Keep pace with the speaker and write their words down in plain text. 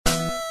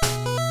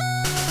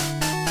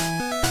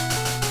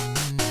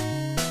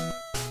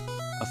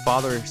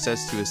father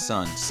says to his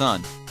son,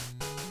 "Son,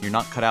 you're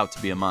not cut out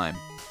to be a mime."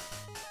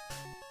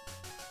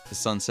 The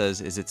son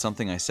says, "Is it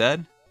something I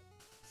said?"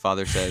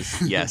 Father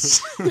says,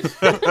 "Yes."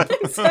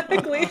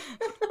 Exactly.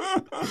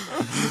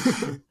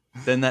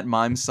 Then that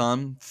mime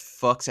son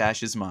fucks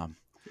Ash's mom.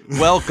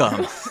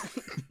 Welcome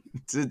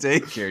to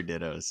Daycare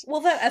Dittos.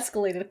 Well, that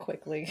escalated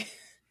quickly.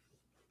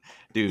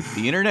 Dude,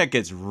 the internet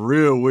gets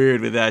real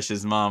weird with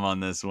Ash's mom on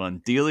this one.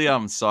 Delia,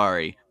 I'm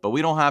sorry, but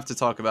we don't have to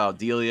talk about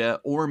Delia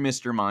or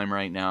Mr. Mime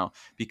right now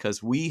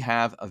because we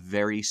have a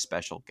very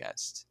special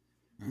guest.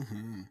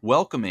 Mm-hmm.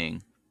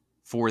 Welcoming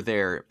for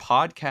their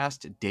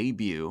podcast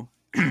debut,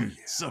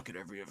 suck it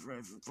every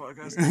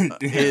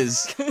podcast,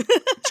 is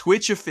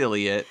Twitch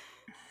affiliate,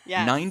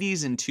 Yes.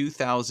 90s and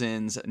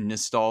 2000s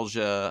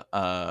nostalgia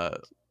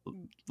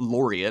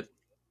laureate,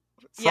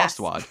 Yes.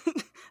 Frostwad.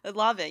 I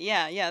love it.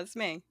 Yeah, it's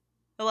me.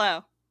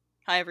 Hello.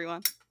 Hi,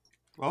 everyone.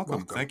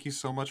 Welcome. Thank you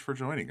so much for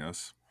joining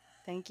us.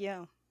 Thank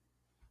you.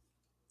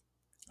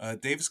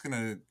 Dave's going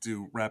to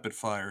do rapid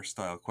fire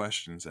style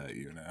questions at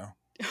you now.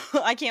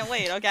 I can't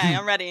wait. Okay,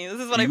 I'm ready.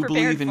 This is what Do I you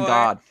prepared believe in for.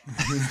 God?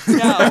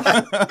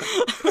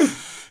 No.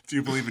 Do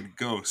you believe in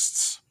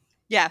ghosts?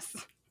 Yes.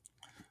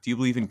 Do you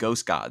believe in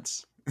ghost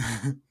gods?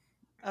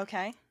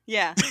 Okay.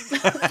 Yeah.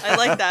 I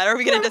like that. Are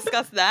we going to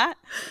discuss that?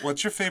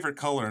 What's your favorite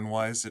color and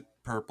why is it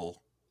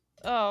purple?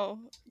 Oh,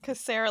 because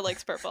Sarah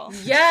likes purple.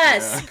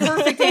 Yes, Yeah.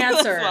 perfect That's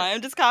answer. why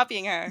I'm just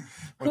copying her.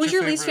 Who's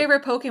your least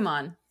favorite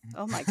Pokemon?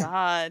 Oh my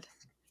god.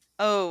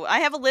 Oh,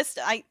 I have a list.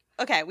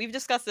 Okay, we've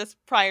discussed this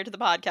prior to the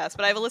podcast,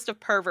 but I have a list of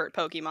pervert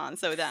Pokemon,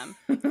 so them.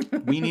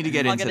 We need to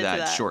get I'll into get into that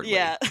that. shortly.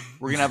 Yeah.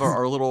 We're gonna have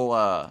our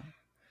little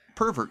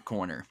pervert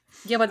corner.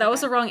 Yeah, but that was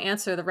Okay. the wrong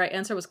answer. The right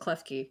answer was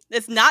Klefki.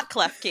 It's not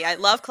Klefki. I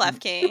love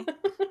Klefki.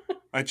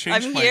 I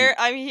changed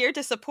I'm here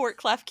to support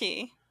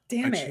Klefki.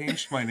 Damn I it.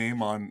 changed my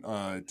name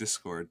on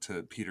Discord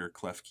to Peter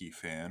Klefki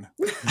fan.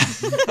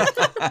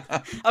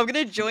 I'm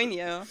gonna join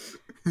you.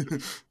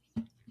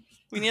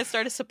 We need to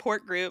start a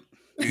support group.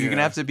 You're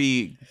gonna have to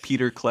be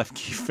Peter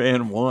Klefki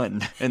fan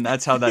 1, and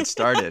that's how that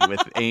started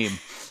with AIM.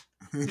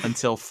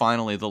 Until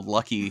finally,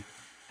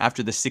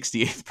 after the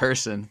 68th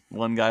person,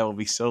 one guy will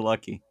be so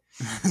lucky.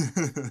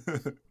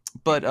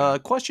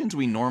 But questions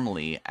we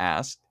normally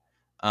ask: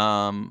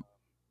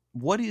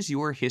 what is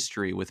your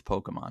history with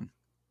Pokemon?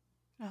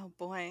 Oh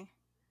boy.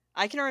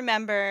 I can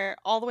remember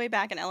all the way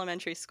back in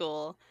elementary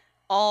school,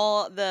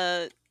 all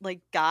the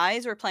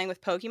guys were playing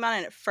with Pokemon,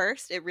 and at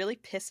first it really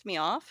pissed me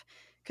off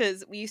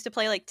because we used to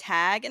play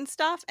tag and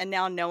stuff, and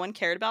now no one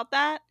cared about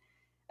that.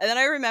 And then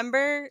I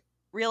remember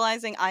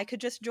realizing I could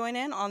just join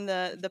in on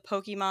the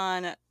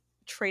Pokemon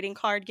trading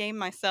card game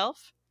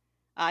myself.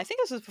 I think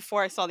this was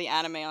before I saw the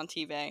anime on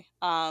TV.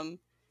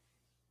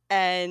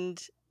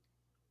 And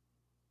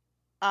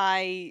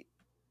I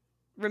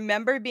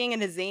remember being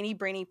in a Zany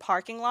Brainy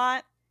parking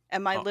lot,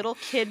 and my little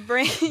kid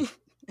brain.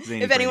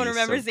 Zany If anyone Brainy is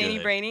remembers so Zany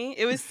good. Brainy,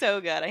 it was so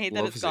good. I hate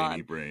that Love it's Zany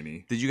gone.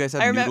 Brainy. Did you guys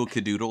I have remem- Noodle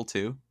Cadoodle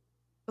too?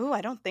 Ooh,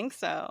 I don't think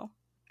so.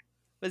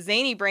 But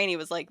Zany Brainy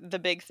was the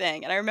big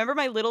thing. And I remember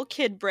my little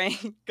kid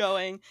brain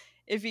going,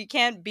 if you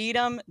can't beat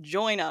them,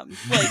 join them.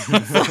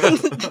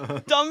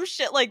 Dumb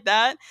shit like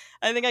that.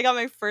 I think I got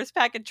my first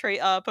pack of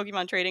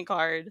Pokemon trading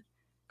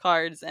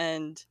cards,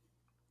 and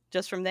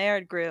just from there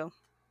it grew.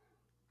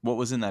 What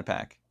was in that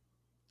pack?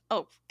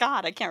 Oh,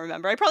 God, I can't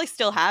remember. I probably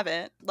still have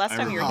it. Last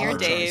time you were here,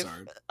 remember Dave,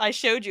 Charizard. I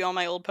showed you all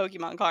my old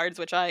Pokemon cards,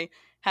 which I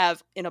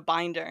have in a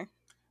binder.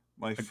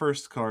 My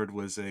first card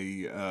was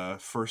a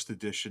first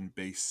edition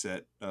base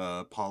set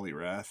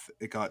Poliwrath.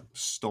 It got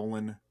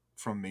stolen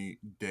from me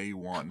day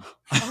one.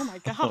 Oh my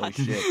God. Holy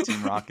shit,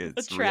 Team A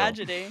Rocket's real.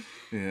 tragedy.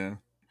 Yeah.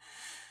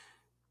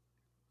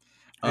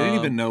 I didn't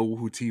even know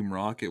who Team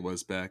Rocket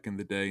was back in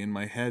the day. In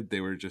my head, they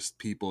were just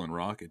people in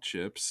rocket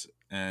ships,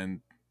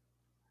 and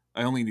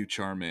I only knew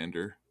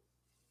Charmander.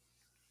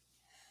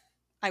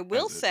 I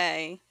will That's it.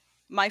 say,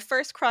 my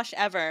first crush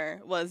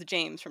ever was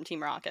James from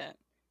Team Rocket.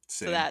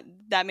 Same. So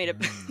that made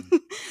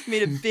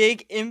a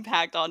big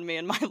impact on me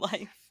in my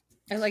life.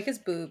 I like his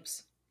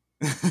boobs.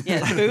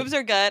 Yeah, his boobs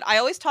are good. I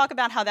always talk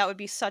about how that would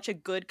be such a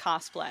good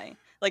cosplay.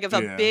 If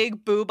a Yeah.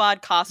 big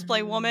boobod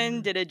cosplay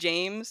woman did a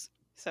James,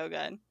 so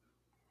good.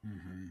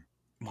 Mhm.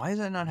 Why is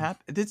that not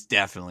happening? It's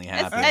definitely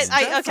It's-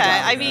 happening.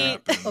 I mean,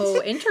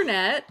 Oh,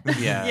 internet.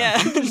 yeah.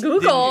 yeah.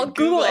 Google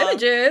Google.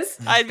 images.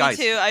 Guys.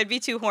 I'd be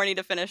too horny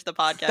to finish the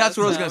podcast. That's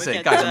what I was so gonna we say,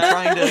 can't do guys.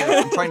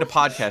 that. I'm trying to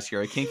podcast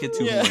here. I can't get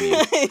too Yeah. horny.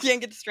 You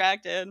can't get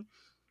distracted.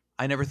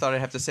 I never thought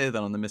I'd have to say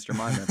that on the Mr.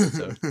 Mime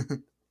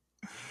episode.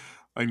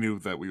 I knew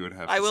that we would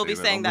have to I will say be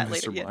saying on that the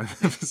later, Mr. yeah. Mime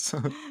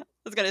episode. I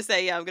was gonna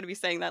say, yeah, I'm gonna be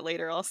saying that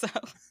later also.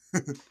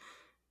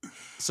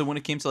 So when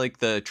it came to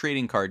the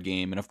trading card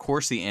game, and of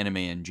course the anime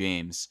and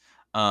James,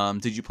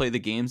 did you play the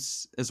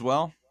games as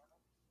well?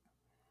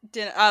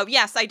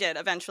 Yes, I did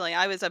eventually.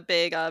 I was a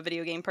big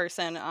video game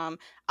person.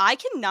 I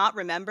cannot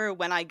remember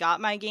when I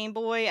got my Game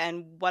Boy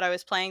and what I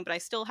was playing, but I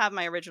still have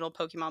my original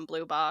Pokemon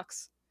Blue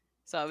box.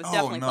 So I was Oh,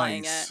 definitely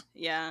playing nice. it.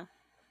 Yeah.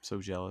 So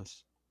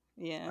jealous.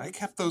 Yeah. I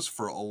kept those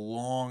for a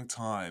long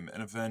time,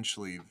 and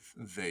eventually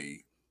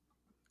they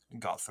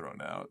got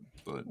thrown out.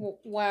 But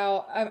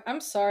Wow,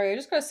 I'm sorry. I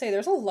just gotta say,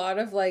 there's a lot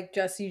of like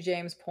Jesse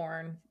James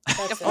porn. That's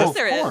Of it. course of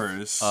there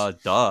is. course.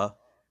 Duh.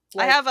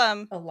 Like, I have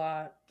a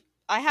lot.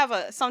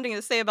 something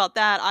to say about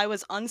that. I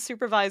was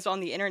unsupervised on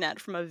the internet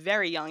from a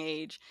very young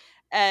age,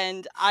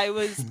 and I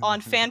was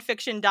on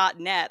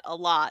fanfiction.net a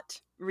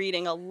lot,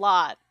 reading a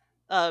lot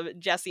of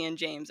Jesse and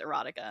James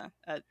erotica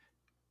at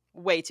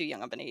way too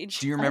young of an age.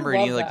 Do you remember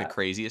any love of like the that.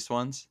 craziest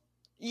ones?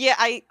 Yeah,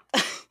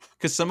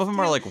 Because some of them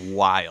are like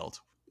wild.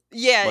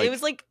 yeah, Like- it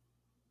was like,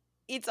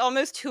 it's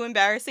almost too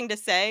embarrassing to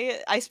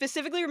say. I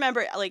specifically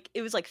remember, like,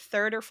 it was like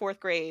 3rd or 4th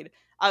grade.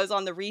 I was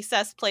on the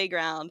recess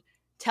playground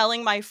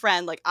telling my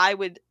friend, like, I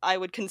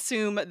would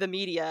consume the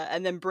media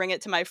and then bring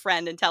it to my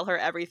friend and tell her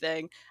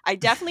everything. I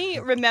definitely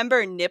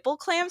remember nipple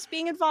clamps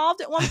being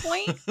involved at one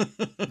point,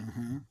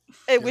 Mhm.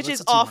 which that's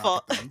is a Team awful.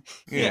 Rocket thing.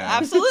 Yeah,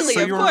 absolutely,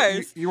 So of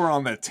course. you were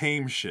on that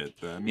tame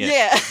shit then. Yeah.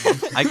 Yeah.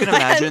 I can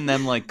imagine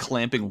them like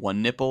clamping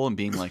one nipple and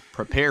being like,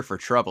 prepare for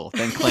trouble,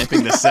 then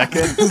clamping the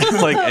second,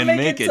 like, and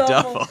make it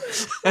double.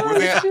 Were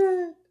they- shit.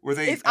 Were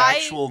they If I-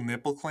 actual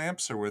nipple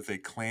clamps or were they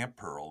clamp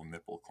pearl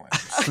nipple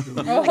clamps?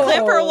 Oh.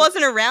 Clamp Pearl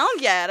wasn't around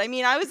yet. I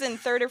mean, I was in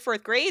 3rd or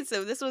 4th grade,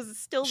 so this was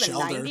still the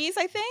Shelter. 90s,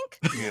 I think.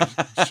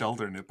 Yeah,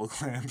 shoulder nipple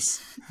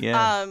clamps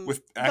Yeah.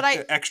 with but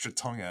I extra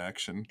tongue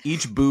action.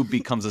 Each boob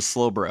becomes a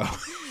slow bro.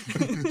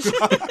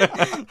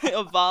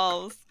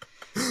 evolves.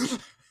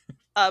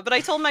 But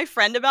I told my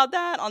friend about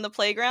that on the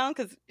playground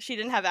because she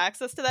didn't have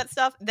access to that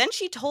stuff. Then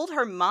she told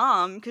her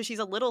mom because she's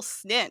a little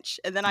snitch,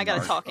 and then I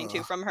got a talking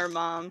to from her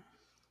mom.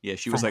 Yeah,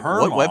 she was From like,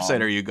 her what mom.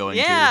 website are you going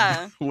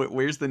Yeah. to?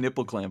 Where's the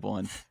nipple clamp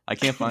one? I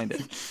can't find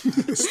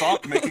it.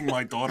 Stop making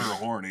my daughter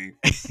horny.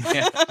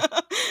 Yeah.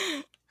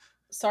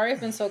 Sorry, I've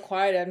been so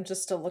quiet. I'm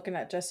just still looking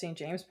at Jesse and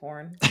James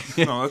porn.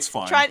 No, that's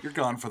fine. Tried- You're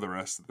gone for the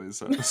rest of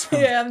this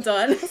episode. Yeah, I'm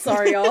done.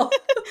 Sorry, y'all.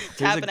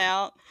 Tapping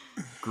out.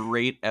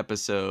 Great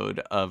episode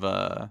of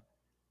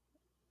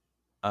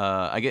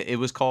I get it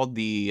was called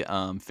the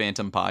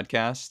Phantom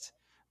Podcast,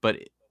 but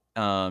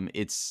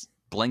it's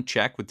Blank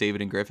Check with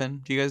David and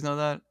Griffin. Do you guys know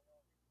that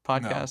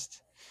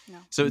podcast? No.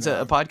 So it's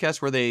No. a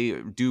podcast where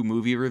they do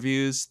movie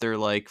reviews. They're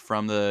like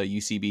from the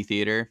UCB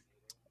theater,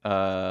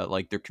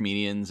 like they're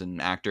comedians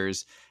and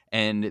actors,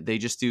 and they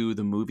just do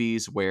the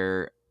movies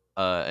where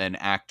an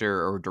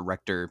actor or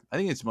director, I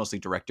think it's mostly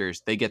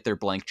directors, they get their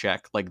blank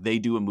check. Like they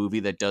do a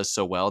movie that does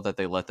so well that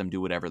they let them do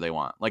whatever they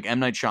want. Like M.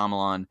 Night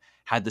Shyamalan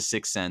had The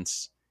Sixth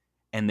Sense,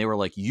 and they were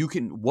like,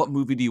 what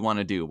movie do you want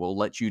to do? We'll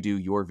let you do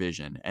your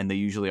vision. And they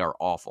usually are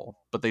awful.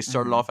 But they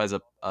started Mhm. off as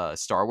a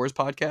Star Wars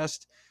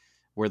podcast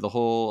where the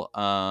whole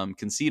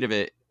conceit of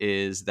it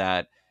is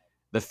that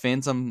The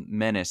Phantom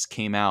Menace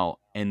came out,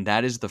 and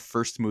that is the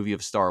first movie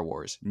of Star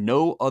Wars.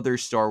 No other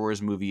Star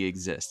Wars movie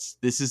exists.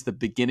 This is the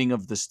beginning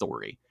of the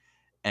story.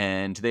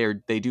 And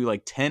they do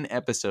like 10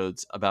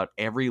 episodes about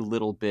every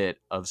little bit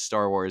of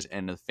Star Wars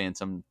and the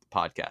Phantom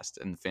podcast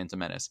and the Phantom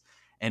Menace.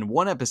 And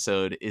one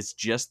episode is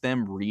just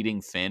them reading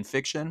fan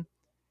fiction.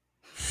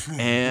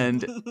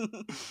 And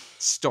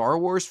Star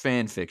Wars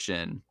fan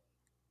fiction,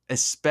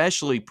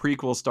 especially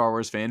prequel Star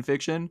Wars fan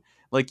fiction,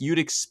 like you'd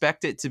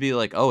expect it to be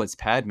like, oh, it's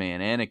Padme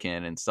and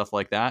Anakin and stuff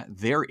like that.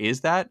 There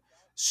is that.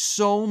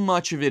 So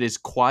much of it is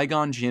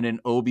Qui-Gon Jinn and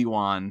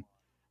Obi-Wan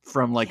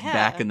from like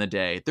back Yeah. in the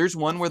day. There's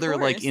one where Of they're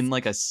like course. in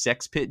like a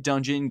sex pit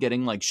dungeon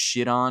getting like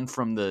shit on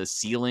from the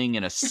ceiling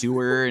in a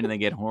sewer and they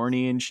get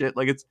horny and shit.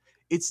 Like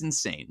it's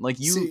insane. Like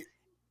See,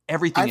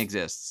 everything I've-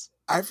 exists.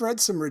 I've read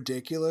some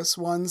ridiculous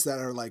ones that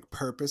are like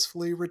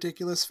purposefully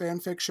ridiculous fan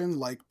fiction,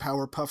 like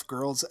Powerpuff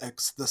Girls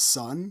X the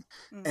Sun,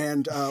 Mm.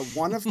 and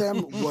one of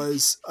them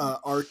was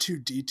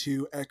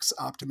R2D2 X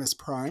Optimus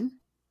Prime.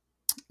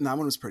 And that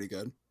one was pretty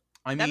good.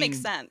 I mean, That makes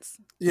sense.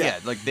 Yeah,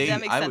 like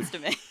That makes sense to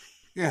me.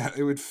 Yeah,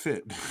 it would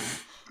fit.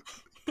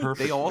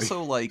 Perfectly. they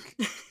also like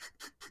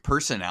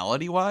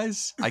personality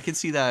wise, I can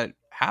see that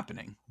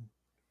happening.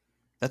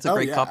 That's a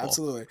great couple.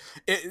 Absolutely.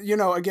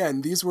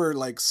 Again, these were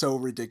like so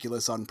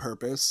ridiculous on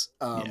purpose,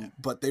 Yeah.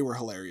 but they were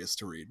hilarious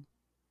to read.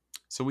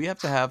 So we have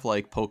to have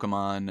like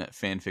Pokemon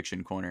fan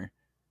fiction corner.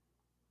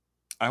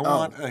 I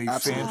want a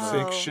absolutely.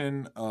 fan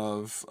fiction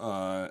of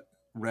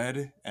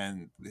Red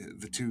and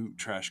the two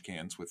trash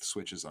cans with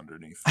switches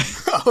underneath them.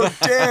 Oh,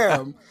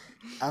 damn.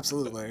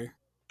 Absolutely.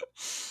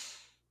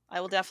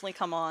 I will definitely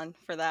come on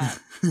for that.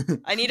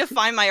 I need to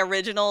find my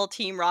original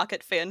Team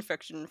Rocket fan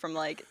fiction from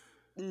like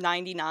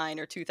 99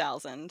 or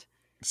 2000.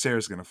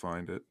 Sarah's gonna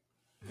find it.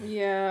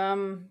 Yeah,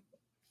 I'm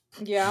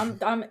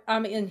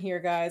in here,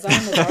 guys. I'm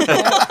in the dark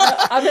web.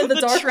 I'm in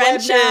the dark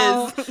web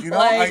now. trenches. You know,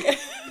 Like,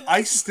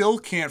 I still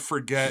can't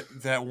forget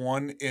that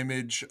one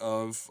image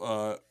of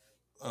a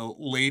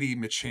Lady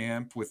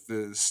Machamp with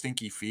the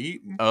stinky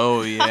feet.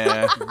 Oh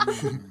yeah. Have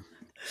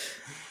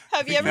you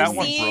I think ever that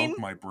one seen broke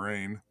my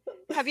brain.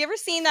 Have you ever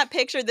seen that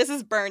picture? This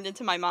is burned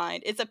into my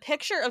mind. It's a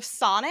picture of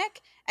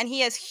Sonic, and he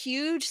has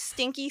huge,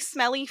 stinky,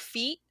 smelly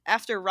feet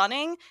after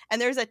running,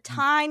 and there's a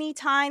tiny,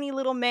 tiny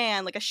little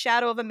man, like a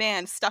shadow of a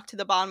man, stuck to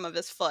the bottom of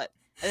his foot.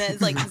 And then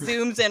it's like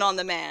zooms in on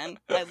the man.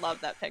 I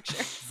love that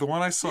picture. The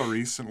one I saw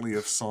recently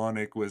of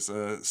Sonic was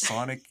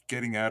Sonic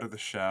getting out of the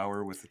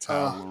shower with the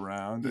towel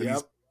around, and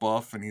he's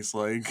buff, and he's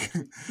like,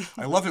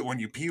 "I love it when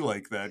you pee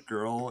like that,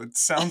 girl. It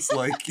sounds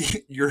like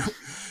you're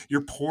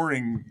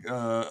pouring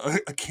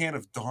a can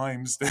of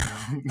dimes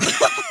down."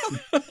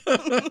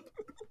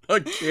 A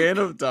can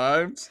of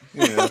dimes?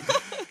 Yeah.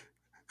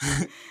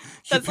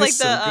 That's like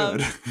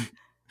the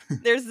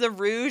there's the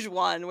Rouge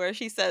one where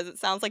she says it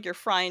sounds like you're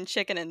frying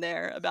chicken in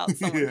there about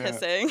someone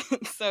pissing.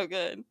 It's so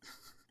good.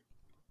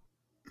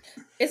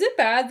 Is it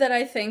bad that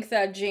I think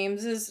that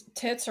James's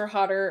tits are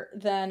hotter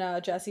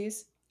than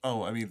Jesse's?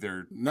 Oh, I mean,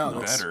 they're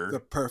that's better. the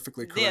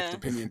perfectly correct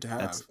opinion to have.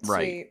 That's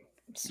right.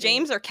 Sweet.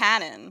 James are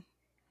canon.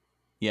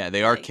 Yeah,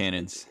 they are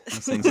cannons.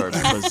 Those things are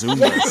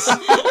bazookas.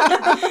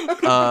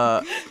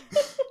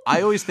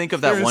 I always think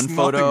of that There's one nothing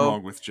photo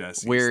wrong with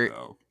Jesse's, where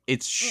though.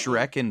 it's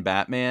Shrek and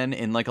Batman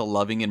in like a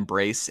loving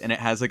embrace, and it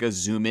has like a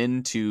zoom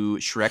in to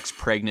Shrek's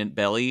pregnant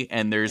belly,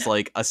 and there's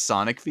like a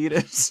Sonic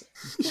fetus.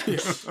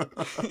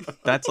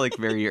 That's like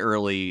very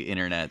early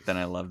internet. Then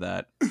I love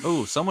that.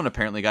 Oh, someone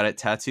apparently got it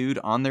tattooed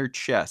on their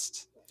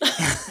chest.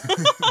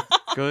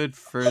 Good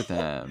for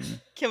them.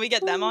 Can we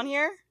get them on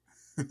here?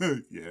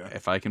 Yeah.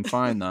 If I can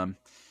find them.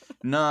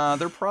 Nah,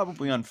 they're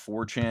probably on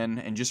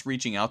 4chan, and just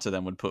reaching out to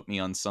them would put me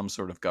on some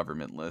sort of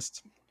government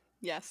list.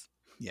 Yes.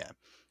 Yeah.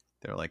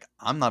 They're like,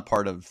 I'm not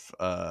part of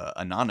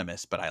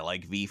Anonymous, but I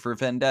like V for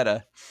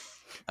Vendetta.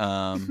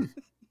 So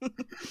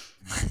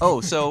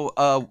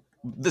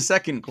the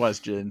second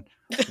question,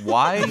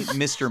 why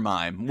Mr.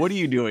 Mime? What are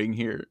you doing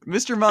here?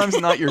 Mr. Mime's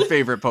not your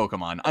favorite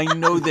Pokemon. I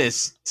know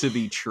this to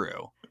be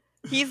true.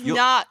 He's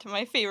not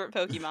my favorite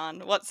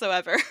Pokemon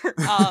whatsoever.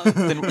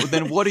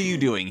 Then what are you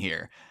doing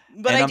here?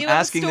 But and I I'm do have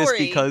asking a this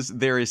story. because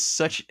there is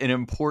such an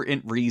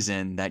important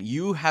reason that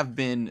you have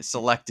been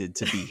selected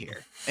to be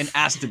here and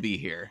asked to be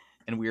here.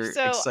 And we're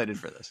excited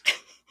for this.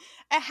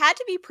 It had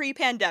to be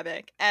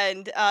pre-pandemic.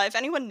 And if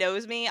anyone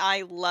knows me,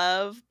 I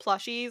love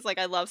plushies. Like,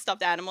 I love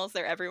stuffed animals.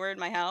 They're everywhere in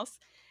my house.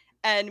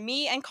 And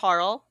me and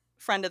Carl,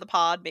 friend of the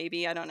pod,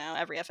 maybe, I don't know,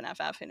 every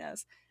FNFF, who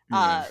knows.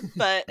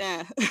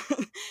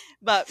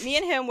 But me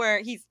and him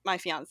he's my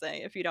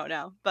fiance, if you don't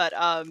know.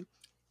 But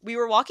we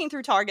were walking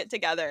through Target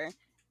together.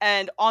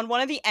 And on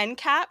one of the end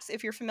caps,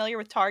 if you're familiar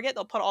with Target,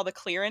 they'll put all the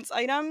clearance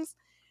items.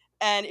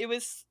 And it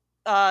was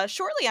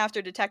shortly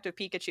after Detective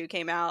Pikachu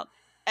came out.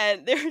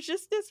 And there was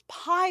just this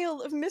pile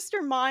of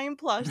Mr. Mime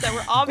plush that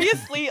were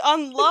obviously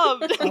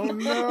unloved. Oh,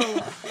 no.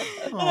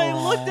 And I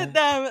looked at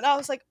them and I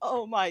was like,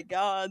 oh my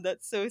God,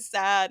 that's so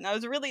sad. And I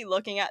was really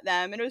looking at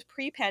them. And it was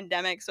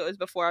pre-pandemic, so it was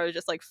before I was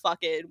just like, fuck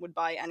it, would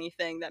buy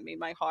anything that made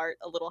my heart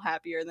a little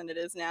happier than it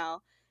is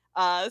now.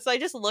 So I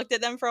just looked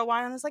at them for a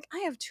while and I was like,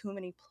 I have too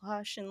many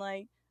plush and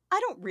like, I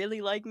don't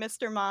really like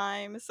Mr.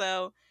 Mime.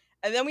 So,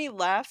 and then we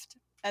left.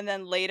 And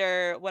then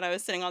later when I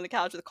was sitting on the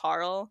couch with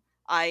Carl,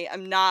 I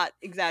am not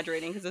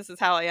exaggerating because this is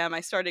how I am.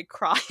 I started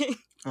crying.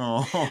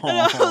 Oh. And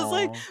I was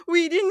like,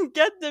 we didn't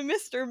get the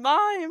Mr.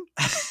 Mime.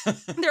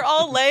 They're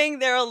all laying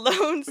there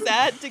alone,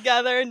 sad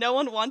together. No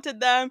one wanted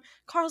them.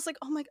 Carl's like,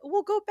 oh my God,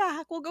 we'll go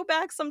back. We'll go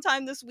back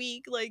sometime this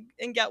week, like,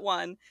 and get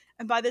one.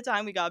 And by the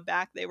time we got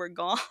back, they were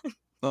gone.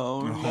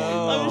 Oh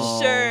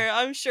no!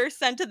 I'm sure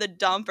sent to the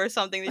dump or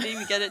something. They didn't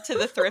even get it to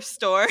the thrift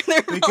store. They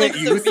get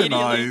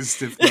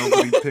euthanized if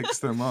nobody picks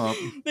them up.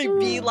 They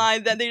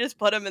beeline, then they just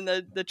put them in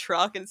the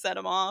truck and set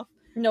them off.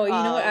 No, you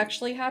know what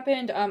actually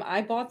happened?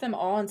 I bought them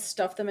all and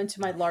stuffed them into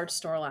my large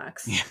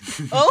Snorlax.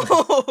 Yeah.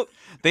 Oh!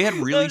 They had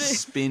really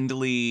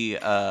spindly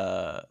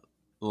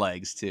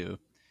legs too.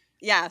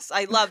 Yes,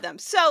 I love them.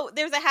 So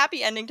there's a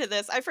happy ending to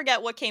this. I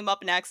forget what came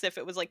up next, if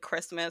it was like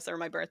Christmas or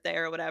my birthday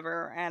or whatever,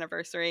 or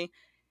anniversary.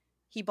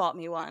 He bought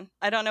me one.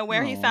 I don't know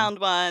where he found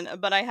one,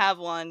 but I have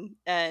one,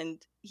 and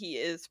he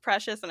is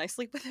precious, and I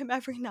sleep with him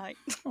every night.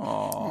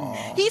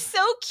 Aww. He's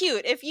so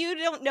cute. If you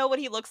don't know what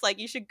he looks like,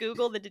 you should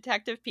Google the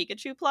Detective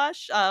Pikachu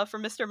plush for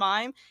Mr.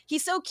 Mime.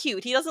 He's so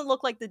cute. He doesn't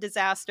look like the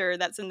disaster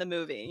that's in the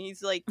movie.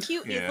 He's like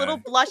cute. He has little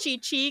blushy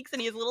cheeks,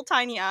 and he has little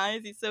tiny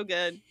eyes. He's so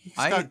good. He's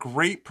got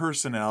great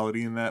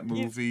personality in that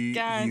movie.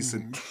 He's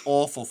an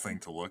awful thing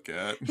to look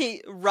at.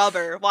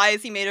 Rubber. Why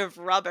is he made of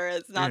rubber?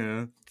 It's not...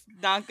 Yeah.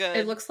 Not good.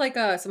 It looks like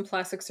some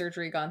plastic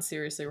surgery gone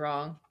seriously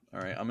wrong.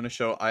 All right, I'm going to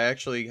show... I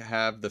actually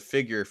have the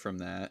figure from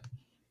that.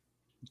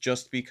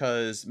 Just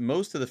because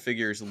most of the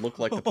figures look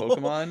like the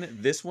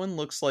Pokemon. This one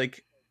looks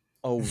like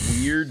a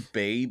weird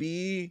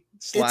baby /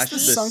 It's the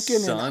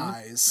sunken sun.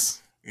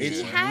 eyes.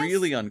 It's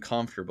really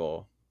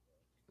uncomfortable.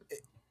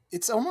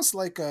 It's almost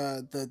like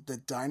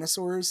the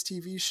Dinosaurs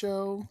TV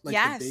show.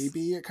 Like the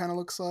baby, it kind of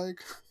looks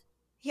like.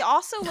 He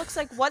also looks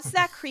like... What's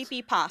that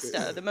creepy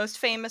pasta? The most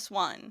famous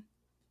one.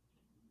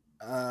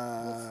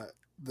 I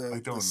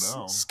don't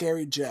know.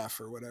 Scary Jeff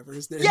or whatever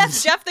his name is.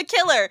 Yes, Jeff the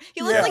Killer.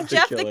 He looks like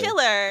Jeff the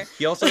Killer.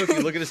 He also, if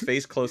you look at his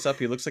face close up,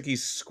 he looks like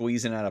he's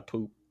squeezing out a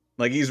poop.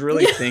 Like he's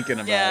really thinking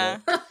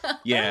about it.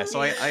 Yeah, so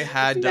I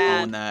had to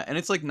own that. And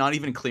it's like not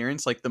even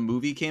clearance. Like the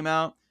movie came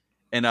out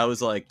and I was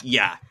like,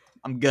 yeah,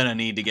 I'm gonna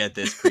need to get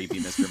this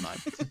creepy Mr.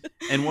 Mime.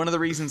 And one of the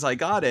reasons I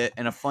got it,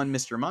 and a fun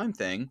Mr. Mime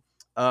thing,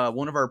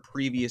 one of our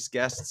previous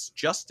guests,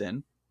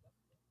 Justin,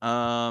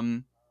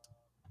 had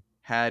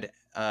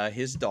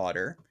his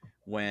daughter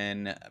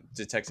when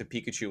Detective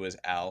Pikachu was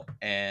out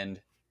and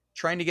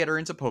trying to get her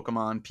into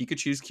Pokemon.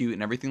 Pikachu's cute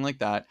and everything like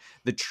that.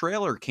 The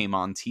trailer came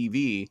on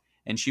TV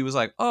and she was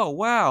like, oh,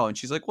 wow. And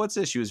she's like, what's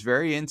this? She was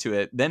very into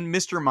it. Then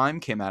Mr. Mime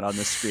came out on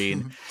the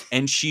screen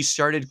and she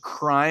started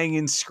crying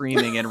and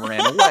screaming and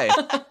ran away.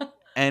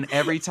 And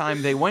every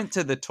time they went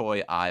to the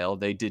toy aisle,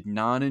 they did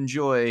not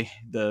enjoy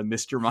the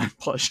Mr. Mime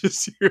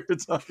plushes you were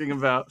talking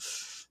about.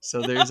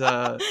 So there's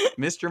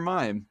Mr.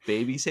 Mime.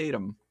 Babies hate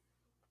him.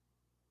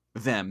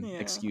 Them, Yeah,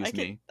 excuse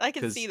me. I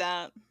can see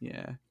that.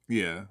 Yeah.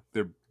 Yeah,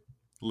 they're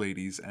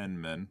ladies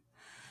and men.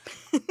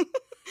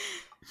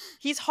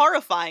 He's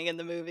horrifying in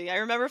the movie. I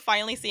remember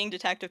finally seeing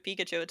Detective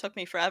Pikachu. It took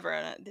me forever,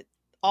 and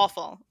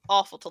awful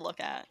to look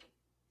at.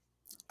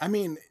 I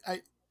mean,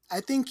 I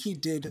think he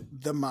did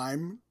the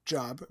mime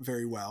job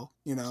very well,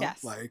 you know?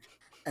 Yes. Like,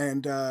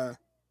 and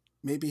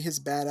maybe his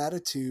bad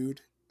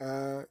attitude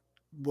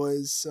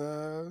was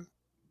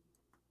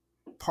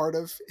part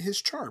of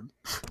his charm.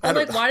 Or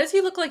like, why does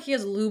he look like he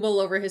has lube all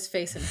over his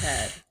face and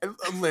head?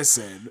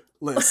 Listen.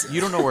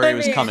 You don't know where he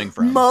was coming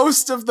from.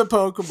 Most of the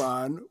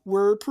Pokemon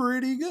were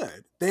pretty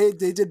good. They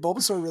did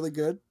Bulbasaur really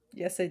good.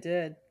 Yes, they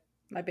did.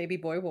 My baby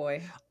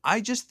boy.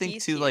 I just think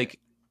He's too, cute. like,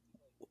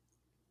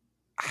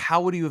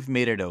 how would you have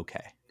made it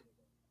okay?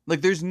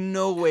 Like, there's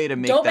no way to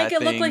make Don't that make it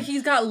thing... look like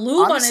he's got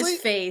lube Honestly, on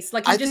his face.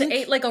 Like he I just think-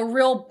 ate like a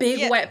real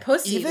big wet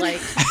pussy. Even, Like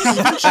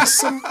even just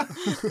some...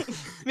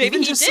 Maybe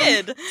even he just some-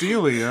 did.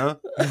 Delia.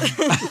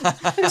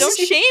 Don't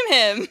shame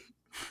him.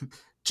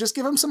 Just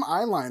give him some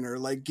eyeliner.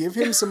 Like, give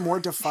him some more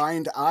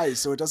defined eyes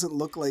so it doesn't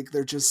look like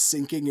they're just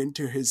sinking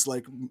into his,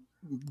 like,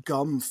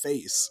 gum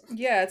face.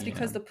 yeah, it's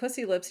because the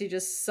pussy lips he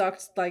just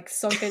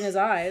sunk in his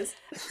eyes.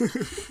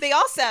 They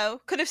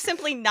also could have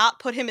simply not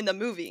put him in the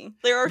movie.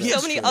 There are Yes,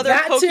 so many true. other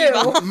That too.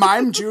 Pokemon.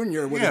 Mime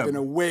Jr. would Yeah. have been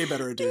a way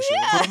better addition.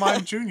 Put a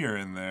Mime Jr.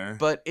 in there.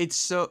 But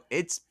it's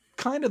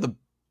kind of the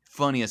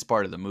funniest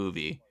part of the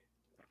movie.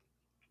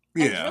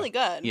 And it's Yeah. really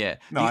good. Yeah.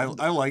 No,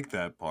 I like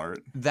that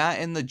part. That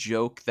and the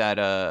joke that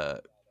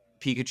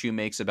Pikachu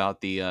makes about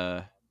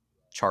the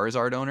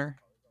Charizard owner.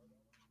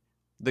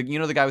 The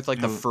guy with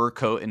like the Oh. fur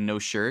coat and no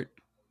shirt.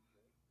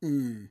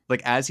 Mm.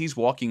 Like as he's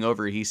walking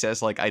over, he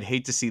says like, "I'd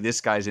hate to see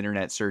this guy's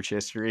internet search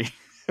history."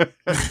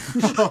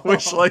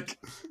 Which like,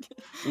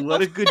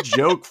 what a good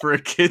joke for a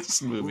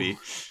kids movie.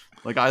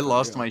 Like I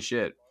lost my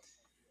shit.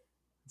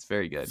 It's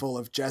very good. Full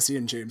of Jesse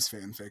and James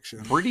fan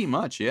fiction. Pretty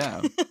much,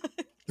 yeah.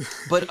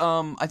 But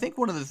I think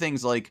one of the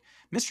things like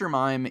Mr.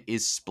 Mime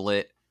is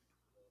split.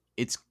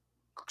 It's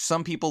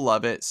some people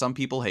love it, some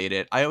people hate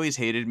it. I always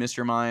hated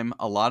Mr. Mime.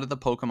 A lot of the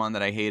Pokemon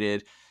that I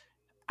hated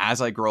as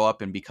I grow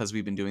up and because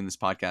we've been doing this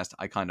podcast,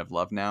 I kind of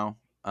love now.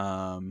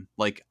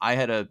 Like I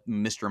had a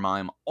Mr.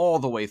 Mime all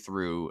the way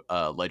through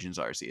Legends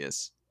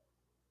Arceus.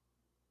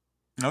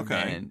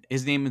 Okay. And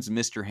his name is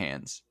Mr.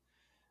 Hands.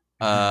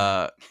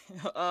 Oh.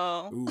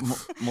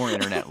 Oof. More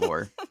internet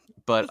lore.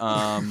 But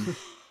I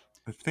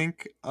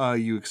think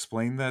you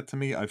explained that to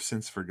me. I've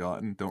since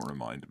forgotten. Don't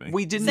remind me.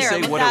 we didn't Sarah,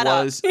 say look what that it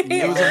up. was. It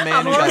was a man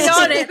I'm who already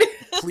got on it.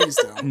 Please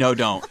don't. No,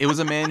 don't. It was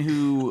a man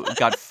who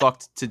got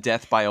fucked to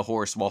death by a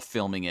horse while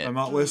filming it. I'm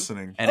not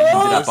listening. And it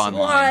ended up Oh, online.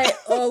 why?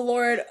 Oh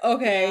Lord.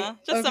 Okay. Yeah,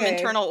 just some okay.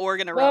 internal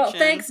organ Well, eruption.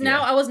 thanks.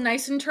 Now Yeah. I was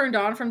nice and turned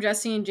on from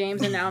Jesse and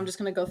James, and now I'm just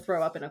gonna go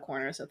throw up in a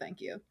corner. So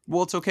thank you.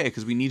 Well, it's okay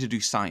because we need to do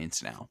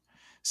science now.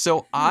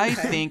 So I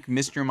Okay. think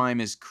Mr.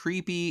 Mime is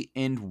creepy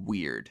and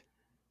weird.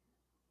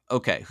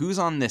 Okay, who's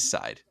on this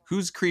side?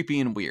 Who's creepy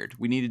and weird?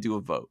 We need to do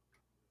a vote.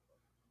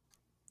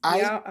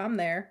 Yeah, I'm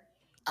there.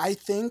 I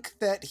think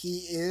that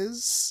he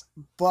is,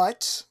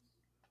 but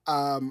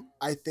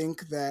I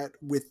think that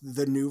with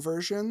the new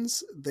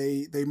versions,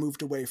 they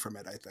moved away from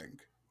it, I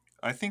think.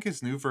 I think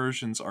his new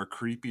versions are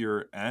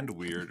creepier and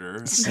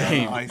weirder.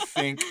 Same. And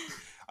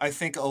I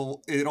think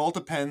it all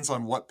depends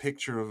on what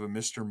picture of a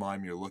Mr.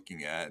 Mime you're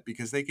looking at,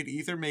 because they could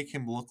either make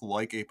him look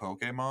like a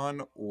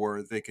Pokemon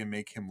or they can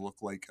make him look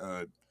like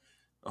a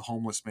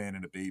homeless man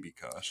in a baby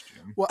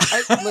costume. Well,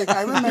 I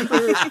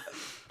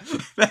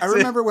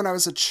remember when I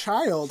was a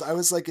child, I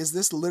was like, is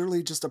this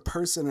literally just a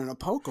person in a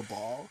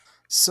Pokeball?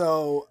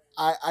 So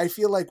I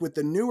feel like with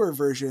the newer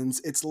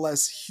versions, it's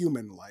less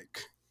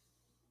human-like.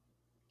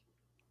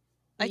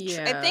 I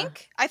Yeah.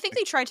 think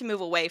they tried to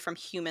move away from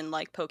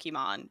human-like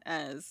Pokemon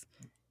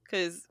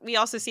because we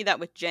also see that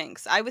with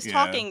Jinx. I was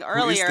talking Who is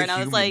earlier the and I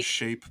was human like,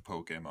 shape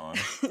Pokemon.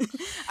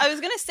 I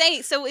was gonna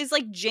say, so is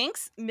like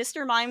Jinx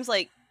Mr. Mime's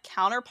like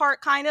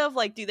counterpart kind of?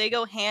 Like, do they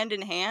go hand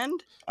in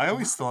hand? I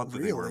always thought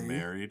that they were really.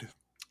 married.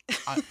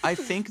 I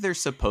think they're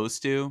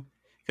supposed to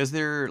because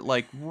they're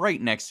like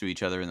right next to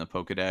each other in the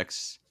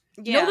Pokedex.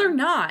 Yeah. No, they're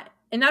not.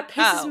 and that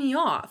pisses Oh. me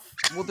off.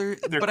 Well, They're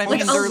but I close.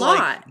 mean, Like, a they're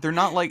lot. they're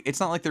not like, it's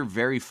not like they're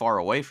very far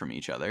away from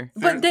each other.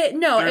 But They're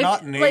not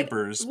like,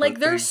 neighbors, Like but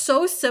they're they-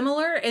 so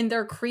similar in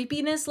their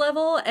creepiness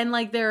level, and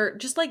like they're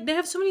just like they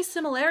have so many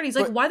similarities.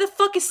 Like, But- why the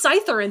fuck is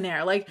Scyther in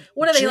there? Like,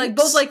 what are they like?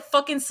 Jinx- Both like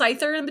fucking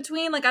Scyther in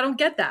between? Like, I don't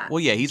get that. Well,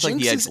 yeah, he's like the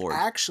Jinx is edgelord.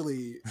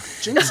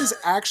 Jinx is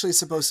actually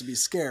supposed to be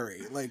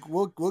scary. Like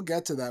we'll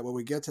get to that when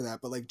we get to that,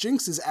 but like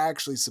Jinx is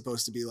actually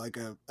supposed to be like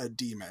a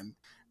demon.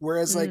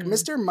 Whereas like Mm.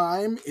 Mr.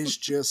 Mime is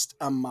just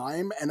a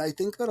mime, and I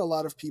think that a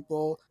lot of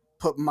people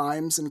put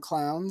mimes and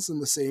clowns in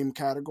the same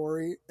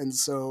category, and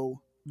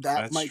so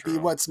that That's might be true.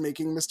 what's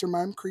making Mr.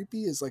 Mime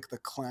creepy is like the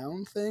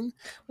clown thing.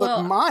 But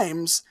Well-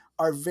 mimes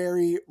are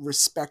very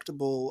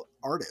respectable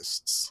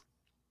artists.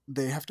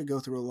 They have to go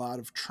through a lot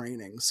of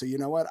training. So you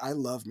know what? I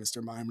love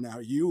Mr. Mime now.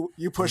 You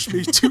pushed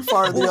me too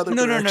far the Well, other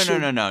no,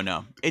 direction.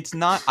 no. It's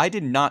not. I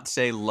did not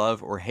say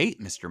love or hate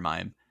Mr.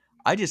 Mime.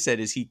 I just said,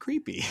 is he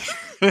creepy?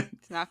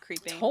 It's not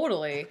creepy.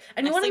 Totally.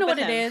 And I you want to know sleep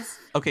what with it him. is?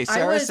 Okay, I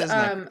Sarah was,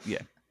 says yeah.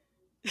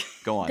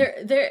 Go on.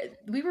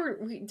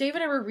 Dave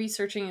and I were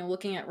researching and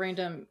looking at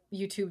random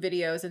YouTube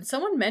videos, and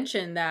someone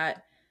mentioned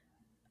that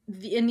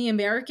in the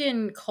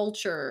American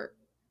culture,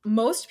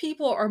 most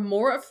people are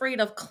more afraid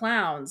of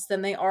clowns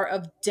than they are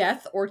of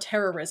death or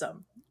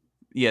terrorism.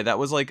 Yeah, that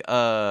was like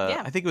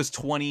I think it was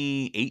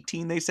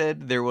 2018 they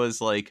said there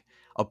was like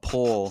a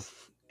poll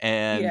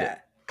and Yeah.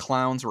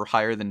 clowns were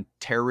higher than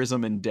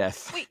terrorism and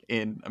death Wait,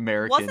 in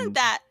American. Wasn't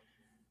that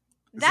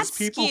Is that's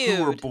this people skewed?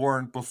 who were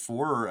born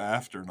before or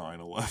after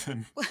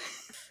 9/11?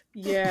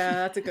 Yeah,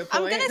 that's a good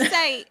I'm point. gonna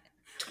say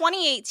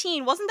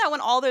 2018. Wasn't that when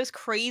all those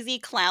crazy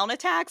clown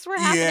attacks were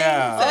happening?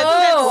 Yeah. So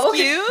Oh.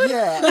 isn't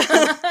that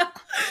skewed? Yeah.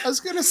 I was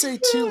gonna say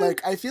too,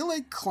 like I feel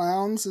like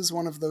clowns is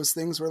one of those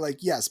things where like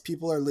yes,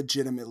 people are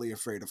legitimately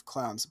afraid of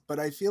clowns, but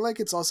I feel like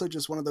it's also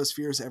just one of those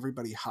fears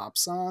everybody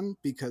hops on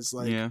because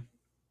like yeah.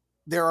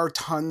 there are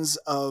tons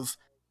of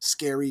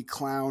scary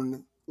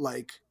clown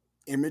like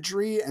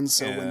imagery, and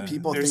so when Yeah,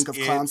 people there's think of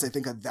It. clowns, they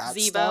think of that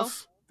Zebo.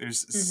 stuff.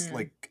 There's Mhm.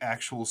 like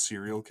actual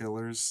serial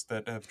killers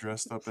that have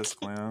dressed up as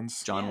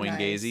clowns. John Yeah, Wayne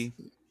nice. Gacy.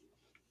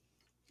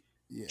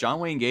 Yeah. John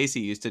Wayne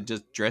Gacy used to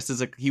just dress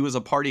as he was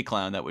a party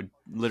clown that would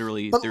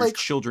literally But, there's like-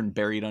 children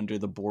buried under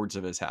the boards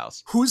of his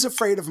house. Who's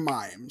afraid of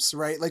mimes,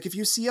 right? Like if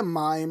you see a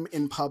mime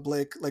in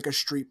public, like a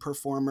street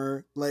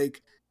performer,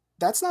 like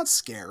that's not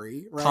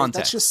scary, right? Context.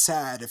 That's just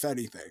sad, if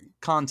anything.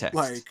 Context.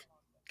 Like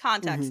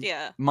Context, Mhm.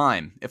 yeah.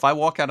 Mime. If I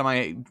walk out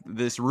of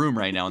this room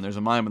right now and there's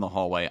a mime in the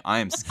hallway, I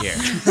am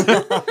scared.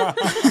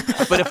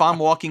 But if I'm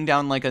walking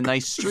down like a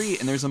nice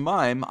street and there's a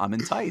mime, I'm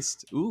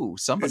enticed. Ooh,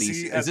 Is somebody's.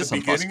 he Is at the this a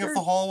beginning of busker?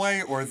 the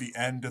hallway or the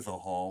end of the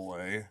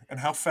hallway?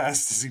 And how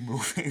fast is he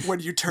moving? when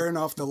you turn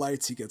off the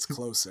lights, he gets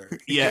closer.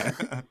 Yeah.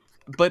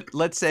 But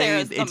let's say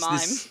Sarah's the it's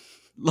this.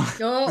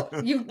 Oh,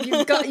 you dang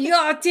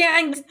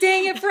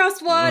it,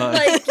 Frostwad! What?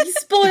 Like you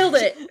spoiled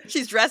it.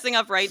 She's dressing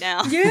up right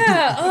now.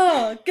 Yeah.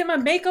 Oh, get my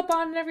makeup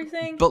on and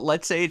everything. But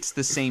let's say it's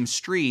the same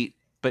street,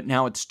 but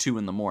now it's 2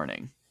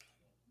 a.m.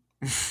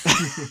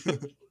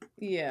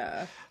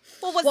 Yeah.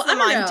 Well, what's Well, the I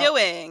don't mime know.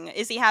 doing?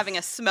 Is he having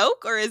a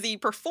smoke or is he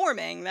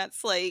performing?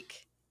 That's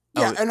like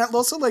Yeah, Oh. and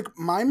also like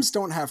mimes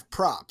don't have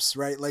props,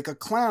 right? Like a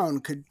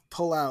clown could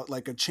pull out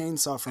like a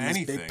chainsaw from his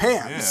Anything, big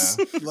pants.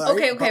 Like,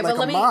 Okay, but like but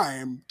let a me-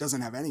 mime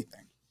doesn't have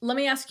anything. Let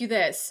me ask you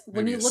this: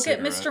 when Maybe you a look at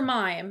cigarette.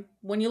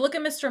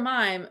 Mr.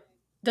 Mime,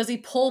 does he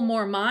pull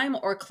more mime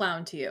or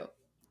clown to you?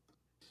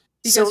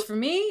 Because So- for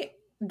me,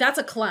 that's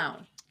a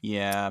clown.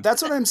 Yeah.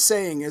 That's what I'm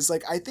saying is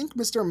like I think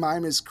Mr.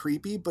 Mime is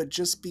creepy, but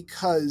just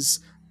because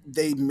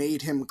they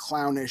made him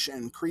clownish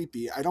and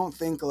creepy, I don't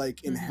think like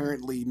Mhm.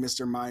 inherently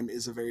Mr. Mime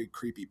is a very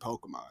creepy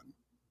Pokemon.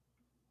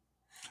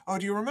 Oh,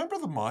 do you remember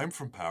the mime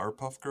from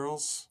Powerpuff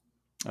Girls?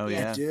 Oh, Yeah.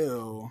 I yeah.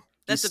 do.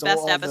 That's He the best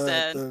stole all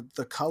episode.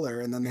 The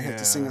color, and then they had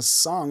to sing Yeah. a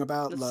song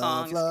about The love,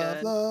 song's love,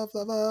 good. love,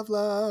 love, love,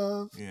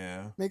 love.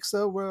 Yeah. Makes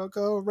the world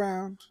go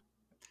round.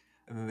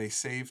 And then they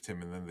saved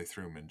him and then they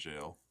threw him in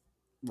jail.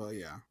 Well,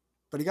 yeah.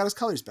 But he got his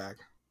colors back.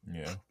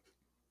 Yeah.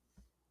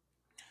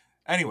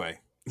 Anyway,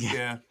 Yeah.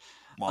 yeah.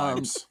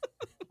 Mimes.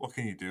 What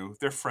can you do?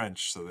 They're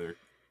French, so they're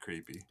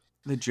creepy.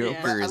 The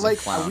Joker Yeah. is Like,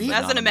 a clown. we- but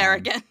as not an a mime.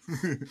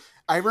 American.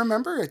 I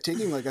remember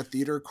taking like a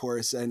theater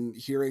course and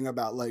hearing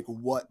about like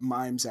what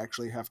mimes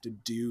actually have to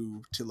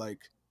do to like,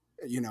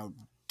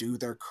 do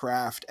their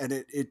craft. And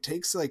it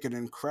takes like an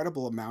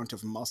incredible amount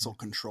of muscle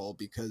control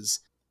because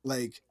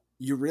like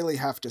you really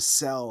have to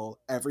sell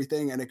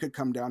everything. And it could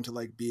come down to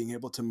like being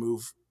able to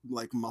move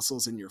like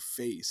muscles in your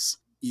face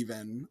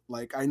even.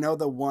 Like I know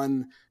the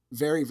one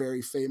very,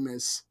 very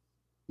famous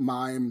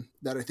mime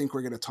that I think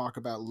we're going to talk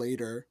about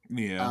later.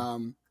 Yeah.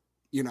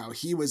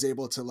 He was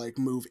able to like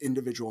move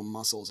individual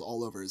muscles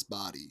all over his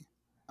body,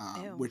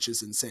 Ew. which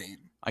is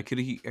insane. I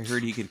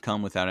heard he could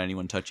come without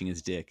anyone touching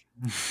his dick.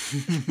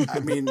 I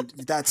mean,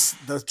 that's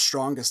the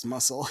strongest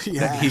muscle he He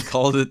had.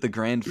 called it the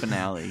grand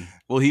finale.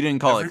 Well, he didn't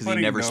call it because he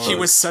Everybody never knows. He spoke.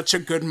 was such a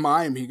good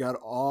mime. He got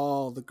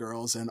all the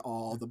girls and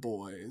all the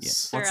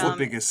boys. What's There, the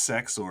biggest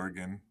sex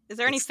organ? Is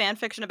there any It's- fan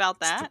fiction about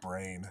It's that? the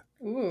brain.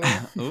 Ooh.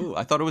 Ooh,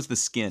 I thought it was the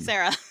skin.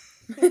 Sarah.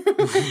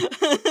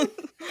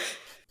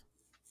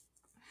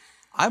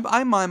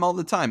 I mime all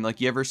the time. Like,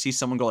 you ever see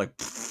someone go like,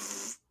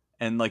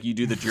 and like you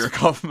do the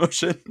jerk off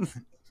motion?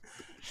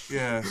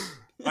 Yeah,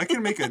 I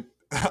can make a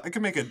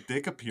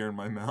dick appear in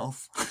my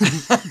mouth.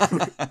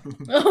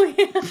 Oh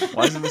yeah.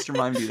 Why doesn't Mr.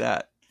 Mime do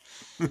that?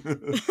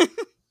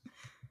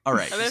 All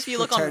right. I bet if you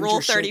look on Pretend Rule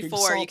you're shaking 34,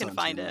 you salt can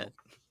onto find your it.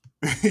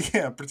 mouth.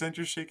 Yeah, pretend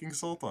you're shaking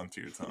salt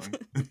onto your tongue.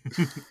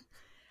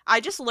 I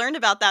just learned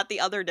about that the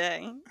other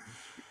day.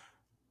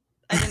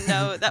 I didn't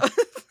know that was.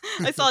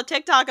 I saw a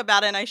TikTok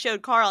about it and I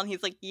showed Carl and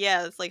he's like,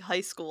 "Yeah, it's like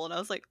high school," and I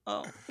was like,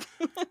 "Oh."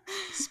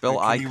 Spell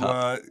I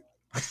cup.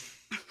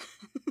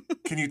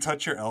 Can you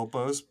touch your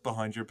elbows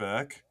behind your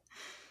back?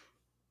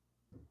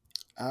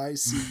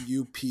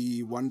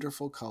 ICUP,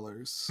 wonderful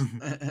colors.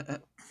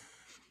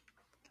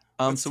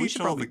 Let's So we teach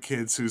should all probably the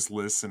kids who's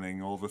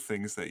listening all the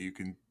things that you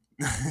can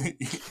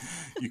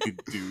you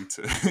could do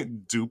to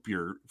dupe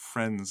your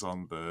friends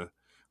on the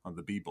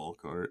b-ball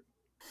court.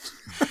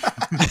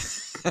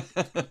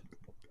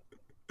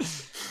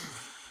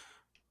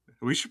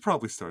 We should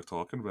probably start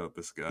talking about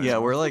this guy. Yeah,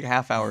 huh? we're like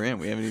half hour in.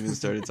 We haven't even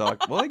started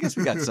talking. Well, I guess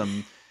we got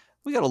a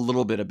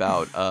little bit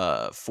about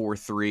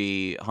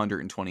 4'3",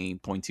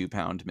 120.2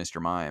 pound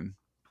Mr. Mime.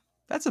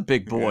 That's a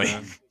big boy.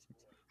 Yeah.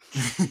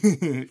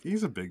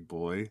 He's a big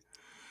boy.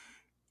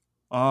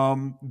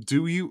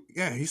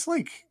 He's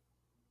like,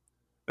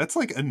 that's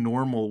like a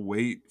normal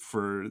weight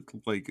for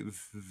like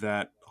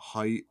that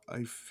height,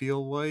 I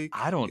feel like.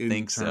 I don't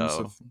think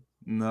so.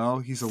 No,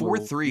 he's a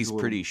 4'3" he's is a little-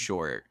 pretty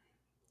short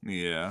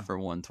Yeah. for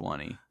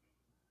 120.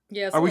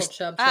 Yeah, it's Are a we little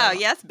chub. Oh,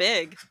 yeah, it's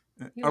big.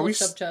 He's a Are we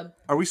little chub.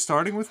 are we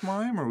starting with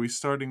Mime or are we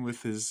starting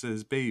with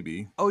his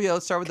baby? Oh yeah,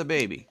 let's start with the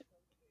baby.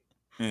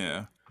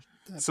 Yeah.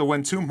 So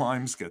when two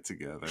mimes get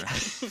together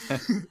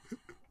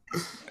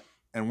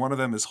and one of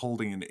them is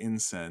holding an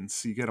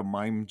incense, you get a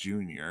Mime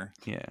Junior.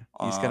 Yeah,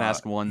 he's gonna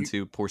ask one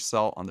to pour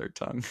salt on their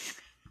tongue.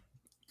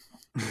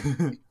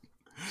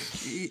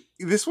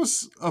 This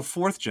was a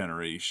 4th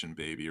generation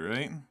baby,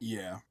 right?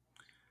 Yeah.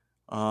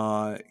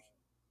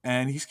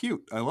 And he's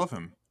cute. I love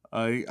him.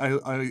 I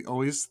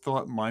always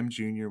thought Mime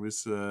Junior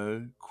was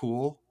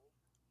cool.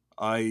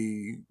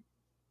 I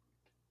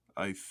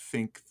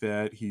think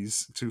that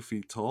he's 2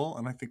 feet tall,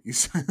 and I think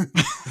he's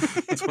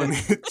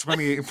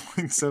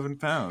 28.7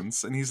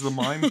 pounds, and he's the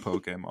Mime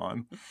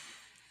Pokemon.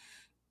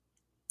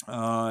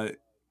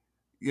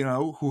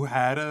 Who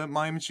had a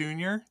Mime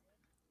Junior?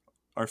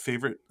 Our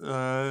favorite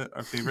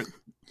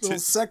Little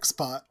sex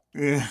pot.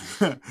 Yeah,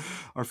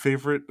 our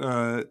favorite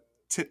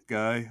tit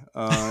guy.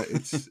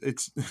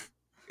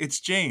 It's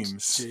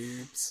James.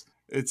 James.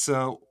 It's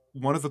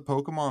one of the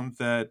Pokemon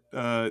that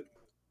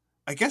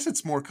I guess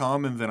it's more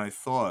common than I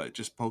thought.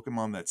 Just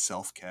Pokemon that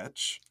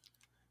self-catch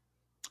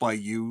by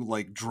you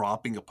like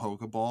dropping a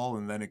Pokeball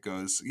and then it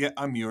goes, "Yeah,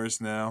 I'm yours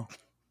now."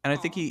 And I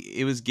think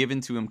it was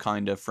given to him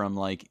kind of from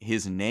like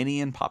his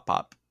nanny and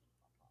Pop.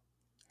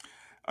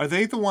 Are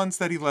they the ones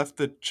that he left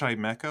the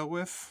Chimecha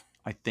with?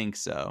 I think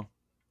so.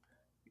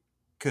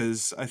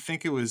 Because I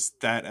think it was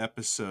that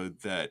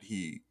episode that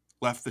he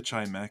left the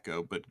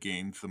Chimecha but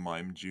gained the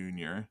Mime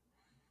Junior.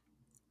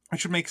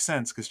 Which would make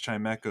sense because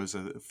Chimecha is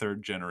a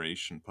 3rd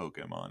generation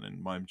Pokemon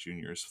and Mime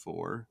Junior is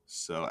 4.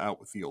 So out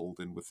with the old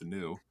and with the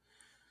new.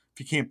 If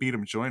you can't beat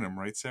him, join him,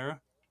 right,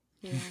 Sarah?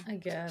 Yeah. I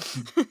guess.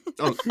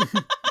 Oh.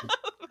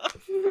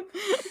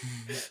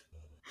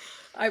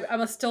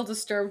 I'm still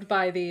disturbed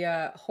by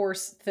the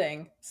horse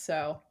thing.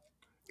 So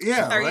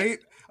Yeah, Are you- right?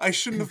 I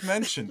shouldn't have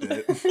mentioned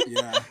it.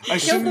 Yeah. I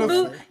shouldn't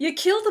have. You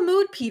killed the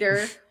mood,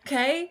 Peter.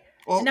 Okay.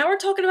 Well, Now we're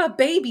talking about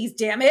babies.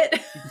 Damn it.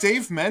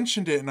 Dave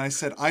mentioned it, and I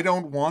said, I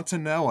don't want to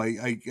know.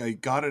 I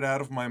got it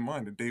out of my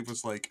mind. And Dave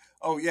was like,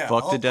 oh, yeah.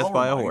 Fucked to death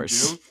by a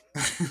horse.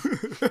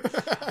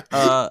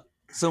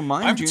 So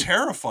Mime I'm Junior.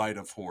 terrified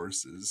of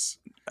horses.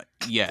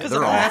 Yeah, 'Cause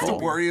they're I I have awful.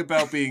 to worry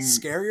about being...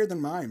 Scarier than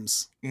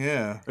mimes.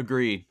 Yeah.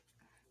 Agreed.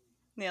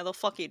 Yeah, they'll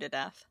fuck you to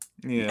death.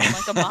 Yeah.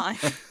 Like a mime.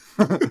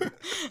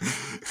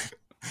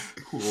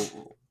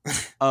 Cool.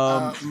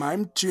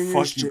 Mime Junior.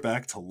 Fuck you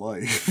back to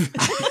life.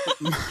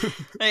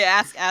 Hey,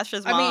 ask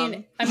Ash's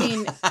mom.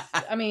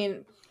 I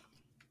mean,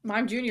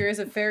 Mime Junior is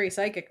a fairy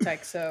psychic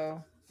type,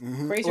 so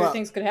crazier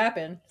things could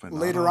happen. But not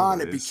Later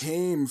on, it always.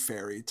 became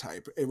fairy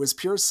type. It was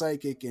pure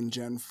psychic in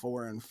Gen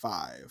 4 and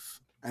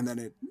 5. And then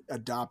it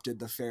adopted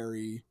the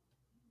fairy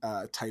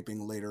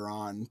typing later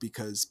on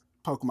because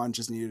Pokemon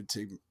just needed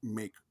to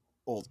make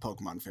old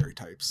Pokemon fairy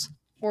types.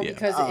 Or Yeah.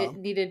 because it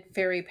needed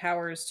fairy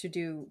powers to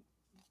do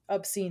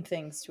obscene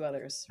things to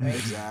others, right?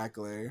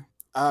 Exactly.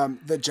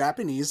 The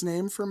Japanese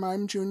name for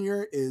Mime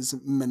Junior is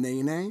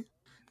Manene.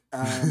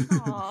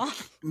 Aw.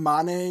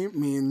 Mane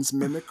means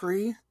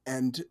mimicry,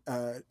 and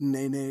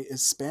Nene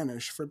is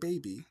Spanish for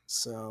baby.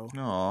 So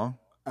Aw.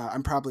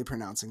 I'm probably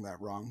pronouncing that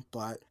wrong,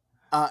 but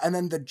and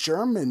then the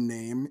German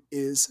name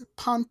is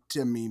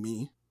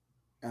Pantomime,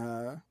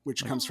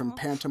 which comes from Aw.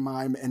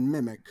 pantomime and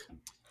mimic.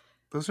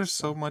 Those are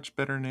so much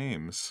better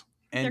names.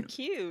 They're And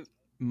cute.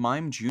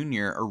 Mime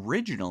Junior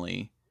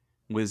originally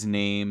was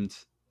named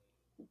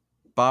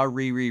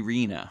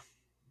Baririna.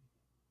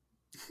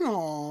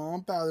 Aw,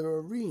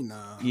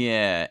 ballerina.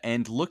 Yeah,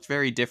 and looked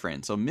very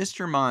different. So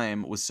Mr.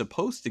 Mime was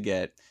supposed to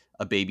get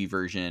a baby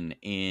version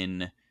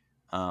in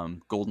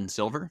Gold and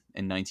Silver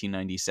in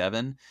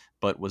 1997,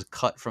 but was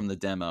cut from the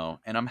demo.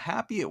 And I'm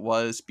happy it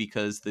was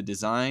because the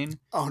design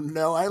Oh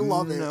no, I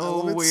love it. I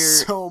love it nowhere.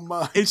 so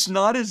much. It's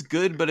not as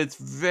good, but it's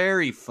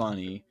very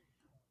funny.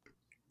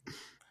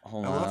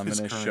 Hold I on, love I'm his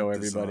gonna current show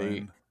everybody.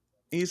 design.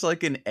 He's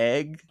like an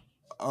egg.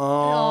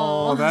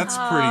 Oh, Oh. that's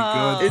pretty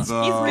good. It's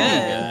though. he's pretty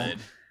good. good.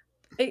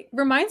 It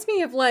reminds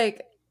me of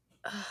like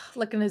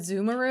an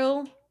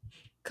Azumarill,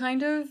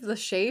 kind of the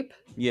shape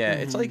Yeah,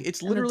 it's like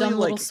it's and the literally dumb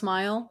little like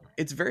smile.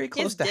 it's very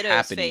He has close to Ditto's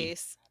Happiny.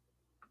 face.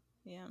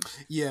 Yeah.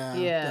 Yeah,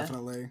 Yeah.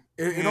 definitely.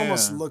 It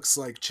almost Yeah. looks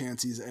like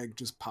Chansey's egg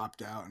just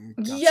popped out and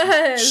got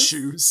Yes! some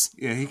shoes.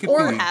 Yeah, he could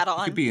Or be hat he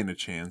on. could be in a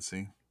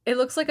Chansey. It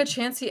looks like a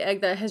Chansey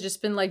egg that has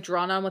just been like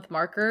drawn on with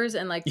markers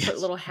and like put Yes.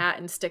 little hat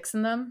and sticks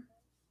in them.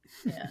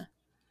 Yeah.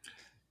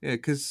 Yeah,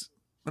 because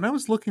when I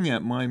was looking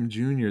at Mime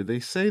Jr., they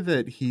say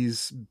that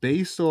he's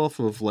based off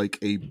of like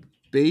a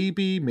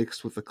baby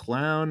mixed with a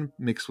clown,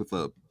 mixed with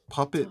a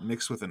puppet,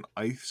 mixed with an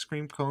ice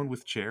cream cone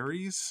with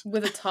cherries.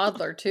 With a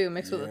toddler too,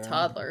 mixed with a Yeah.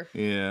 toddler.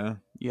 Yeah.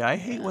 Yeah, I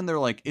hate Yeah. when they're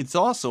like, it's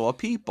also a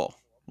people.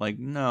 Like,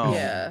 no.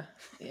 Yeah.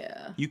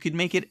 Yeah. You could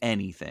make it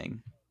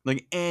anything.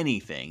 Like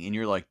anything. And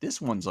you're like, this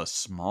one's a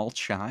small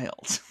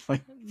child.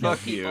 Like, No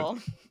fuck you. people.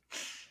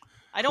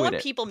 I don't Quit want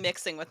it. people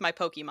mixing with my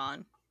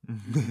Pokemon.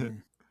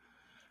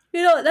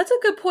 You know, that's a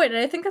good point,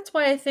 and I think that's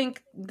why I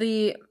think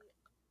the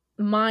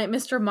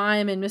Mr.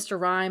 Mime and Mr.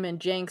 Rhyme and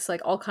Jinx like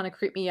all kind of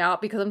creep me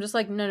out because I'm just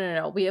like,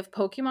 no. We have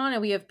Pokemon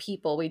and we have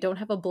people. We don't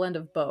have a blend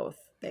of both.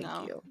 Thank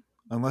No. you.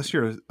 Unless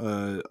you're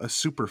a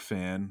super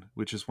fan,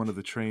 which is one of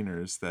the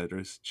trainers that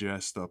is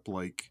dressed up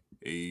like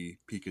a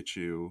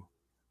Pikachu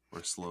or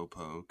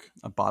Slowpoke.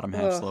 A bottom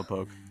half Ugh.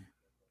 Slowpoke.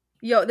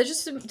 Yo,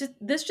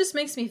 this just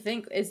makes me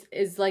think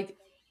is like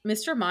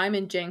Mr. Mime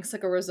and Jinx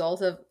like a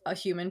result of a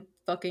human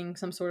fucking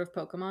some sort of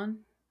Pokemon?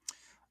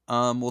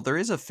 Well, there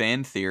is a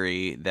fan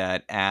theory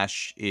that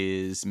Ash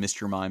is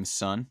Mr. Mime's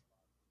son.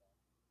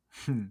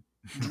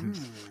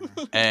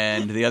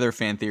 And the other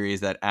fan theory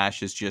is that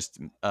Ash is just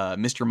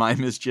Mr.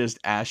 Mime is just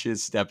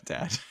Ash's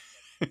stepdad.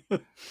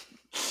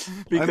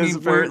 Because mean,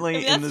 apparently I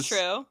mean, in that's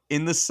true.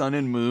 in the Sun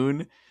and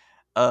Moon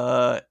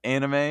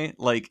anime,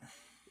 like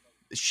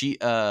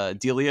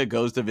Delia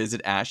goes to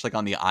visit Ash like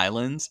on the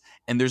islands,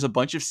 and there's a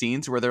bunch of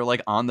scenes where they're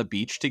like on the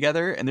beach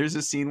together, and there's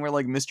a scene where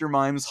like Mr.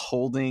 Mime's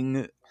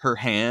holding her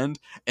hand,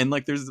 and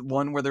like there's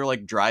one where they're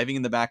like driving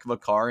in the back of a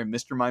car and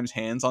Mr. Mime's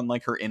hands on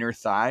like her inner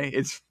thigh.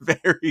 It's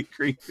very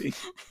creepy.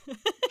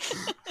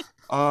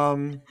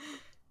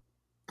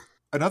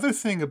 Another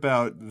thing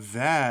about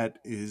that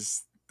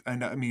is,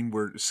 and I mean,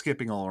 we're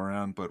skipping all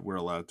around, but we're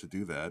allowed to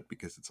do that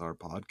because it's our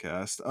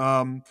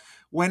podcast.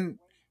 When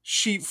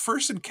she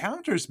first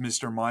encounters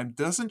Mr. Mime,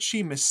 doesn't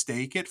she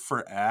mistake it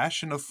for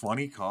Ash in a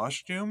funny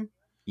costume?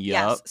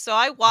 Yup. Yes. So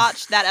I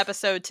watched that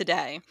episode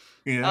today.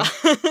 Yeah.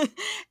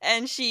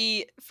 And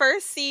she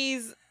first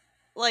sees,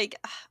 like,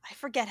 I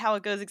forget how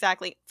it goes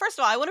exactly. First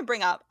of all, I want to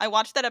bring up, I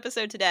watched that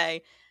episode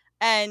today,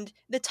 and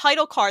the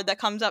title card that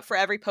comes up for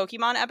every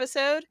Pokemon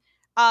episode,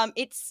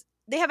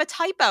 they have a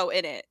typo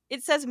in it.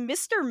 It says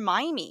Mr.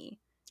 Mimey.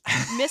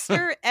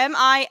 Mr.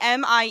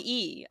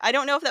 Mimie. I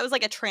don't know if that was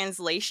like a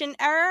translation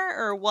error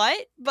or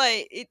what, but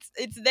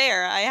it's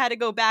there. I had to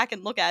go back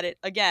and look at it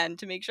again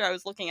to make sure I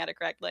was looking at it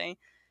correctly.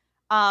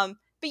 But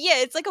yeah,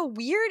 it's like a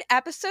weird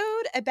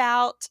episode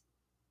about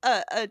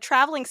a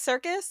traveling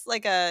circus,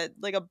 like a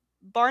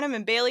Barnum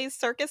and Bailey's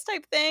circus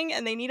type thing,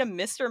 and they need a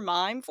Mr.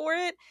 Mime for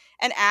it,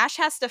 and Ash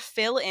has to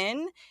fill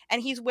in,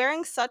 and he's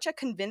wearing such a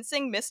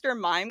convincing Mr.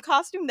 Mime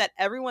costume that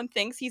everyone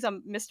thinks he's a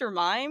Mr.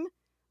 Mime,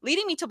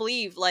 leading me to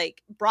believe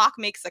like Brock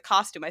makes the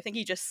costume. I think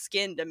he just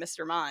skinned a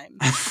Mr. Mime.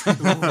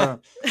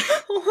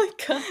 Oh my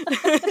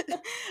god.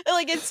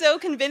 Like, it's so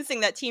convincing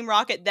that Team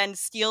Rocket then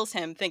steals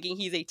him thinking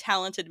he's a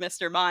talented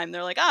Mr. Mime.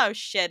 They're like, oh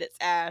shit, it's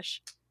Ash.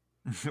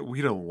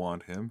 We don't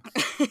want him.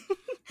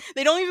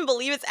 They don't even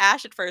believe it's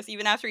Ash at first.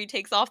 Even after he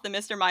takes off the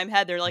Mr. Mime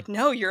head, they're like,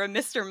 no, you're a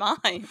Mr.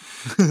 Mime.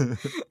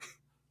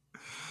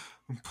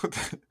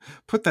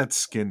 Put that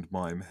skinned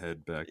mime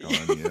head back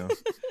on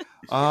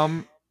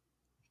you.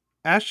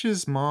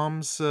 Ash's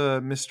mom's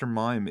Mr.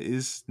 Mime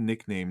is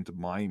nicknamed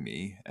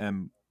Mimey,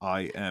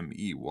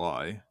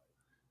 Mimey.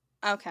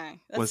 Okay.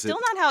 That's Was still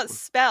it- not how it's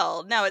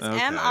spelled. No, it's Okay.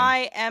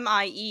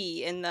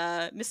 Mimie in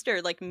the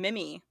Mr. like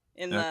Mimi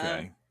in the.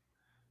 Okay.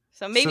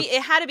 So maybe So-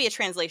 it had to be a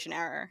translation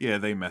error. Yeah,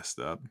 they messed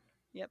up.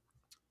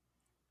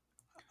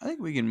 I think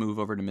we can move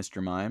over to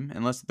Mr. Mime.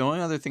 Unless the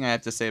only other thing I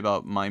have to say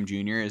about Mime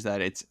Jr. is that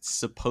it's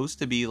supposed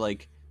to be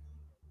like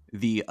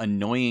the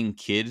annoying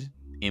kid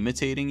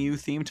imitating you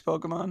themed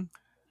Pokemon.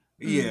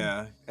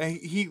 Yeah, and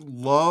he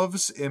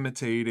loves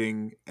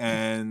imitating,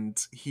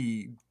 and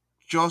he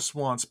just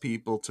wants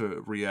people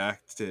to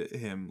react to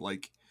him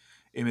like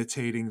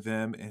imitating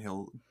them, and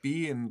he'll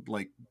be in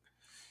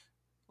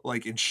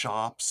like in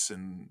shops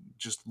and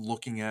just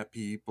looking at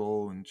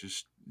people and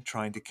just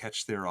trying to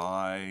catch their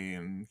eye,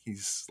 and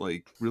he's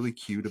like really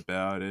cute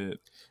about it.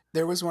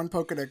 There was one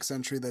Pokedex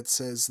entry that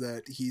says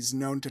that he's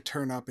known to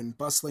turn up in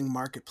bustling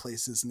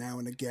marketplaces now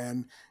and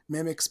again,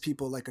 mimics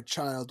people like a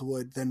child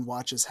would, then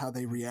watches how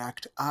they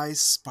react,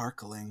 eyes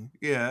sparkling.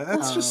 Yeah,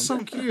 that's just so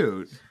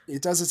cute.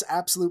 It does its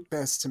absolute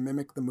best to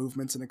mimic the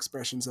movements and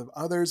expressions of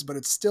others, but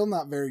it's still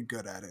not very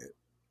good at it.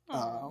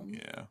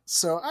 Yeah.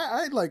 So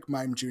I like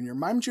Mime Jr.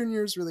 Mime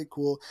Jr. is really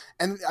cool.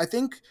 And I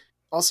think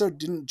also,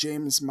 didn't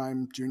James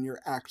Mime Jr.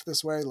 act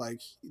this way? Like,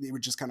 he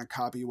would just kind of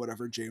copy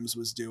whatever James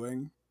was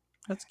doing.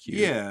 That's cute.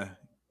 Yeah.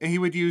 And he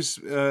would use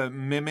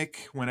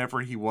Mimic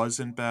whenever he was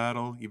in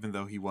battle, even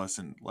though he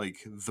wasn't like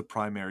the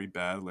primary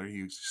battler.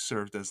 He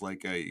served as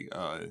like a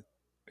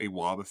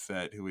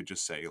Wobbuffet who would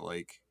just say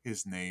like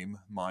his name,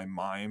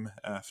 Mime,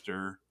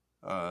 after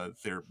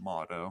their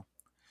motto.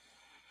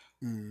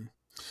 Mm.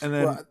 And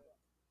then,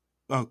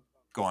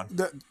 go on.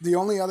 The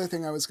only other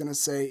thing I was going to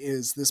say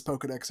is this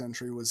Pokedex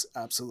entry was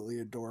absolutely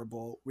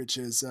adorable, which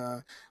is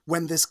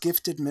when this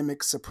gifted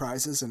mimic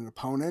surprises an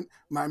opponent,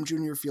 Mime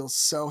Jr. feels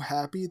so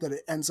happy that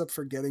it ends up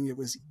forgetting it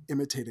was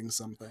imitating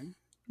something.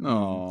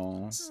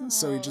 Oh.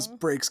 So he just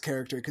breaks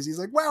character because he's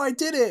like, wow, I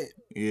did it!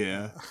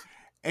 Yeah.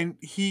 And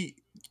he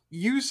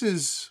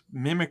uses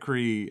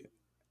mimicry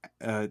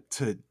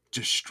to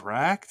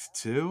distract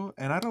too.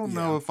 And I don't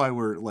know if I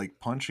were like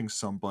punching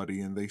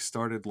somebody and they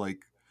started like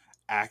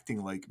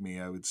acting like me,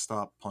 I would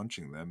stop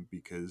punching them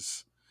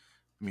because,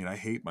 I mean, I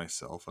hate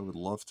myself. I would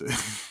love to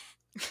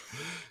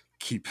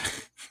keep.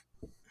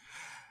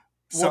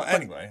 So well,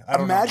 anyway, I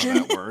don't know how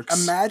that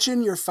works.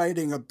 Imagine you're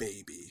fighting a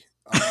baby.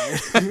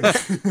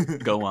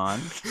 Go on.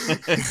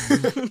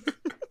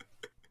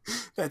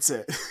 That's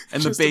it.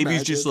 And the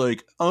baby's just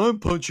like, I'm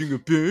punching a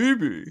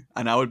baby.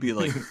 And I would be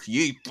like,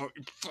 yeah,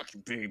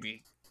 fucking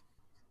baby.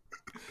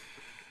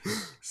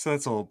 So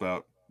that's all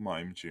about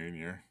Mime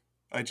Jr.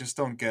 I just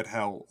don't get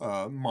how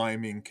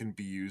miming can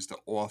be used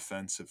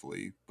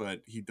offensively,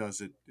 but he does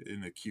it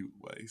in a cute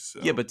way. So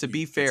yeah, but to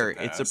be fair,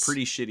 it's a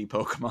pretty shitty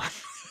Pokemon.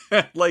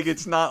 Like,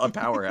 it's not a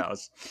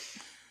powerhouse.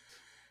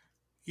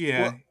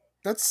 Yeah. Well,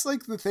 that's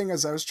like the thing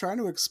is I was trying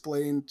to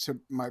explain to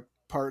my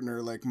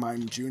partner, like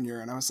Mime Jr.,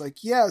 and I was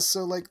like, yeah,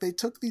 so like they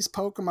took these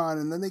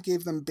Pokemon and then they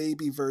gave them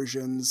baby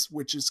versions,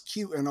 which is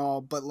cute and all,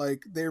 but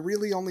like they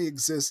really only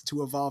exist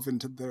to evolve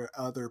into their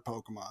other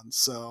Pokemon.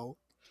 So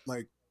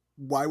like,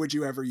 why would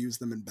you ever use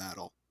them in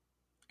battle?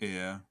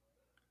 Yeah.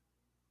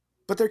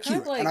 But they're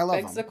cute, like, and I love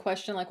begs them. the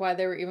question, like, why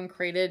they were even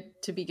created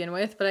to begin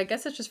with, but I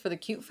guess it's just for the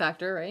cute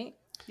factor, right?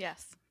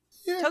 Yes.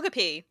 Yeah.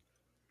 Togepi.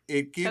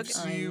 It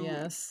gives you...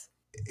 yes.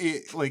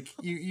 It like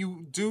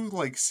you do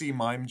like see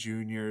Mime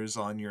Juniors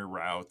on your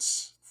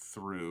routes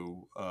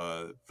through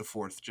the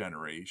 4th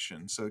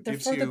generation, so it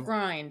gives you the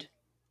grind.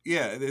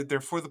 Yeah,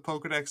 they're for the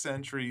Pokedex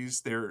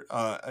entries. They're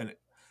an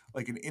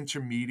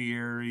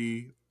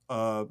intermediary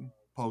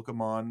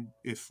Pokemon.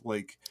 If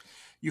like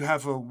you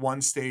have a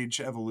 1-stage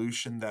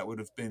evolution that would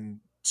have been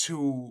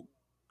too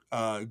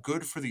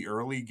good for the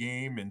early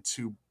game and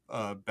too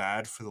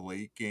bad for the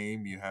late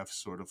game, you have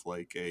sort of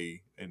like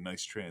a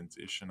nice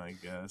transition, I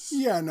guess.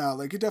 Yeah, no,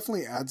 like it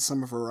definitely adds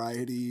some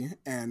variety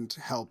and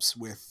helps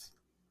with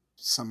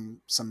some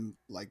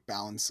like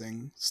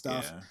balancing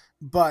stuff. Yeah.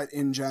 But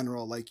in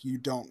general, like you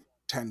don't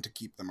tend to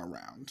keep them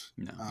around.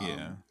 No.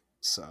 Yeah.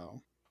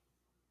 So.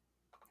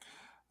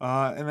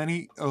 And then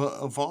he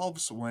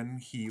evolves when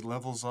he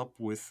levels up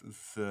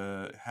with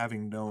the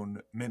having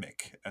known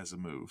Mimic as a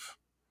move.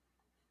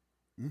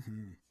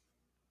 Mm-hmm.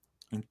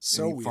 And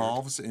so he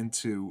evolves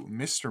into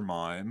Mr.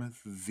 Mime,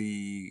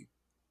 the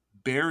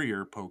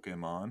barrier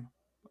Pokemon,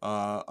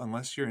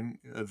 unless you're in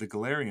the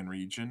Galarian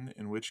region,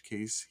 in which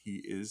case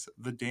he is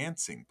the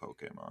dancing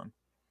Pokemon.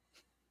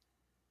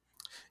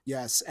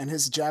 Yes, and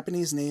his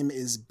Japanese name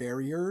is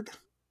Barriered,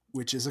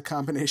 which is a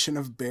combination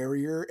of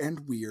barrier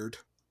and weird.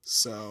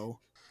 So,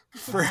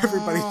 for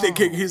everybody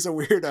thinking he's a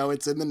weirdo,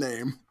 it's in the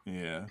name.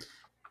 Yeah.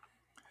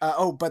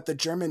 But the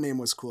German name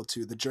was cool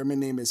too. The German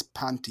name is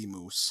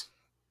Pantymoose.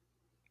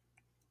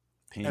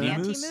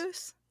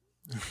 Pantymoose?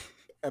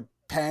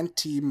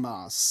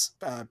 Pantymos.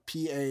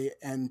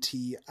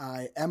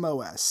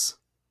 Pantimos.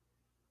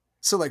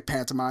 So like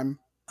pantomime.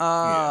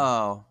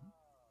 Oh. Yeah.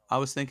 I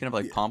was thinking of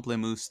like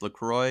Pamplemousse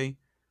LaCroix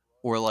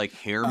or like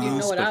hair mousse. You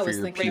know what but I for was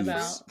your thinking pubes.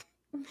 about.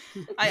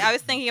 I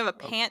was thinking of a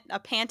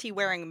panty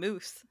wearing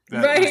moose.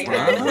 Right.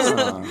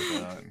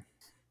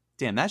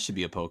 Damn, that should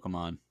be a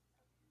Pokemon.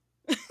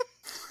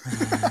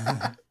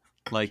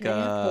 Like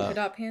polka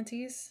dot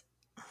panties.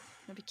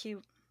 That'd be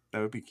cute. That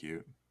would be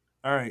cute.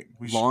 All right,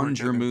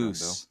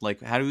 Lingerie-moose.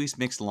 Like, how do we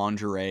mix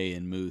lingerie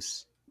and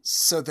moose?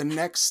 So the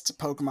next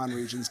Pokemon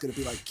region is going to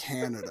be like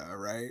Canada,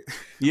 right?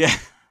 Yeah.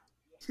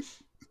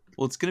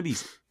 Well, it's going to be,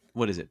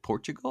 what is it,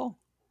 Portugal?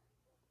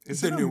 Is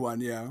the new one,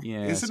 yeah.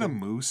 Is it a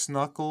moose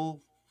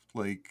knuckle?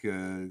 Like,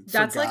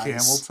 that's like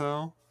camel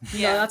toe?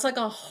 Yeah, that's like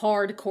a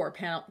hardcore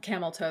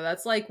camel toe.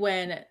 That's like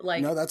when,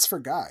 like. No, that's for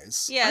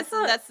guys. Yeah,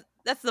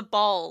 that's the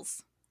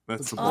balls.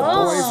 That's the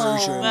boy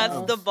version.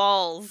 That's the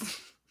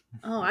balls.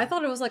 Oh, I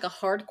thought it was like a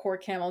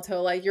hardcore camel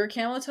toe. Like your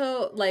camel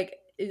toe, like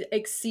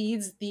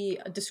exceeds the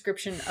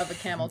description of a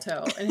camel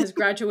toe and has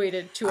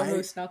graduated to a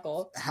moose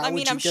knuckle. How I would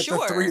mean, you I'm get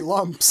sure. the 3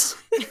 lumps?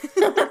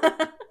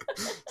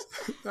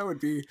 That would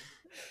be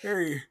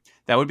very...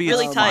 That would be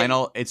Really its tight.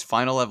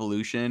 final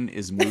evolution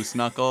is moose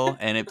knuckle,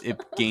 and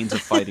it gains a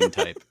fighting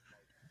type.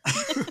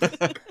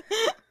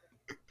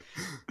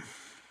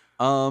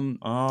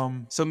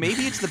 So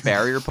maybe it's the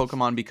barrier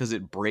Pokemon because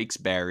it breaks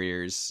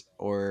barriers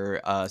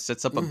or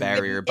sets up a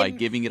barrier by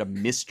giving it a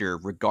Mister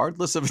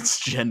regardless of its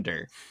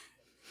gender.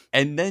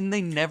 And then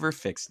they never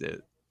fixed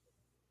it.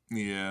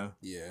 Yeah.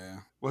 Yeah.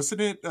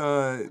 Wasn't it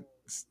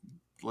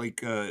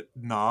like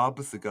Knob,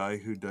 the guy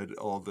who did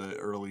all the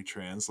early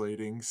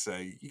translating,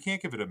 say you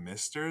can't give it a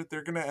Mister.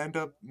 They're gonna end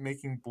up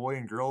making boy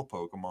and girl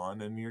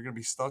Pokemon, and you're gonna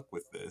be stuck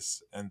with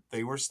this. And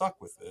they were stuck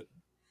with it.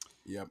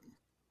 Yep.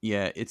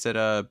 Yeah, it's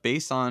at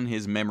based on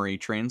his memory,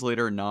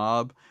 translator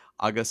Nob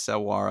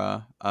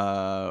Agasawara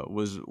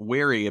was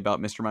wary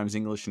about Mr. Mime's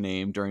English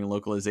name during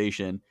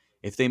localization.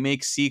 If they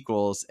make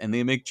sequels and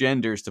they make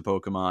genders to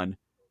Pokemon,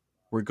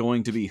 we're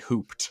going to be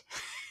hooped.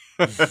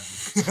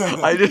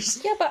 I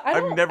just Yeah, but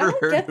I've never I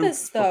don't heard get hooped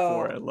this though.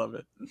 before. I love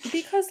it.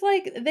 Because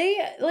they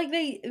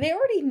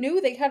already knew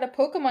they had a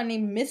Pokemon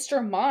named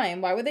Mr.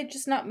 Mime. Why would they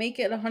just not make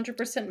it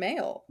 100%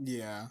 male?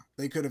 Yeah,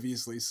 they could have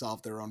easily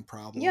solved their own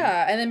problem.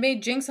 Yeah, and then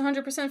made Jinx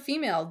 100%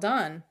 female.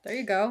 Done. There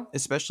you go.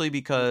 Especially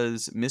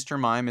because Mr.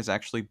 Mime is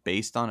actually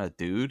based on a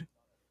dude,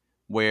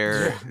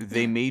 where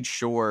they made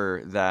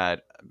sure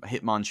that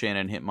Hitmonchan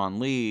and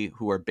Hitmonlee,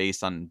 who are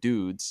based on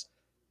dudes,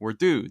 were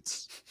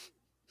dudes.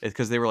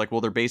 Because they were like,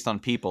 well, they're based on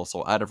people,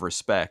 so out of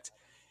respect.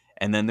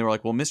 And then they were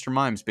like, well, Mr.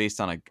 Mime's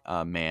based on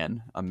a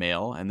man, a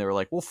male. And they were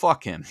like, well,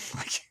 fuck him.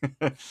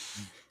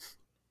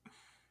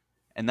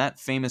 And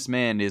that famous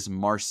man is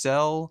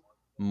Marcel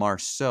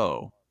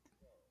Marceau.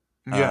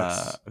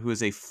 Yes. Who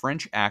is a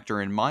French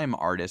actor and mime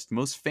artist,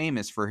 most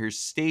famous for his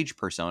stage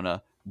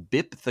persona,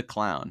 Bip the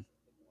Clown.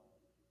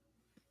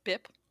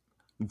 Bip.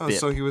 Oh, Bip.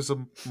 so he was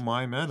a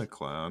mime and a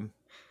clown.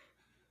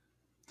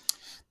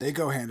 They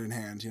go hand in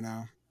hand, you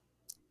know.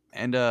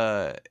 And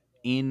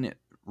in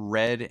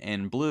Red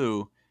and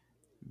Blue,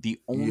 the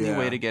only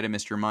way to get a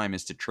Mr. Mime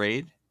is to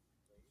trade.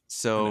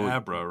 So an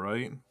Abra,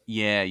 right?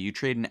 Yeah, you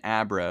trade an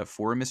Abra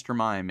for a Mr.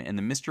 Mime, and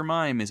the Mr.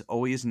 Mime is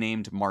always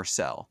named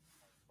Marcel,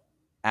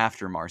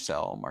 after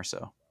Marcel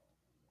Marceau.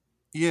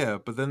 Yeah,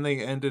 but then they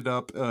ended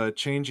up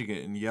changing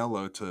it in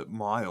Yellow to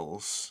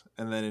Miles,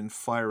 and then in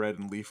Fire Red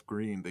and Leaf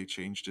Green they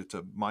changed it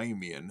to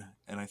Mimian,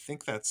 and I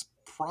think that's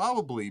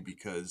probably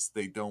because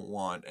they don't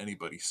want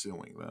anybody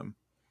suing them.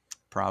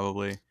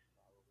 Probably.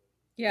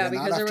 Yeah, Yeah, not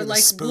because they after were the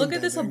like, spoon look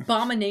at this bending.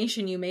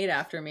 abomination you made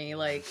after me.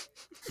 Like,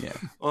 Yeah.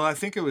 Well, I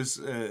think it was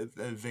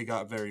they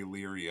got very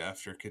leery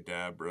after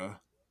Kadabra.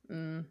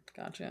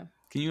 Gotcha.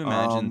 Can you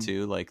imagine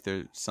too, like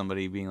there's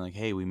somebody being like,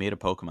 "Hey, we made a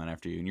Pokemon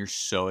after you," and you're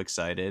so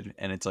excited,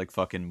 and it's like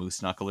fucking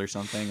Moose Knuckle or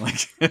something.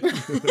 Like,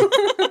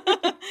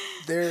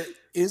 There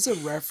is a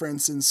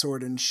reference in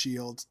Sword and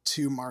Shield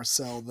to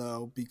Marcel,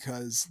 though,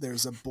 because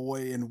there's a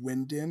boy in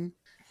Windin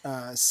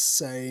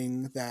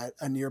saying that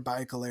a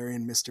nearby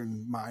Galarian Mr.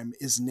 Mime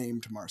is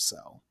named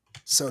Marcel.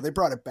 So they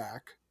brought it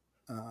back.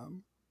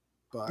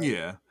 But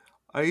Yeah,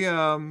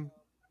 I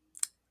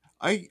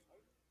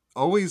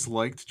always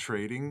liked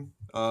trading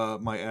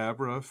my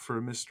Abra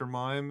for Mr.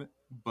 Mime,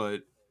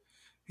 but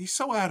he's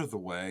so out of the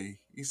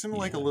way. He's in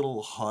like a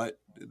little hut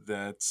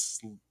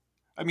that's...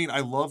 I mean, I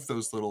love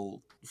those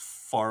little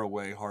far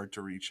away, hard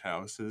to reach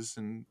houses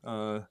in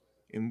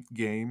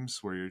games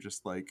where you're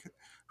just like,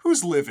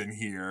 who's living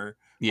here?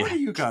 Yeah. What are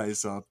you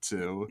guys up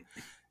to?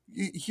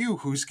 You,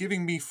 who's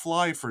giving me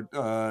fly for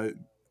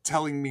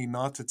telling me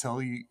not to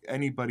tell you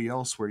anybody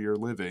else where you're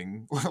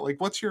living? Like,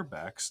 what's your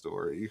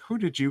backstory? Who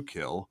did you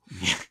kill?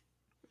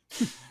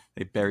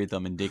 they buried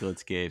them in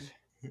Diglett's cave.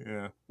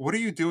 Yeah. What are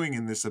you doing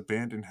in this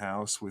abandoned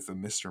house with a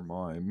Mr.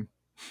 Mime?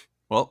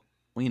 Well,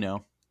 we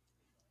know.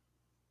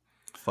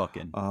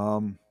 Fucking.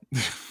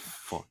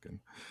 Fucking.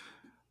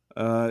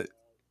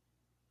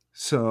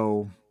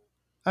 So,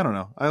 I don't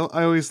know. I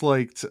always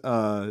liked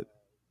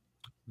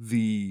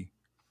the...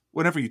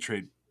 Whenever you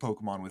trade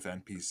Pokemon with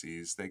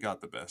NPCs, they got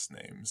the best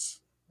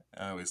names.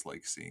 I always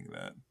like seeing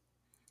that.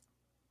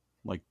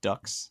 Like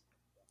ducks?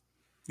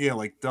 Yeah,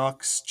 like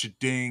Ducks,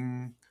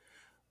 Jading,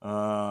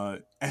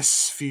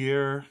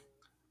 S-Sphere,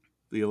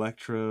 the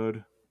Electrode.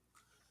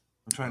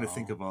 I'm trying to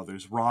think of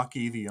others.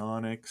 Rocky, the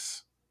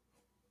Onyx.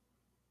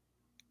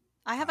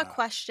 I have a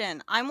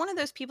question. I'm one of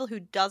those people who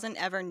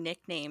doesn't ever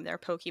nickname their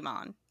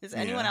Pokemon. Is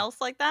anyone else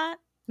like that?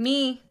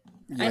 Me.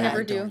 yeah, I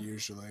never don't do.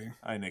 usually.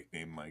 I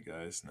nickname my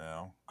guys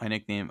now.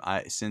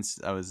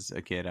 Since I was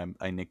a kid,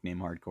 I nickname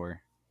hardcore.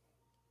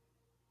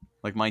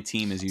 Like my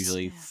team is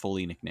usually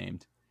fully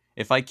nicknamed.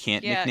 If I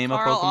can't nickname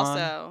Carl a Pokemon,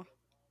 also.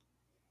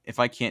 if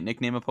I can't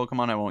nickname a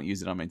Pokemon, I won't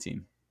use it on my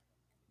team.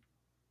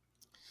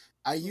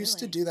 I used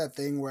to Really? do that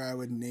thing where I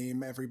would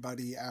name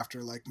everybody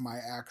after like my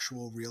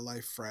actual real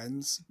life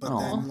friends, but Aw.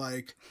 then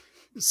like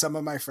some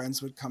of my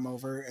friends would come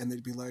over and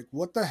they'd be like,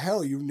 "What the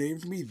hell? You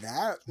named me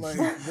that? Like,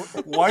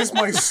 what? Why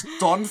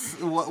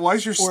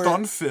is your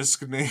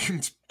Stunfisk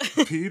named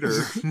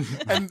Peter?"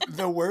 And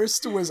the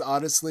worst was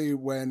honestly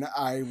when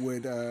I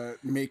would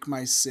make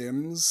my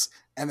Sims,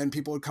 and then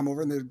people would come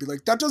over and they'd be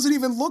like, "That doesn't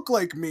even look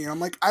like me." And I'm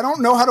like, "I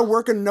don't know how to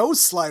work a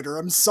nose slider.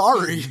 I'm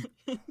sorry."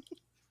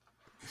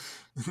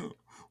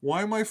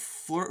 Why am I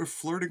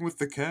flirting with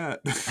the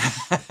cat?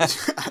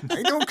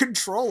 I don't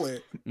control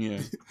it.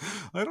 Yeah.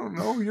 I don't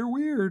know. You're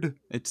weird.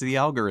 It's the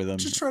algorithm.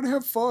 Just trying to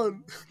have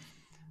fun.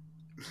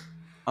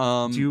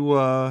 Do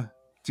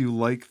you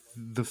like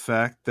the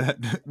fact that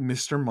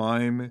Mr.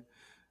 Mime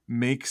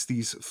makes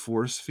these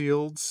force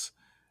fields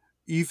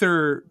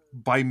either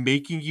by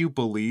making you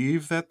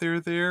believe that they're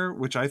there,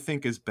 which I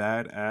think is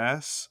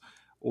badass,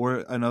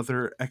 or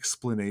another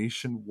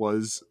explanation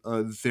was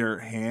their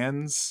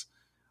hands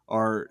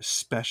are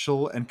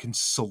special and can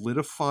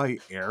solidify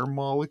air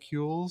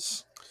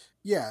molecules?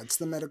 Yeah, it's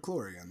the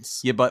Metachlorians.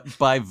 Yeah, but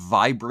by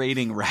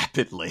vibrating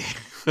rapidly.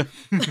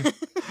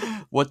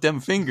 What them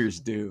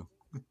fingers do.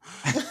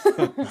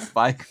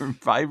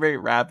 Vibrate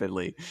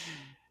rapidly.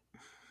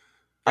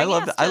 I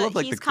love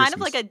like he's the kind of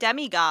Christmas... like a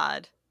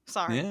demigod.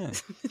 Sorry. Yeah.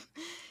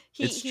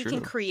 he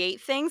can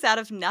create things out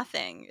of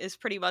nothing is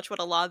pretty much what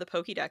a lot of the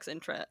Pokédex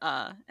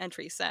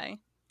entries say.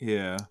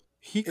 Yeah.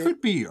 He could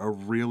be a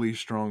really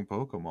strong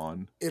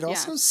Pokemon. It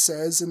also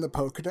says in the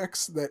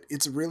Pokedex that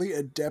it's really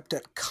adept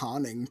at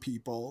conning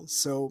people,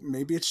 so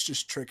maybe it's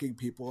just tricking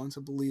people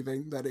into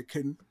believing that it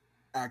can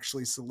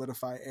actually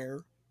solidify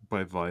air.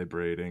 By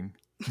vibrating.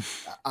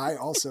 I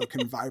also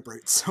can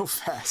vibrate so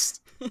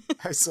fast.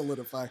 I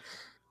solidify.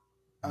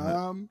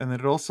 And then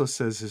it also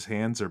says his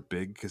hands are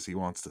big because he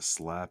wants to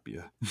slap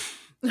you.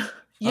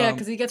 Yeah,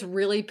 because he gets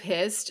really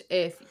pissed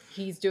if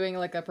he's doing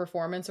like a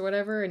performance or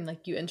whatever, and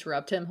like you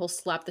interrupt him, he'll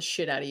slap the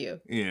shit out of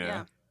you.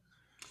 Yeah.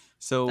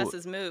 So that's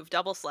his move,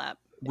 double slap.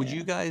 Would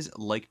you guys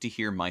like to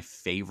hear my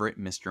favorite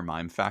Mr.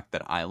 Mime fact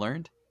that I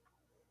learned?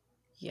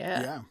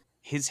 Yeah.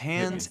 His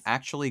hands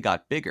actually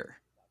got bigger.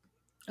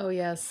 Oh,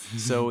 yes.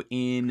 So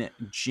in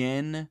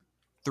Gen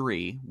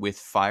 3 with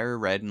Fire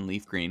Red and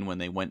Leaf Green, when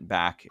they went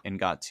back and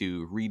got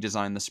to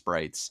redesign the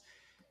sprites,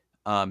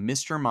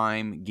 Mr.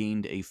 Mime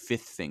gained a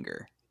fifth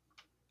finger.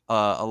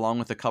 Along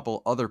with a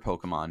couple other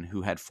Pokemon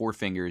who had 4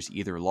 fingers,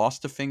 either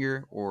lost a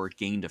finger or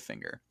gained a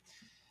finger.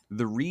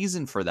 The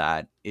reason for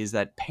that is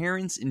that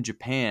parents in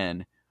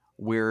Japan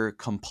were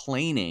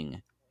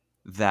complaining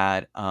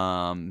that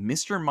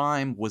Mr.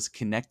 Mime was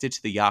connected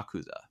to the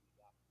Yakuza.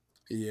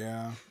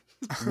 Yeah.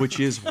 Which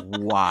is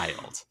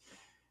wild.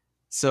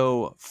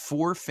 So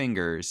 4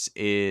 fingers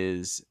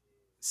is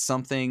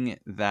something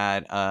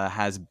that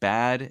has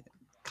bad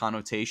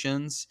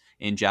connotations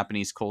in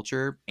Japanese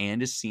culture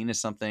and is seen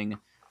as something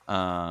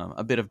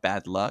a bit of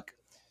bad luck,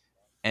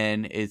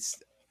 and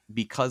it's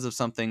because of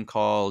something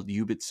called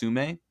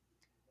yubitsume,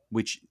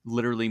 which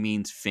literally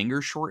means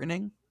finger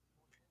shortening.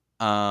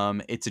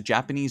 It's a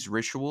Japanese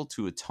ritual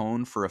to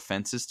atone for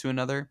offenses to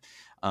another,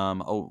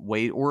 a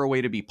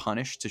way to be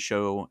punished to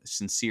show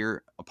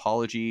sincere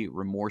apology,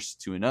 remorse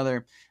to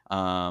another,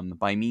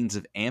 by means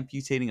of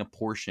amputating a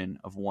portion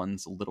of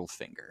one's little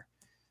finger.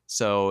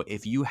 So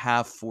if you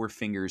have 4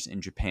 fingers in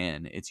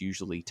Japan, it's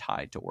usually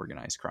tied to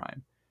organized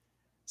crime.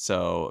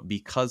 So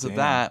because of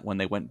that, when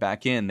they went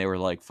back in, they were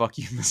like, "Fuck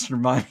you, Mr.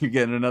 Mime, you're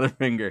getting another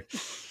finger,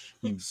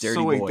 you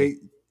dirty boy."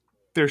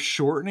 They're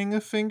shortening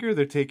a finger?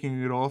 They're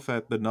taking it off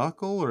at the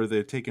knuckle, or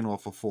they're taking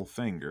off a full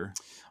finger?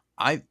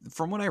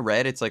 From what I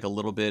read, it's like a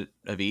little bit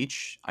of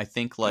each. I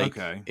think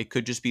it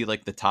could just be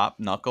like the top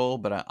knuckle,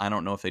 but I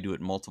don't know if they do it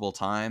multiple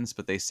times.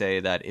 But they say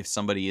that if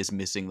somebody is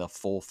missing the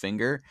full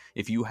finger,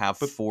 if you have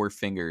 4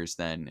 fingers,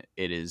 then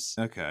it is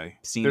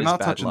seen They're as not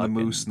bad touching luck the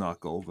moose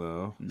knuckle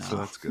though, no. So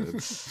that's good.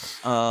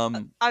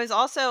 I was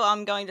also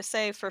going to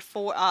say for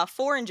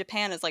 4 in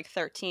Japan is like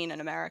 13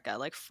 in America.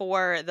 Like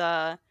 4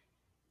 the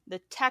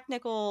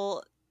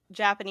technical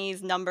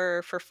Japanese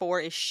number for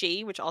 4 is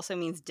shi, which also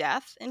means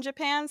death in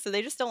Japan. So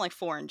they just don't like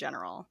 4 in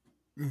general.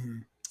 Mm-hmm.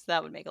 So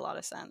that would make a lot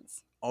of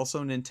sense.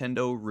 Also,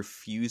 Nintendo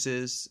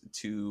refuses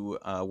to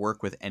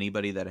work with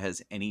anybody that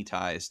has any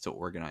ties to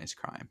organized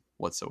crime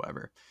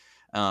whatsoever.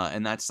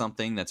 And that's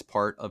something that's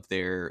part of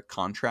their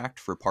contract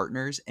for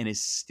partners and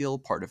is still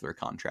part of their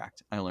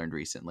contract, I learned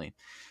recently.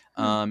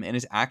 And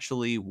it's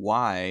actually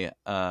why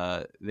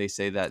they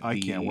say that I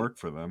can't work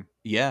for them.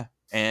 Yeah.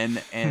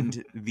 And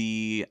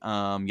the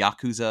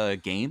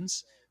Yakuza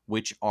games,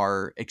 which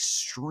are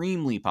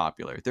extremely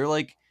popular. They're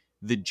like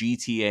the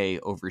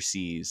GTA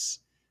overseas,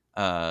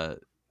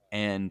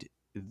 and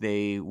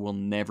they will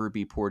never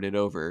be ported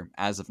over,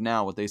 as of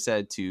now, what they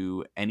said,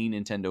 to any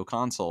Nintendo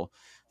console,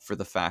 for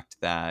the fact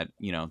that,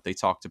 they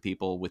talk to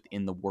people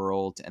within the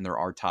world and there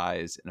are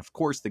ties. And of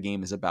course, the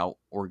game is about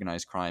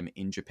organized crime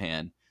in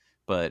Japan.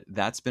 But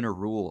that's been a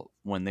rule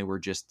when they were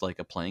just like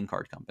a playing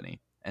card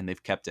company, and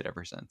they've kept it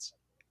ever since.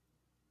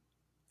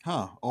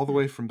 All the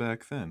way from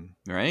back then,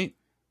 right?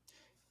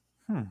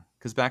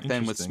 Because back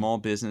then, with small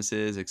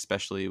businesses,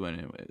 especially when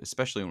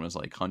it was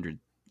like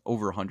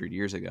over 100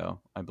 years ago,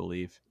 I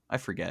believe. I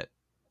forget.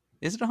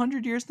 Is it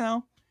 100 years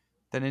now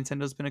that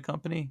Nintendo's been a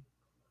company?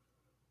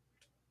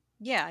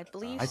 Yeah, I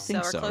believe I so.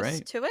 think Or so, close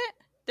right? to it.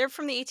 They're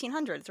from the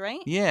 1800s, right?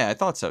 Yeah, I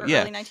thought so. Or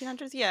Yeah, early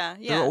 1900s. Yeah,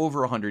 they're yeah.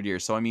 over 100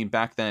 years. So I mean,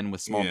 back then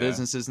with small Yeah.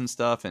 businesses and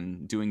stuff,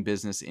 and doing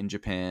business in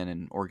Japan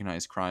and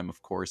organized crime,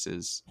 of course,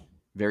 is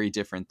very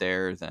different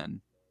there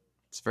than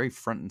it's very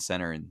front and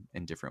center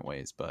in different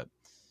ways. But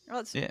Well,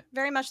 it's yeah,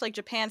 very much like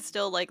Japan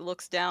still like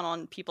looks down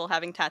on people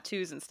having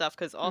tattoos and stuff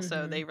because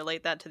also Mhm. they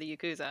relate that to the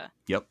Yakuza.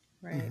 yep,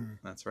 Right. Mhm.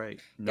 that's right.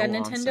 Yeah,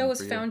 No Nintendo onsen was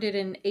for you. founded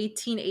in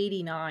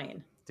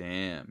 1889.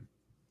 Damn,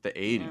 the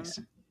 80s.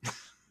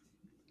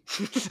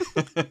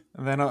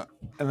 And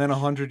then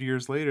 100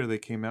 years later, they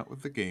came out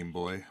with the Game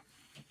Boy.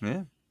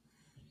 Yeah.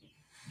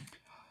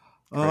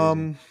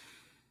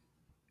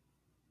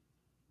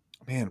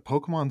 Man,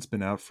 Pokemon's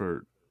been out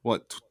for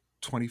what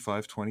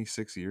 25,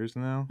 26 years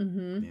now.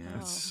 Mm-hmm. Yeah.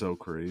 That's Oh. so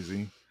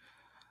crazy.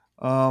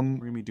 We're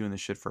gonna be doing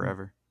this shit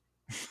forever.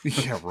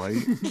 Yeah,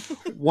 right.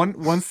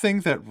 One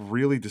thing that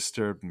really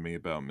disturbed me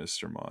about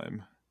Mr.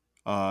 Mime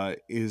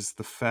is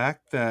the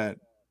fact that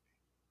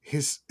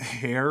his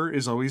hair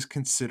is always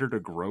considered a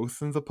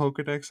growth in the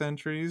Pokedex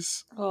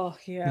entries. Oh,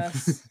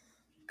 yes.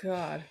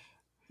 God.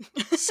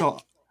 So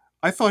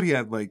I thought he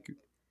had like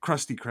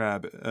Krusty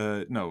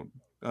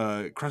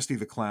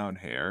the Clown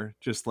hair,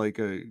 just like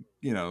a,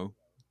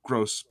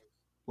 gross,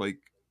 like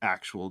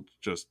actual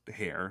just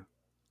hair.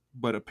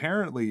 But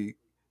apparently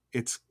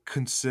it's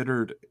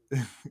considered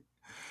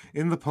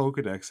in the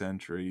Pokedex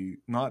entry,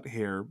 not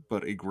hair,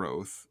 but a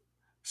growth.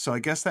 So I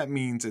guess that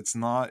means it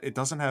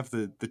doesn't have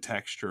the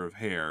texture of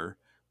hair,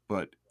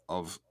 but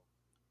of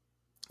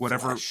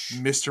whatever Flesh.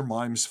 Mr.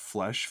 Mime's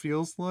flesh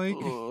feels like.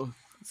 Ugh.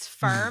 It's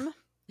firm.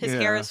 His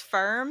hair Yeah. is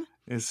firm.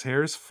 His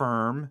hair is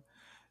firm,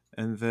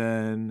 and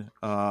then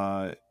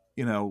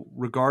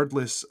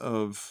regardless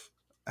of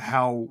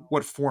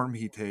what form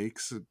he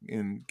takes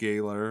in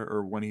Galar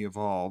or when he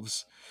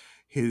evolves,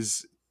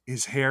 his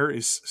hair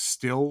is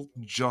still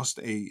just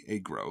a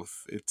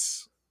growth.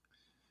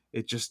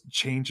 It just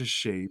changes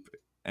shape,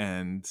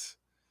 and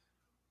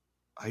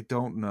I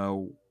don't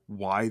know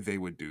why they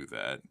would do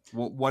that.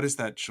 What is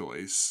that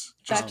choice?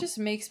 That just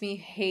makes me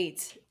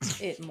hate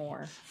it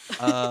more.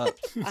 I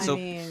I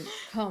mean,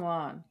 come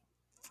on.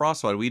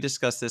 Frostwad, we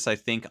discussed this, I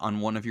think, on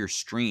one of your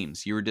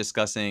streams. You were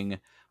discussing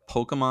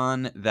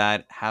Pokemon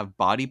that have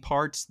body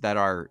parts that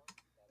are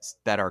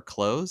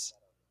clothes.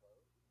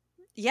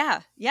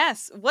 Yeah.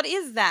 Yes. What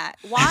is that?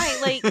 Why?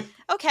 Like,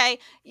 okay.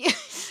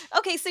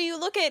 Okay. So you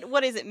look at,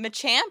 what is it?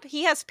 Machamp?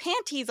 He has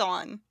panties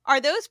on. Are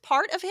those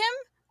part of him?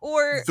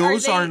 Or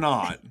Those are are they...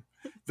 not.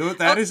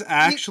 That is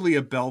actually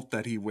a belt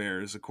that he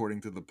wears,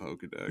 according to the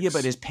Pokedex. Yeah,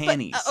 but his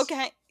panties.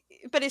 Okay.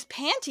 But his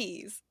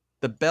panties.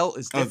 The belt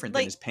is different than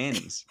like- his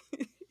panties.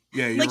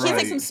 Yeah, you're Like, he has right.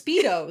 like some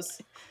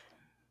Speedos.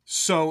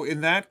 So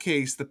in that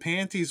case, the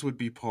panties would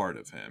be part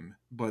of him,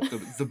 but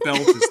the belt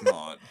is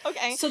not.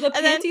 Okay. So the And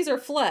then- panties are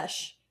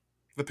flesh.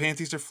 The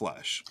panties are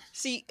flesh.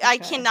 See, I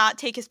Okay. cannot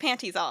take his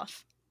panties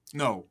off.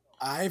 No.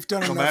 I've done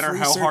No enough matter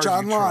how research hard you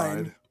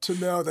online tried. to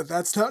know that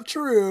that's not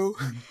true.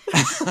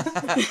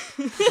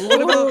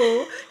 What about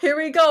Ooh, here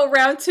we go.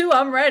 Round 2.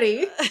 I'm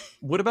ready.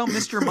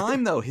 Mr.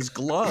 Mime though? His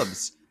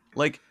gloves,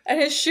 like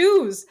And his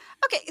shoes.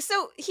 Okay,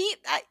 so he,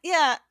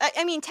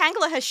 I mean,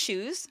 Tangela has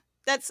shoes.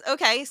 That's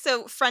okay.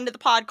 So friend of the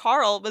pod,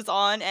 Carl, was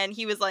on, and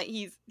he was like,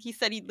 he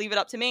said he'd leave it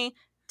up to me.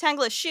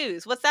 Tangela's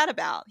shoes. What's that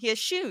about? He has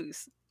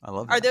shoes. I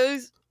love. Are that.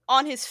 those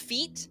on his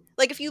feet?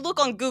 Like, if you look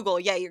on Google,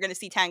 yeah, you're gonna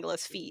see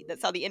Tangela's feet.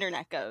 That's how the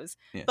internet goes.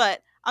 Yeah.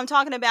 But I'm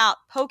talking about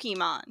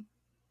Pokemon.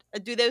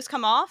 Do those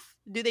come off?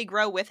 Do they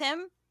grow with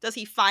him? Does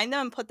he find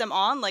them and put them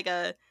on like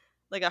a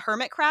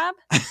hermit crab?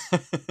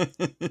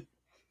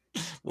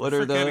 What I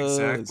are forget those?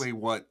 exactly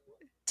what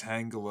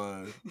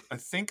Tangela. I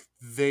think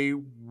they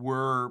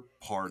were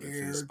part of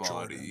Air his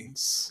body.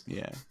 Jordans.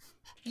 Yeah.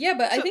 Yeah,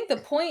 but I So- think the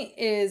point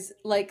is,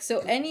 like, so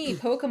any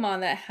Pokemon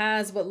that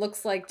has what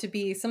looks like to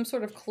be some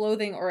sort of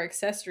clothing or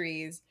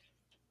accessories,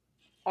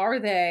 are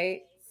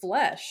they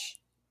flesh?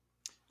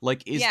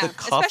 Like, is yeah, the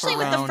cuff especially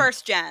around, with the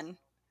first gen.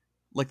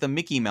 like the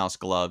Mickey Mouse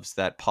gloves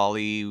that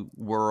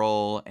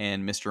Poliwhirl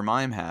and Mr.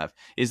 Mime have?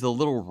 Is the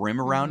little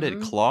rim around it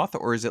Mhm. cloth,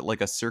 or is it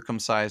like a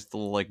circumcised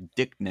little like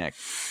dick neck?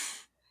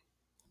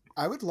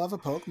 I would love a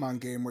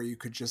Pokemon game where you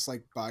could just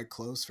like buy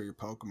clothes for your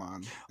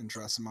Pokemon and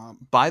dress them up.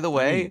 By the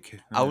way, Eek.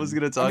 I was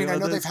gonna talk I mean, I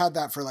about know this. they've had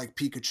that for like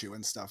Pikachu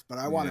and stuff, but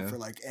I want it Yeah. for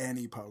like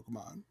any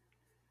Pokemon.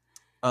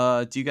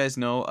 Do you guys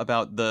know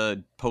about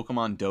the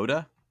Pokemon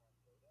Dota?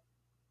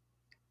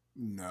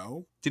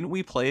 No. Didn't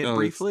we play it No, it's-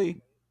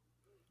 briefly?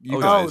 You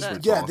Oh, guys yeah, were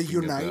yeah, the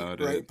talking Unite, about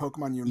right? it.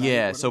 Pokemon Unite.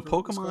 Yeah, so whatever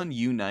it was called. Pokemon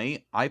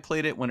Unite, I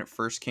played it when it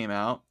first came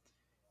out,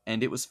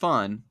 and it was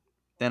fun.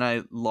 Then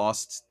I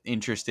lost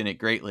interest in it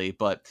greatly,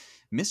 but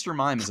Mr.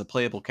 Mime is a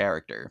playable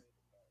character.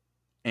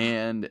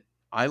 And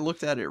I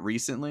looked at it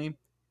recently.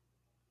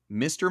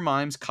 Mr.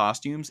 Mime's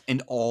costumes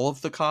and all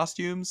of the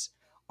costumes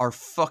are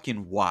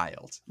fucking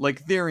wild.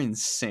 Like, they're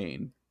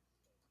insane.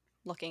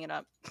 Looking it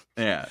up.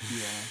 Yeah.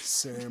 Yeah,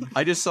 same.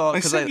 I just saw, I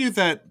because sent you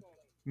that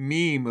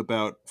meme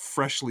about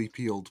freshly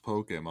peeled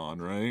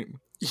Pokemon, right?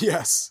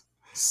 Yes.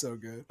 So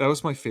good. That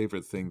was my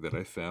favorite thing that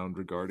I found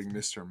regarding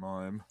Mr.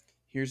 Mime.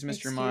 Here's Mr.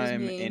 Excuse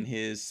Mime me. in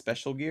his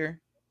special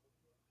gear.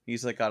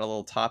 He's like got a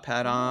little top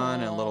hat on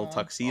and a little Aw.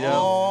 tuxedo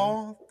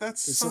Oh,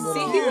 that's It's so a See,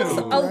 little he was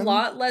cute. a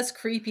lot less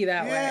creepy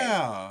that way.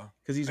 Yeah,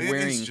 because he's It is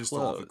wearing just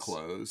clothes. all the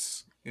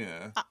clothes.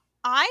 Yeah.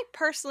 I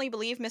personally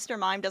believe Mr.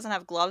 Mime doesn't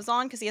have gloves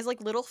on because he has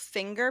like little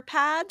finger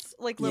pads,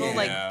 like little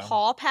like Yeah.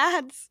 paw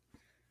pads.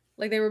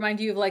 Like they remind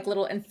you of like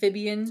little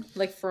amphibian,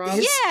 like frogs.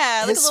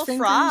 Yeah, like a his little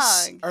fingers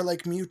frog. are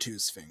like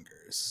Mewtwo's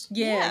fingers.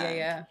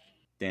 Yeah.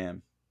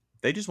 Damn.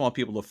 They just want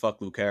people to fuck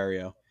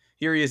Lucario.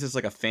 Here he is as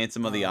like a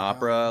Phantom of the Oh,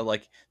 Opera. hell yeah.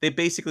 Like they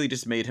basically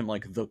just made him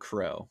like the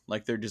Crow.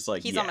 Like they're just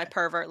like He's yeah. on my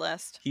pervert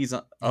list. He's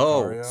on.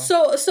 Lucario.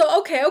 Oh. So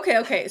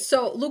okay.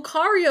 So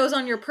Lucario's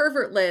on your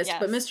pervert list,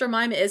 but Yes. Mr.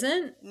 Mime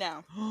isn't?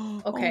 No.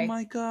 Okay. Oh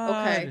my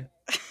god.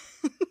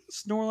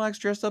 Snorlax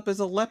dressed up as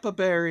a Lepa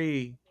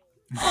berry.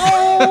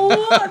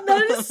 Oh,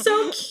 that is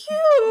so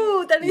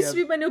cute. That needs Yeah, to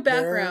be my new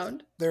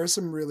background. There are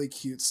some really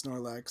cute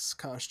Snorlax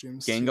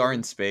costumes. Gengar too.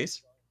 in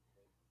space.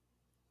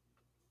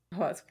 Oh,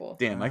 that's cool.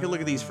 Damn, I could look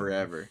at these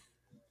forever.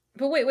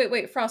 But wait,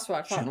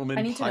 Frostwatch. hold on. Gentleman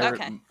I need to know.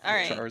 pirate Okay, all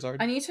right. Charizard.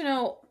 I need to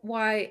know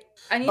why.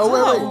 I need Oh, to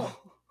wait, know.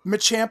 wait.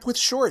 Machamp with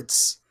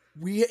shorts.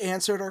 We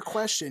answered our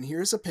question.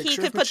 Here's a picture. He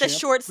could of put the Machamp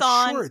shorts with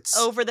on shorts.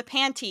 over the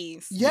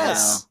panties.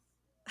 Yes.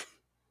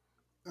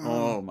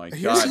 Oh my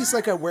Here God. he's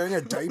like wearing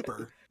a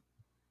diaper.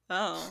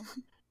 Oh.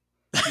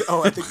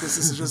 Oh, I think this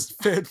is just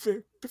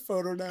fanfic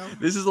photo now.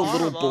 This is a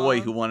little boy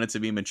Horrible. who wanted to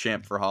be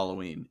Machamp for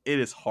Halloween. It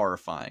is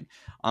horrifying.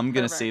 I'm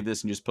going to Pervert. save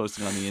this and just post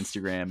it on the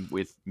Instagram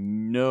with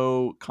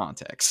no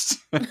context.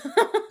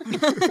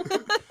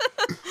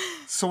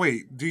 So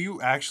wait, do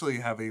you actually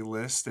have a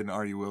list, and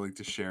are you willing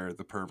to share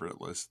the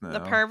pervert list now? The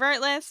pervert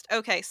list?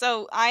 Okay,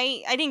 so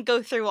I didn't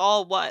go through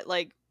all,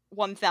 like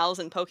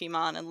 1,000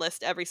 Pokemon and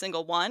list every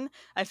single one.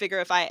 I figure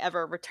if I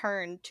ever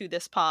return to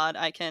this pod,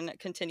 I can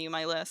continue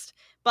my list.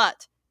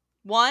 But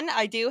one,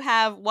 I do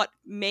have what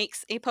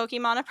makes a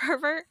Pokemon a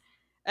pervert.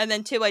 And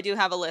then two, I do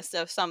have a list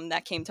of some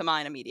that came to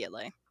mind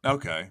immediately.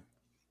 Okay,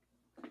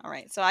 All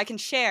right, so I can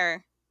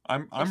share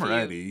I'm If you-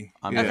 ready.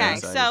 I'm Yeah. very Okay,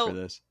 excited so- for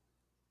this.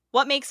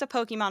 what makes a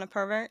Pokemon a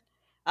pervert.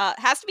 It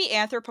has to be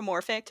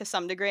anthropomorphic to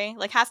some degree.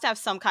 Like, has to have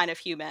some kind of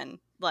human,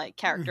 like,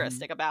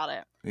 characteristic about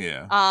it.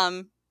 Yeah.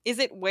 Is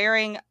it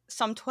wearing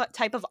some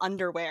type of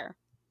underwear?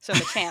 So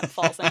Machamp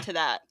falls into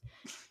that.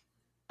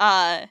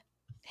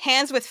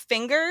 Hands with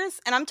fingers,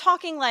 and I'm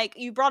talking like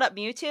you brought up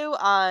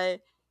Mewtwo.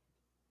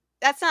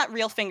 That's not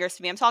real fingers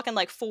to me. I'm talking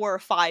like 4 or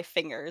 5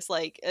 fingers,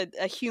 like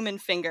a human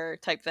finger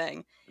type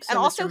thing. So And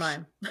Mr. also-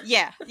 Mime.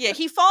 Yeah,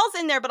 he falls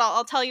in there, but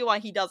I'll tell you why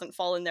he doesn't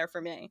fall in there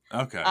for me.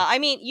 Okay. I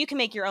mean, you can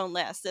make your own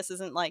list. This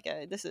isn't like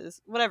this is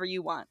whatever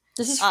you want.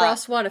 This is uh,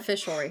 Frostwad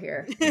official right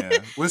here. Yeah.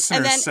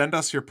 Listeners, then- send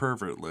us your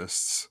pervert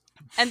lists.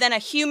 And then a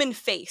human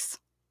face.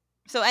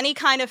 So any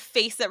kind of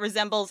face that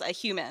resembles a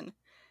human.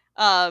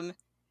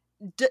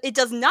 It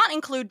does not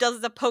include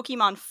does the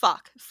Pokemon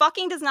fuck.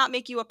 Fucking does not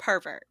make you a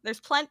pervert. There's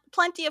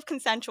plenty of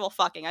consensual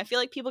fucking. I feel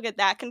like people get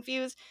that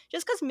confused.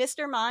 Just because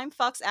Mr. Mime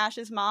fucks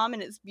Ash's mom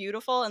and it's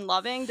beautiful and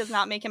loving does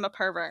not make him a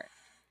pervert.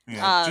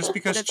 Yeah. Just but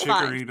because it's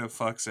fine. Chikorita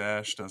fucks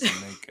Ash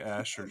doesn't make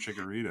Ash or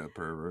Chikorita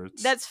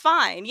perverts. That's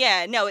fine.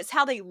 Yeah, no, it's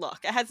how they look.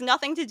 It has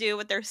nothing to do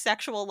with their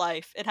sexual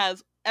life. It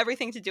has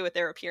everything to do with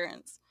their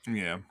appearance.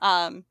 Yeah.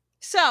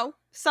 So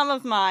some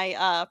of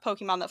my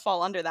Pokemon that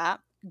fall under that.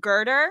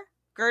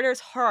 Girder's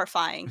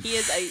horrifying. He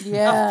is a full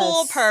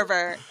Yes.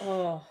 pervert.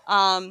 Oh.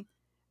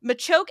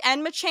 Machoke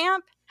and Machamp.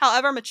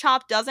 However,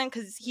 Machop doesn't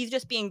because he's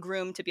just being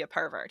groomed to be a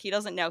pervert. He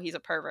doesn't know he's a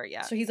pervert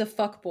yet. So he's a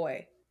fuck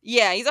boy.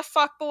 Yeah, he's a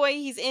fuckboy.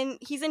 He's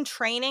in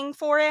training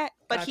for it,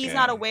 but he's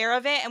not Okay. aware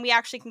of it, and we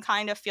actually can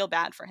kind of feel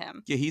bad for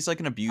him. Yeah, he's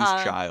like an abused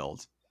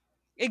child.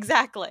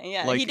 Exactly.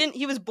 Yeah, Like-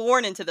 he was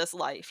born into this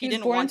life. He He's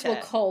didn't born want into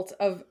it. a cult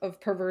of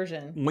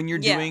perversion. When you're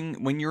Yeah.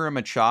 when you're a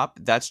Machop,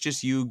 that's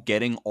just you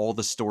getting all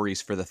the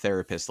stories for the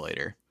therapist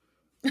later.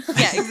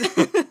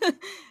 Yeah,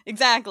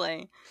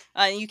 exactly.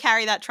 You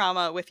carry that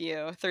trauma with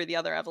you through the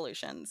other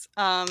evolutions.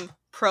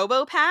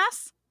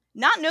 Probopass,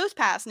 not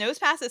Nosepass.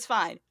 Nosepass is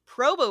fine.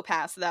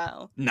 Probopass,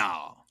 though.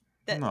 No.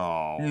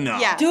 No. No.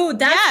 Yeah. Dude,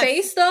 that Yes.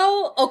 face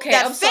though. Okay,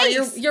 That I'm sorry.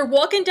 face! You're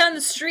walking down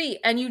the street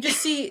and you just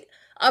see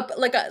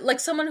like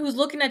someone who's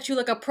looking at you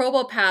like a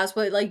Probopass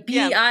with like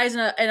beady Yeah. eyes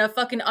and a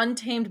fucking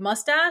untamed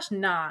mustache.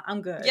 Nah,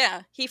 I'm good.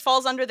 Yeah, he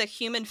falls under the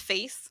human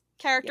face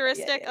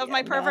characteristic of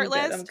my No, pervert I'm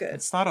good, list. I'm good.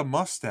 It's not a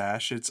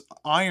mustache, it's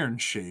iron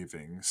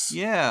shavings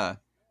Yeah.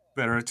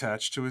 that are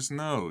attached to his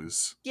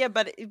nose. Yeah,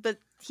 but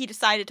he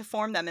decided to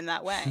form them in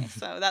that way,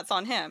 so that's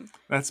on him.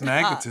 That's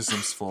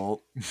magnetism's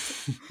fault.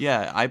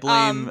 Yeah, I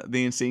blame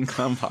the Insane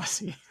Clown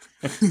Posse.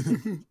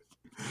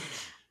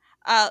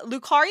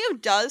 Lucario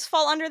does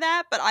fall under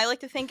that, but I like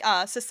to think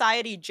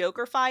society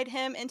Jokerfied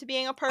him into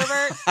being a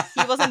pervert.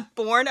 He wasn't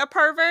born a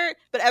pervert,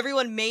 but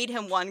everyone made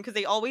him one because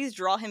they always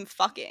draw him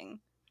fucking.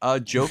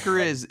 Joker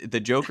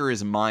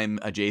is mime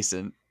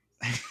adjacent.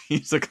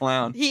 He's a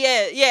clown. He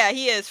is, yeah,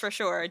 he is for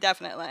sure,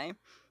 definitely.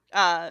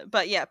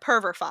 But yeah,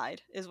 perverfied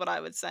is what I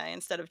would say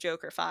instead of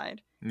Jokerfied.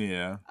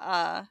 Yeah.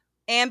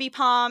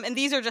 Ambipom, and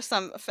these are just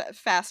some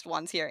fast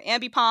ones here.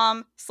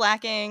 Ambipom,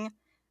 Slacking,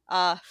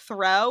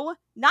 Throw,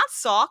 not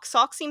Sock.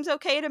 Sock seems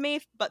okay to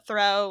me, but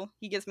Throw,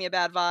 he gives me a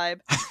bad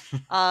vibe.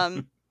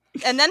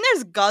 And then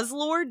there's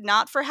Guzzlord,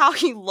 not for how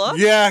he looks.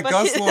 Yeah,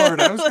 Guzzlord.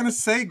 I was gonna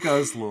say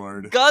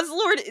Guzzlord.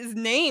 Guzzlord, his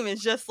name is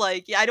just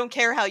like, yeah, I don't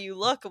care how you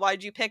look.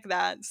 Why'd you pick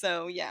that?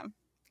 So yeah.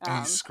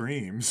 He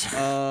screams.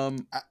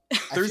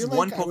 There's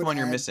one Pokemon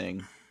you're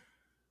missing.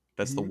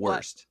 That's the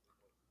worst.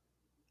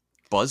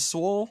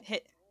 Buzzwole?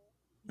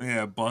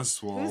 Yeah,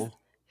 Buzzwole.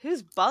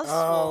 Who's Buzzwole?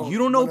 Oh, you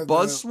don't know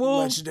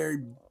Buzzwole?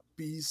 Legendary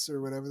beasts or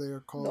whatever they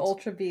are called. The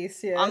Ultra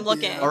Beast, yeah. I'm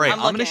looking. All right, I'm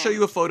going to show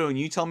you a photo and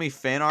you tell me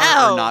fan art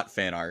or not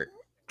fan art.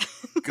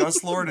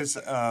 Guzzlord is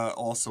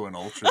also an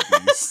Ultra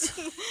Beast.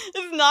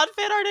 It's not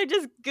fan art. I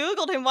just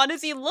Googled him. Why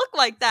does he look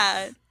like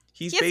that?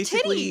 He's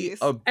basically titties.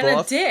 a buff. And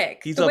a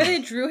dick. The way they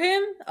drew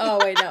him? Oh,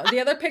 wait, no.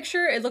 The other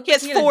picture, it looked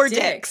like he had 4 a dick.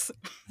 dicks.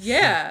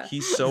 Yeah.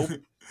 He's so...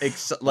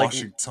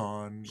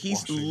 Washington.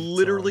 He's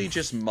literally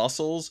just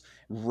muscles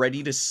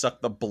ready to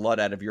suck the blood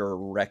out of your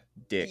erect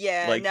dick.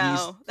 Yeah,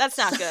 no. That's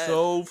not good.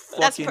 So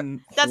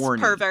fucking that's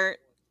horny. Pervert.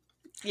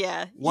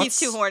 Yeah, he's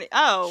too horny.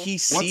 Oh.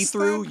 He's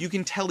see-through. You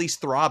can tell he's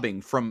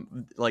throbbing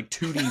from,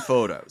 2D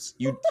photos.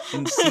 You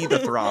can see the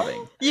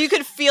throbbing. You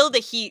could feel the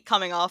heat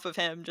coming off of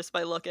him just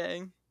by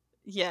looking.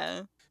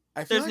 Yeah.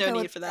 There's no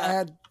need for that.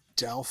 Add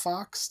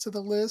Delphox to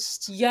the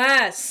list.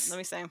 Yes. Let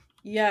me see.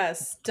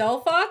 Yes.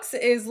 Delphox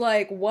is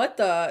what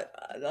the...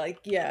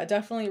 yeah,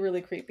 definitely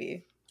really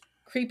creepy.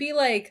 Creepy,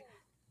 I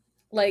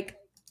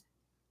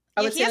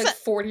would say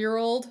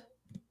 40-year-old.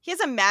 He has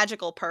a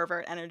magical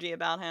pervert energy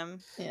about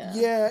him.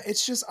 Yeah,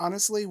 it's just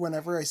honestly,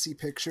 whenever I see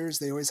pictures,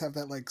 they always have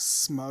that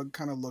smug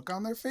kind of look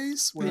on their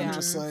face where I'm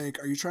just like,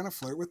 are you trying to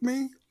flirt with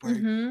me?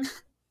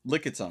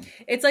 Look at some.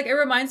 It's it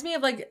reminds me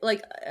of like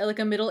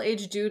a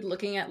middle-aged dude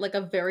looking at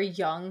a very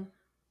young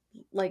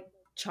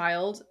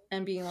child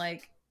and being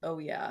like, oh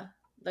yeah,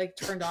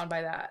 turned on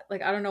by that.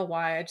 I don't know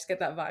why, I just get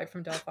that vibe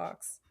from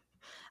Delphox.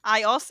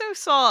 I also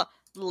saw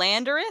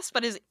Landorus,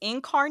 but his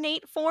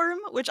incarnate form,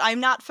 which I'm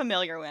not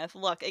familiar with.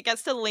 Look, it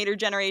gets to the later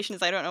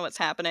generations, I don't know what's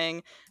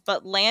happening,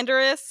 but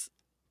Landorus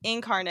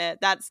incarnate,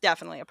 that's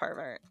definitely a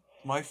pervert.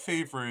 My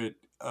favorite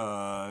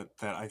that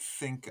I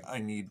think I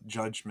need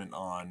judgment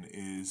on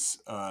is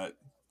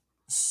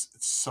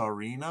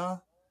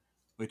Sarina,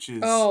 which is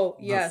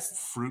the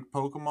fruit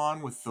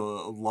Pokemon with the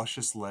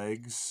luscious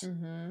legs.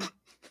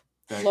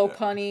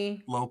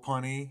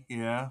 Lopunny,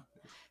 yeah.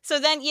 So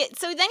then you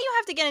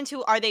have to get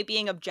into, are they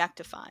being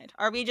objectified?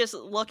 Are we just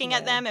looking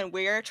at them and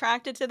we're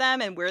attracted to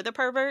them and we're the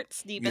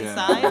perverts deep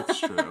inside? That's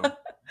true.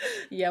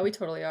 Yeah, we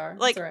totally are.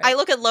 Right. I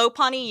look at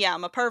Lopunny, yeah,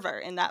 I'm a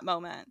pervert in that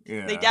moment.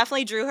 Yeah. They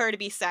definitely drew her to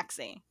be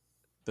sexy.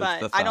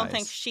 But I don't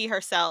think she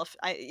herself,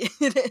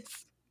 it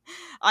is.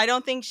 I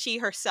don't think she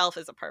herself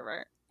is a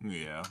pervert.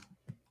 Yeah.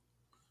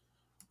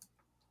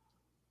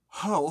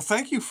 Oh, well,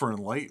 thank you for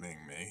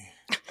enlightening me.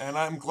 And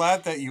I'm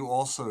glad that you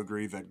also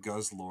agree that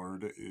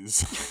Guzzlord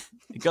is...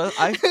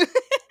 I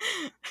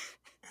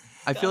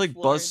feel like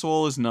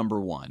Buzzwole is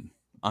number 1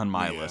 on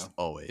my list,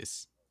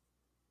 always.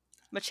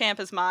 Machamp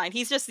is mine.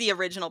 He's just the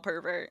original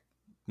pervert.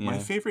 Yeah. My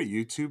favorite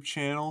YouTube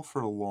channel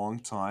for a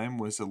long time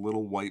was a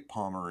little white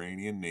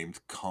Pomeranian named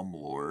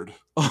Cumlord.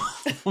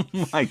 Oh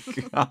my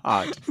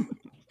god.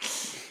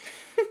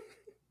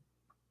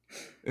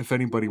 If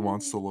anybody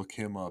wants to look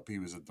him up, he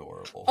was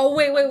adorable. Oh,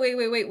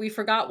 wait. We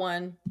forgot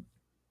one.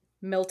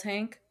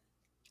 Miltank.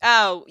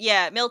 Oh,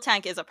 yeah.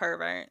 Miltank is a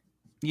pervert.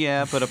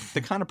 Yeah, but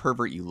the kind of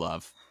pervert you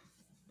love.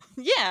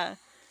 Yeah.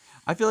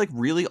 I feel like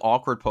really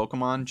awkward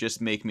Pokemon just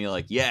make me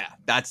like, yeah,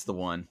 that's the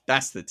one.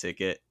 That's the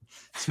ticket.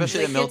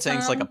 Especially that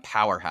Miltank's a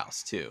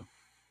powerhouse, too.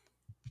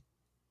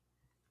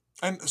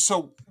 And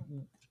so,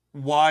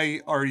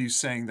 why are you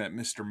saying that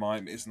Mr.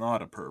 Mime is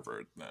not a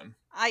pervert, then?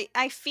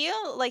 I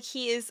feel like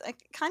he is,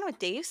 kind of what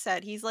Dave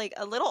said, he's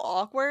a little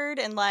awkward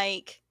and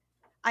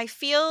I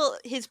feel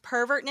his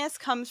pervertness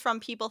comes from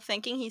people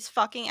thinking he's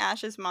fucking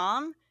Ash's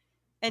mom.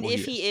 And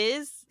if he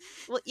is,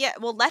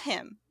 well, let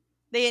him.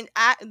 They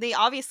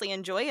obviously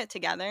enjoy it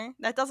together.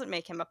 That doesn't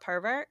make him a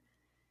pervert.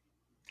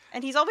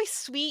 And he's always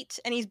sweet,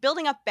 and he's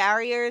building up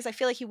barriers. I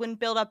feel like he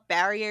wouldn't build up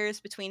barriers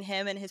between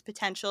him and his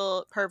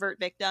potential pervert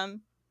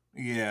victim.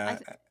 Yeah,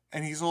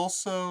 and he's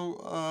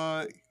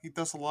also, he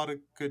does a lot of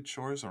good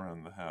chores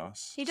around the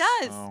house. He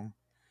does. So.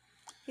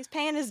 He's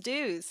paying his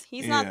dues.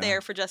 He's not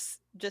there for just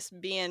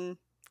being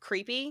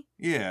creepy.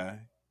 Yeah.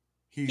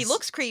 He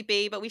looks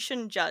creepy, but we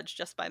shouldn't judge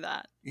just by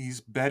that. He's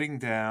bedding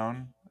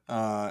down,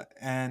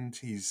 and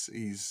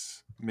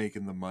he's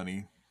making the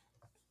money.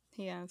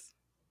 He is.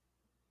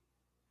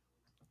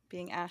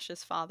 Being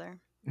Ash's father.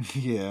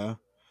 Yeah.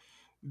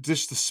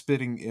 Just the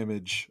spitting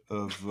image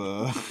of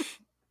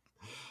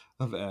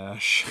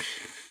Ash.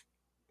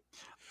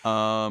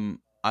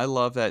 I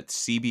love that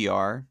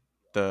CBR,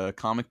 the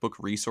comic book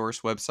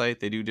resource website,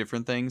 they do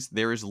different things.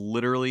 There is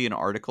literally an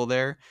article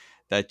there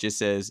that just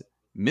says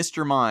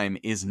Mr. Mime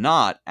is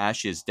not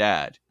Ash's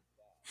dad,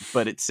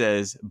 but it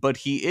says, but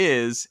he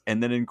is,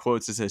 and then in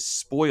quotes it says,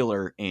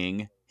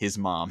 spoiler-ing his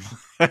mom.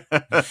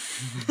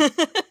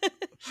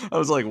 I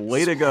was like,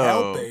 way to go.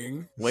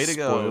 Helping. Way to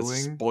go.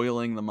 Spoiling.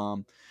 Spoiling the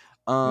mom.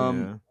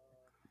 Yeah.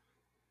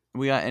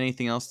 We got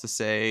anything else to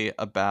say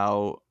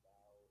about...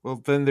 Well,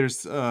 then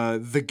there's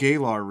the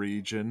Galar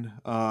region.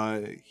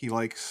 He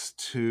likes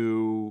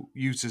to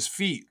use his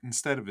feet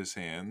instead of his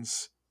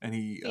hands, and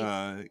he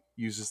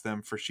uses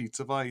them for sheets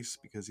of ice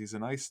because he's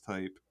an ice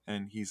type,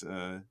 and he's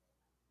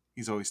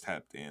always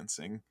tap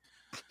dancing.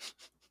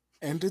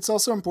 And it's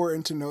also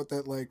important to note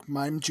that like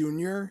Mime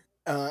Jr.,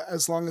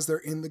 as long as they're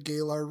in the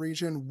Galar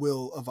region,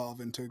 will evolve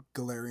into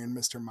Galarian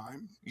Mr.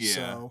 Mime. Yeah,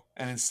 So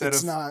and instead it's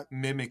of not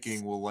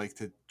mimicking, will like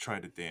to try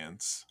to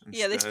dance.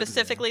 Yeah, they instead.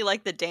 specifically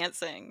like the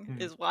dancing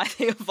Mhm. is why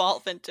they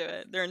evolve into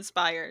it. They're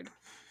inspired.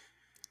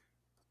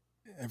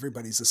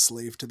 everybody's a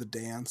slave to the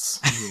dance.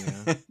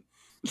 Yeah.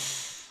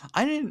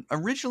 I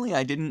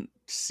didn't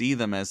see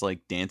them as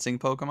like dancing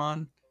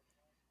Pokemon,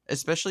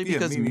 especially Yeah,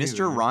 because me Mr.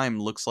 neither. Rhyme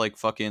looks like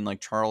fucking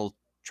like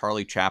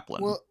Charlie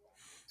Chaplin. Well,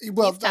 He's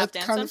tap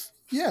that kind dancing? of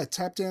yeah,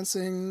 tap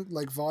dancing,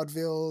 like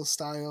vaudeville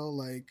style,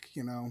 like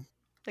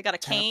They got a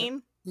Tap it.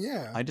 cane.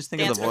 yeah. I just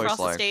think of the dancing voice across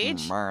the like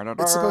stage?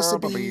 It's supposed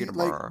to be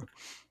like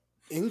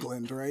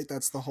England, right?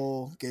 That's the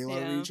whole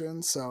Galar Yeah.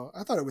 region. So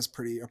I thought it was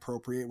pretty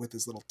appropriate with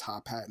his little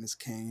top hat and his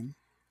cane.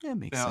 Yeah,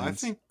 makes Now,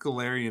 sense. I think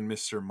Galarian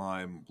Mr.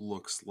 Mime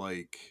looks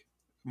like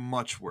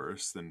much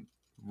worse than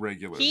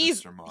regular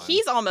Mr. Mime.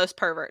 He's almost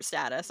pervert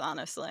status,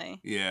 honestly.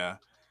 Yeah.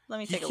 Let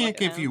me He take a look can't at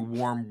give him. you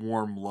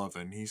warm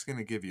lovin'. He's going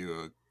to give you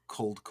a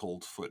cold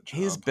foot job.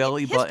 His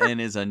belly His per- button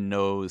is a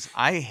nose.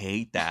 I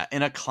hate that.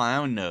 And a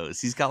clown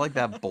nose. He's got like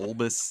that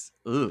bulbous.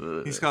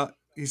 Ugh. He's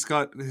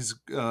got his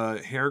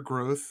hair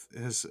growth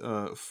has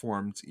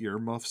formed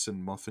earmuffs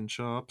and muffin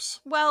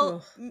chops.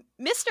 Well, Ugh.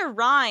 Mr.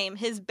 Rhyme,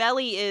 his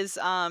belly is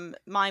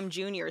Mime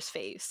Jr.'s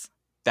face.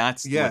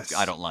 That's Yes. what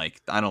I don't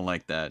like. I don't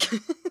like that.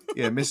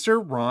 Yeah,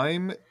 Mr.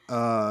 Rhyme,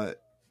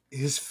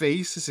 his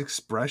face is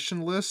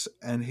expressionless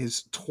and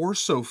his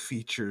torso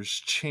features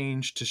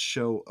change to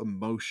show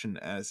emotion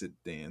as it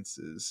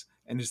dances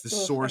and is the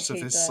Ugh, I source of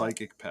hate his that.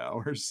 psychic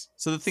powers.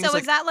 So the thing So is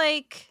like, is that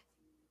like...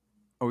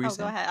 what were you Oh, go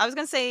saying? ahead. I was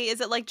going to say,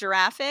 is it like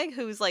Giraffig,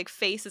 whose like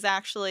face is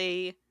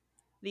actually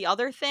the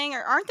other thing?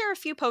 Or aren't there a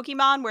few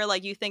Pokemon where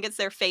like you think it's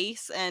their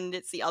face and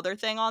it's the other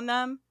thing on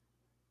them?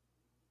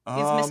 Is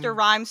Mr.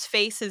 Rhyme's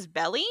face his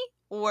belly?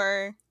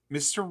 Or...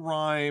 Mr.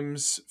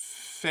 Rhyme's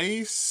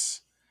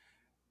face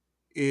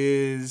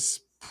is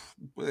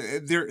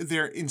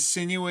they're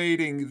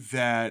insinuating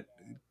that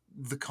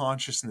the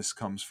consciousness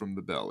comes from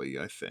the belly,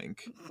 I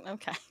think.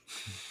 Okay.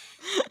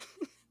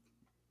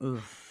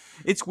 Ugh.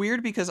 It's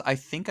weird because I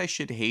think I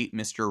should hate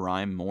Mr.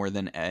 Rhyme more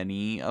than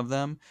any of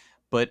them,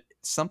 but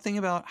something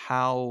about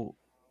how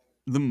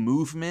the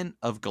movement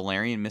of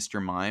Galarian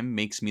Mr. Mime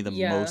makes me the most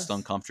Yes.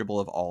 uncomfortable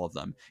of all of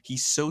them.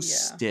 He's so Yeah.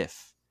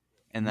 stiff,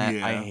 and that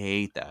I Yeah.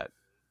 hate that.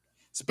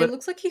 It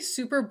looks like he's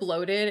super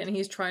bloated and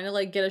he's trying to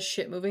like get a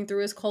shit moving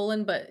through his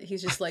colon, but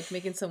he's just like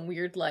making some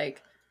weird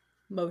like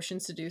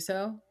motions to do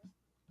so.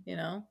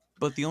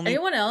 But the only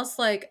Anyone else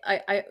like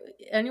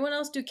anyone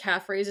else do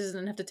calf raises and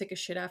then have to take a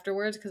shit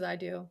afterwards? Because I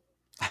do.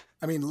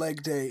 I mean,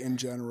 leg day in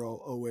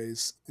general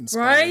always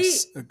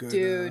inspires a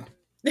good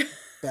Dude.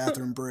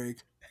 bathroom break.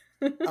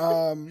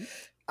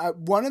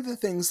 One of the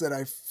things that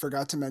I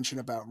forgot to mention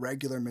about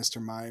regular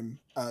Mr. Mime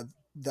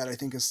that I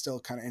think is still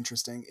kind of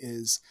interesting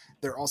is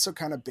they're also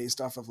kind of based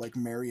off of like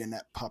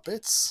marionette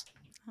puppets.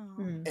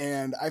 Oh.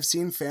 And I've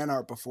seen fan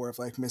art before of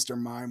like Mr.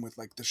 Mime with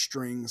like the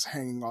strings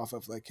hanging off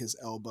of like his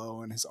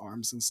elbow and his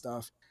arms and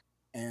stuff.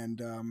 And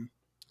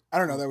I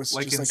don't know, that was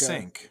Like just in like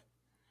sync.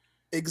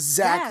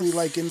 exactly Yes.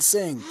 like in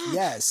sync.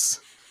 Yes.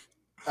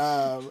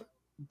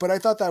 But I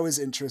thought that was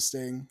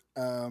interesting.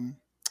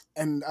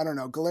 And I don't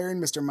know, Galarian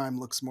Mr. Mime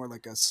looks more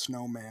like a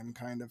snowman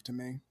kind of to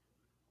me.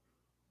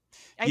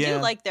 I Yeah.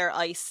 do like their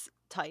ice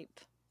type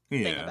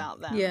thing Yeah.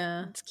 about them.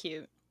 Yeah. It's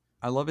cute.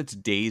 I love its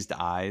dazed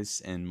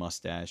eyes and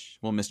mustache.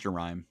 Well, Mr.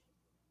 Rhyme.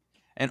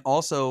 And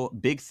also,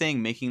 big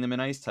thing making them an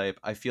ice type,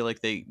 I feel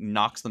like they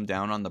knocks them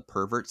down on the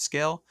pervert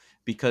scale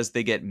because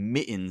they get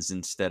mittens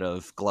instead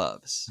of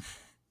gloves.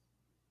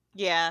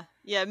 Yeah.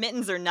 Yeah,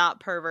 mittens are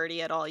not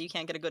perverty at all. You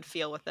can't get a good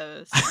feel with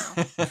those.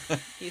 So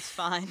he's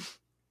fine.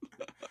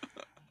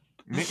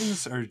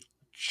 Mittens are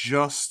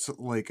just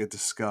like a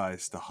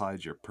disguise to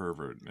hide your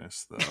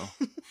pervertness,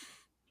 though.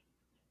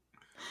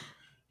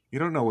 You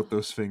don't know what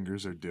those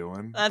fingers are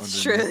doing.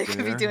 That's true. They underneath could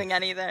be there. doing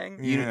anything.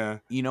 Yeah.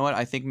 You know what?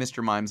 I think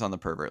Mr. Mime's on the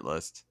pervert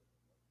list.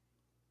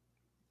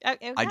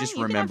 Okay, just you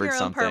can have remembered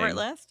your own pervert something.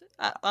 list.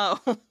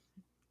 Oh.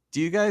 Do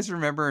you guys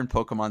remember in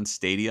Pokemon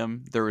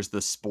Stadium, there was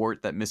the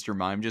sport that Mr.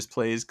 Mime just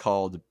plays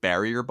called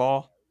Barrier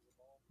Ball?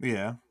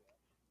 Yeah.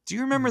 Do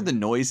you remember the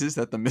noises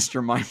that the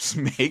Mr. Mimes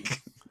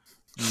make?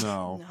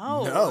 No.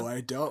 No. No,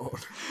 I don't.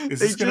 Is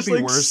They this going just, to be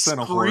like, worse than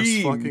a horse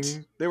screamed.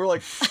 fucking? They were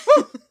like,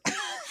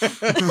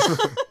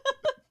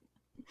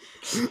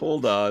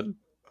 hold on.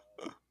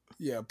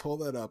 Yeah, pull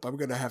that up. I'm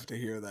gonna have to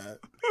hear that.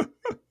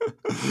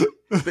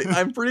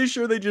 I'm pretty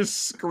sure they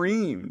just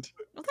screamed.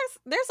 Well,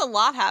 there's a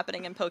lot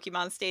happening in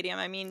Pokemon Stadium.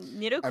 I mean,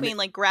 Nidoqueen mean-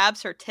 like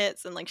grabs her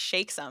tits and like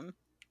shakes them.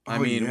 I Oh,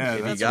 mean, yeah, if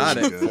you that's got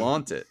really it, good.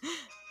 flaunt it.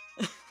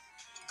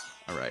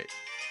 All right.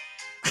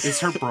 Is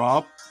her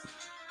bra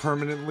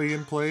permanently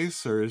in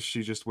place, or is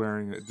she just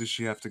wearing it? Does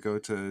she have to go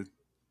to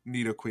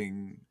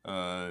Nidoqueen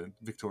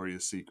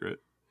Victoria's Secret?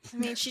 I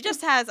mean, she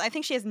just has. I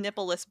think she has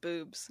nippleless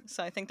boobs,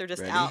 so I think they're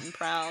just Ready? out and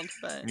proud.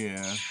 But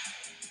Yeah.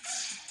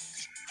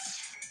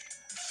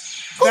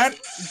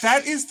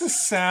 That is the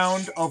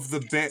sound of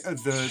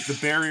the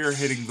barrier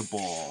hitting the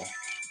ball.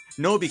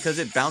 No, because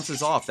it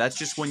bounces off. That's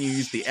just when you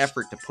use the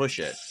effort to push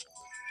it.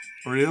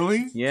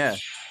 Really? Yeah.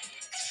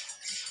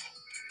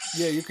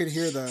 Yeah, you could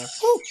hear the.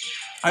 Whoo!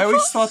 I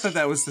always thought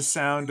that was the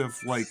sound of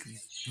like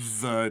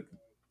the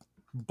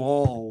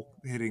ball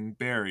hitting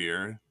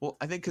barrier. Well,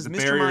 I think because The Mr.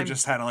 barrier Mime,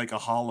 just had like a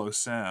hollow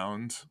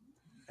sound.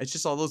 it's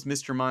just all those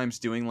Mr. Mimes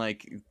doing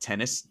like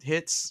tennis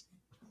hits.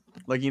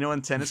 Like, you know,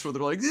 in tennis where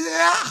they're like,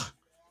 yeah!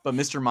 But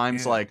Mr.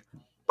 Mime's Yeah. like,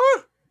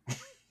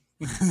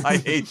 I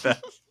hate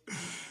that.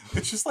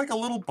 It's just like a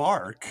little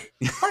bark.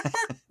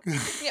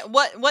 yeah,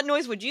 what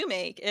noise would you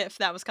make if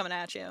that was coming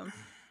at you?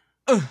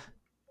 A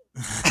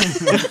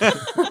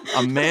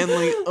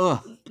manly,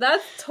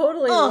 That's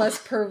totally Ugh. less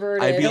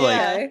perverted. I'd be Yeah.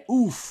 like,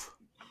 oof.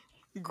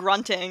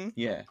 Grunting.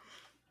 Yeah.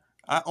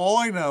 All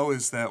I know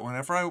is that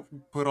whenever I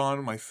put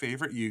on my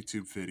favorite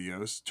YouTube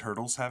videos,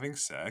 turtles having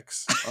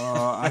sex,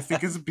 I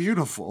think it's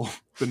beautiful,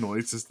 the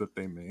noises that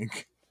they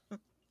make.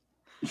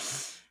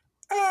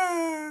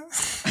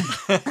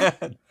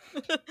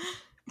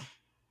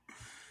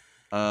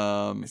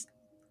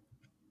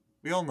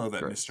 We all know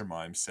that Great. Mr.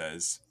 Mime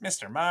says,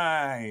 Mr.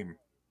 Mime!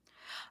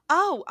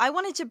 Oh, I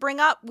wanted to bring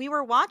up, we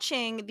were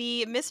watching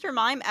the Mr.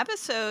 Mime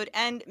episode,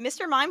 and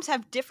Mr. Mimes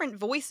have different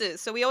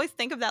voices. So we always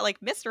think of that like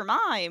Mr.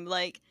 Mime,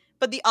 like,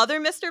 but the other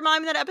Mr.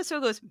 Mime in that episode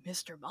goes,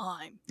 Mr.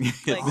 Mime.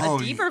 Like Oh,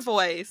 a deeper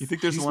voice. You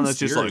think there's He's one that's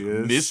just like,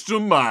 mysterious.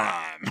 Mr.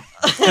 Mime?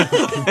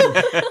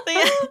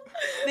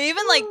 They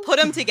even like put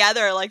them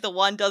together, like the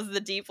one does the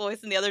deep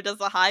voice and the other does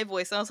the high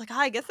voice. And I was like,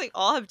 I guess they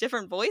all have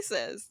different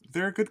voices.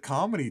 They're a good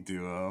comedy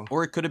duo.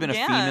 Or it could have been a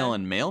Yeah. female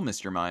and male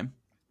Mr. Mime.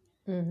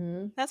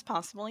 Mm-hmm. That's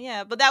possible,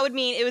 yeah. But that would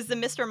mean it was the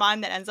Mr. Mime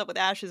that ends up with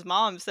Ash's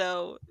mom,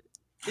 so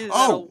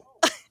Oh,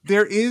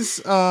 there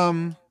is,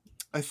 I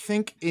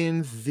think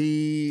in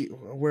the,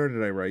 where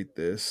did I write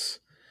this?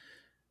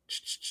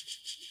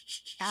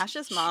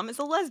 Ash's mom is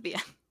a lesbian.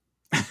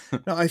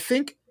 No, I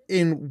think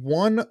in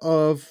one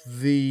of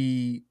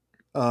the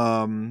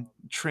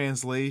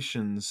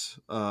translations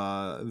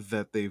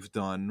that they've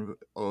done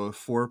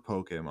for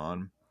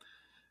Pokemon,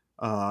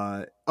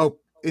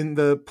 in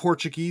the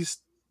Portuguese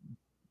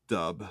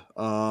dub,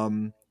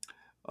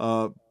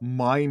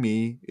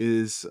 Mimey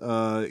is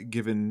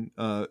given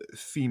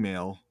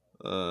female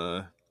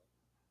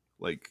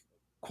like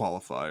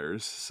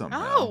qualifiers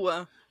somehow.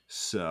 Oh,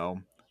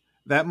 So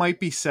that might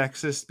be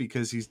sexist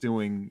because he's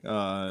doing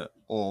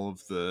all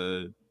of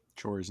the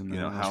Chores in the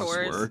house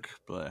Chores. housework,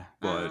 Blah.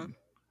 but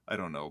I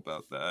don't know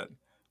about that.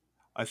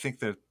 I think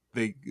that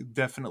they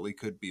definitely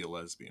could be a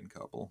lesbian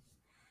couple.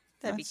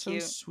 that'd be That's so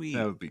cute. sweet.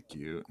 That would be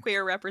cute.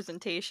 Queer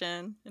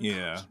representation. in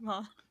Yeah.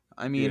 Pokemon.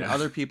 I mean, Yeah.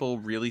 other people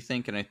really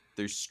think, and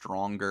there's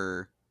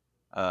stronger,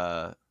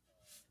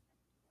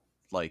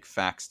 like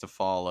facts to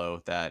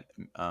follow that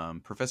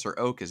Professor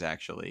Oak is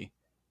actually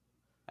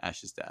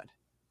Ash's dad.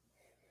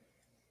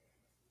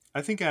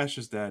 I think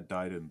Ash's dad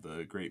died in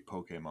the Great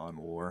Pokemon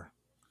War.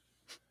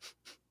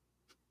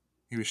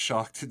 He was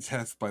shocked to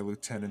death by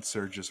Lieutenant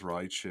Surge's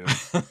Raichu.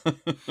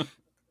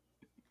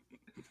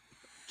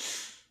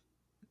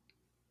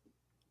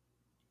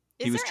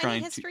 He Is was there trying any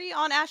to- history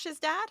on Ash's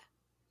dad?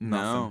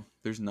 No,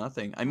 there's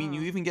nothing. I mean,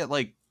 you Oh. even get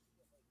like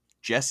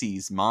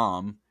Jesse's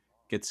mom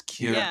gets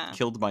Yeah.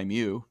 killed by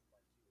Mew.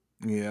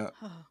 Yeah,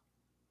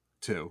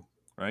 2,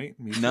 right?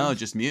 Mewtwo? No,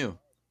 just Mew.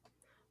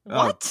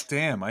 What? Oh,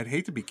 damn, I'd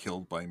hate to be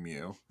killed by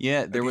Mew.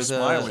 Yeah, I'd there be was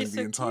smiling She's the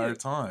so entire cute.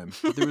 time.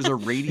 there was a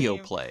radio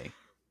Same. play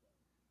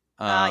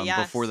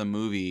Yes. before the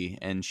movie,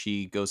 and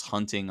she goes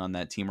hunting on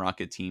that Team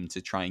Rocket team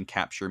to try and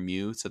capture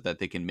Mew so that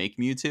they can make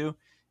Mewtwo,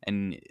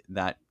 and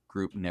that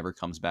group never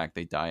comes back.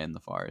 They die in the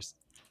forest.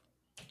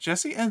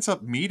 Jesse ends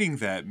up meeting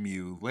that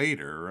Mew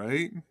later,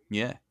 right?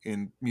 Yeah.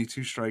 In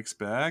Mewtwo Strikes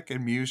Back,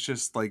 and Mew's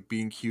just like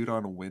being cute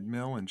on a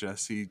windmill, and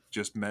Jesse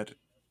just met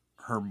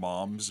her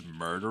mom's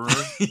murderer.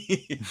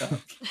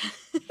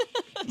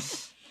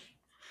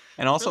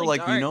 And also, Really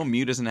like, dark.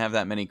 Mew doesn't have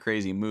that many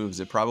crazy moves.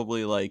 It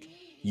probably, like,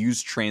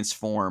 used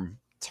Transform,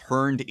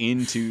 turned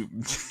into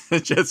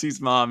Jesse's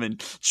mom, and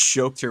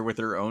choked her with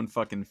her own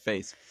fucking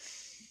face.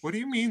 What do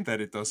you mean that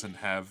it doesn't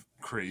have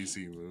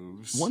crazy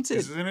moves? Once it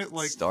Isn't it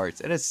like starts,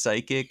 it has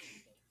Psychic,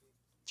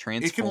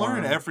 Transform. it can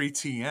learn every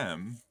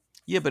TM?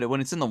 Yeah, but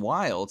when it's in the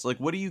wild, it's like,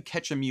 what do you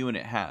catch a Mew and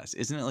it has?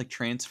 Isn't it like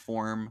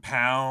Transform?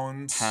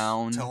 Pound,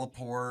 Pound.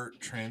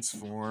 teleport,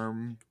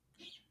 transform,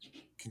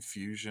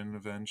 confusion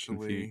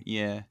eventually.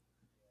 Yeah.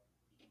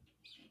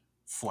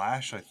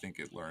 Flash, I think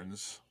it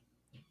learns,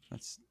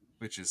 That's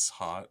which is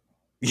hot.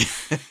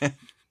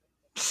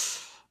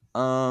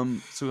 So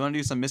we want to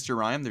do some Mr.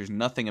 Rhyme. There's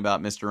nothing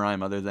about Mr.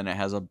 Rhyme other than it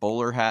has a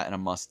bowler hat and a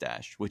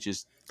mustache, which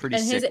is pretty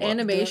And sick. his look.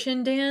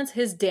 animation dance,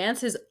 his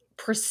dance is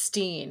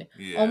pristine.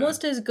 Yeah.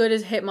 Almost as good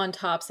as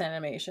Hitmontop's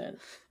animation.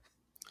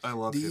 I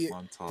love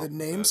Hitmontop. The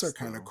names are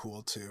kind though. of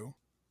cool too.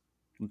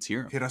 Let's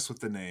hear 'em. Hit us with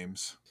the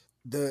names.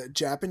 The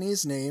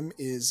Japanese name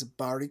is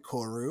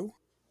Barikoru,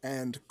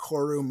 and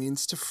Koru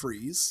means to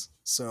freeze,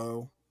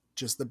 so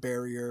just the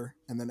barrier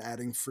and then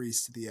adding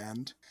freeze to the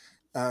end.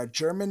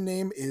 German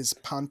name is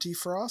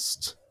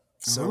Pantyfrost,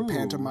 so Ooh.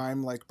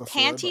 pantomime like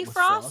before. Panty but with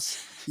Frost?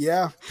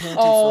 Yeah, Pantyfrost.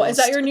 Oh, is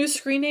that your new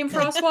screen name,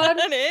 Frostwad?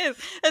 It is.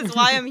 That's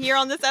why I'm here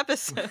on this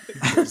episode.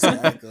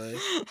 Exactly.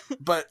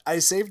 But I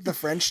saved the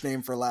French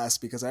name for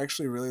last because I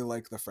actually really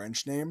like the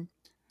French name.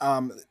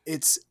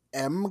 It's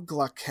M.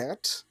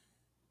 Glaquette,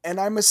 and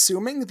I'm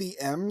assuming the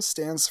M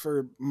stands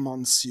for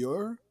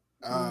Monsieur.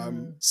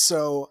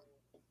 So,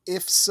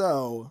 if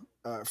so,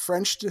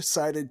 French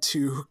decided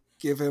to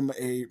give him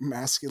a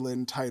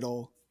masculine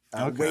title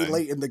way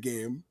late in the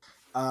game.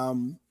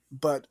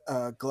 But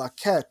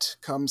glaquette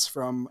comes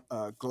from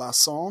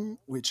glaçon,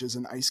 which is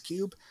an ice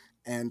cube,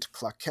 and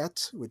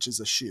claquette, which is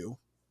a shoe.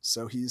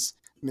 So he's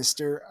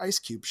Mr. Ice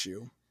Cube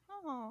Shoe.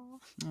 Oh.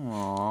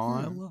 Aw,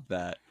 I love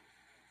that.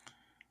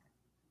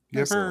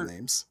 Nice little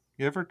names.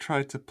 You ever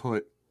tried to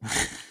put...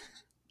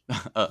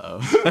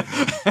 Uh-oh.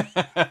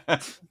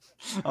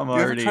 I'm You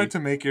already... ever tried to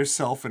make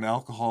yourself an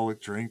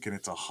alcoholic drink and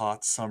it's a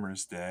hot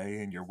summer's day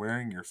and you're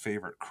wearing your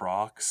favorite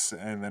Crocs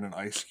and then an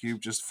ice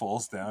cube just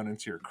falls down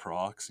into your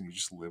Crocs and you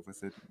just live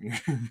with it?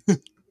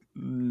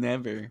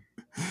 Never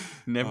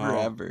Oh.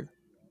 ever. It's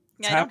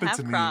Yeah, I don't happened have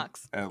to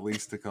Crocs. me at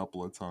least a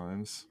couple of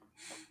times.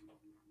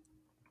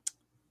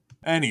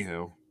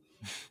 Anywho,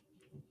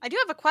 I do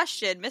have a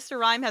question. Mr.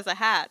 Rhyme has a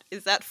hat.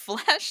 Is that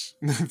flesh?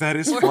 that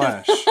is Or-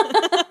 flesh.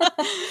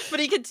 But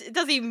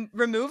does he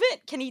remove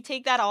it? Can he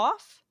take that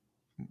off?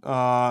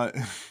 Uh,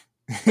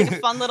 Like a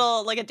fun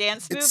little, like a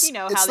dance move, you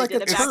know how they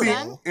did it back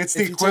then? It's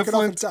If the you take it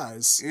off, it equivalent.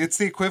 dies. It's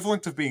the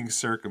equivalent of being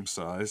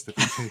circumcised. If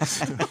he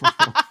takes it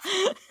off.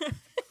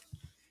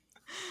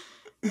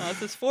 That's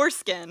his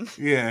foreskin.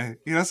 Yeah,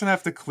 he doesn't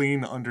have to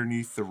clean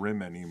underneath the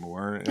rim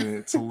anymore, and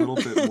it's a little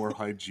bit more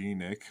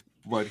hygienic.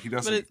 But he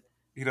doesn't.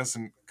 He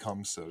doesn't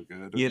come so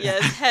good. Yeah.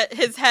 Yeah,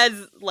 his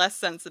head's less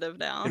sensitive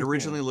now. It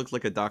originally looked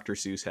like a Dr.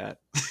 Seuss hat.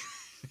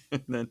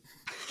 And then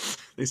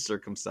they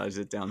circumcised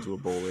it down to a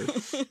bowler.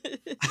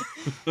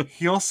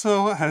 He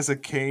also has a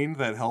cane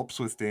that helps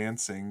with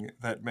dancing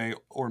that may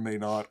or may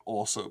not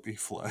also be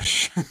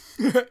flesh.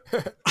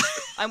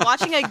 I'm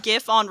watching a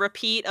GIF on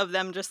repeat of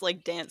them just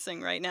like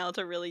dancing right now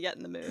to really get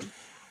in the mood.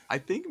 I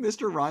think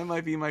Mr. Rhyme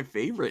might be my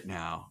favorite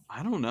now.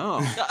 I don't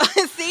know.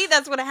 See,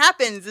 that's what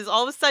happens. Is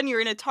all of a sudden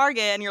you're in a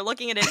Target and you're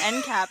looking at an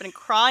end cap and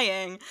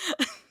crying.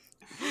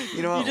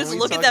 You know what? You just when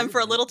we look at talk- them for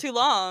a little too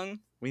long.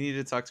 We need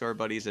to talk to our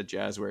buddies at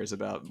Jazzwares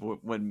about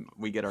when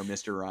we get our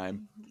Mr.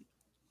 Rhyme.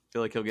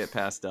 Feel like he'll get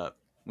passed up.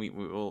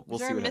 We'll Is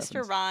see there a what Mr.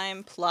 happens.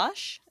 Rhyme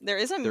plush? There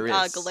is a There is.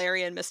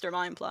 Galarian Mr.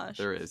 Mime plush.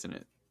 There is, isn't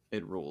it?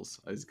 It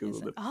rules. I just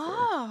googled it. before.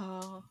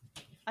 Oh,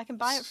 I can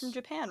buy it from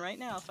Japan right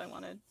now if I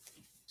wanted.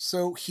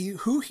 So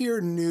who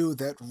here knew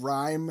that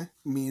rhyme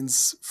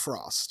means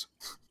frost?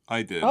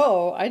 I did.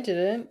 Oh, I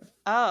didn't.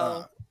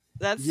 Oh,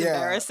 that's yeah.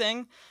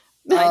 embarrassing.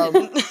 I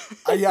didn't.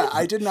 Yeah,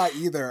 I did not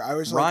either. I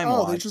was like, oh, they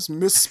Rhyme-wad. just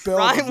misspelled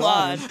Rhyme rhyme.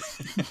 wad.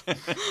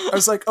 I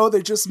was like, oh,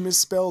 they just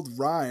misspelled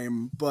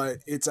rhyme, but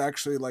it's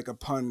actually like a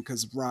pun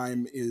because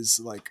rhyme is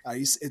like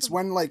ice. It's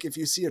when like if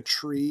you see a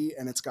tree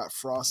and it's got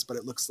frost, but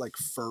it looks like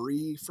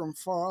furry from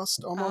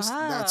frost almost.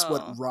 That's Oh.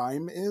 what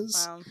rhyme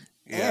is. Wow.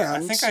 Yeah, I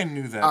And think I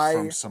knew that I-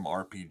 from some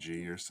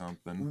RPG or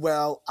something.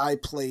 Well, I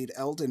played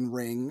Elden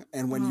Ring,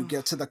 and when you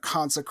get to the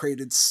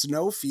consecrated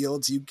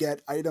snowfields, you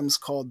get items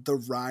called the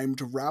rhymed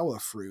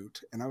Rawa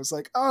fruit. And I was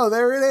like, oh,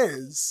 there it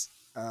is.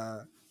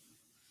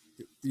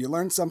 You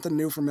learn something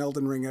new from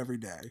Elden Ring every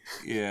day.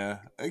 Yeah,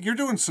 you're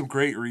doing some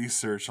great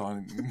research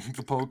on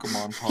the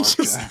Pokemon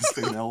podcast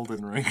in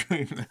Elden Ring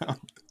right now.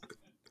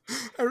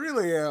 I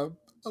really am.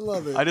 I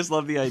love it. I just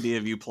love the idea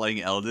of you playing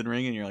Elden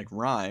Ring and you're like,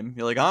 Rhyme.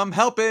 You're like, I'm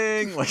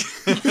helping. Like,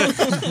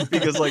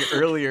 because like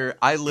earlier,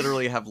 I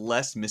literally have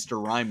less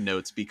Mr. Rhyme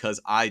notes because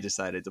I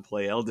decided to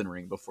play Elden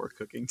Ring before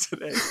cooking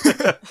today.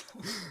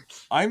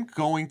 I'm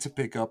going to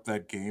pick up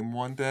that game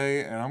one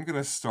day, and I'm going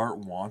to start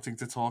wanting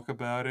to talk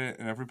about it,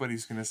 and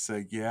everybody's going to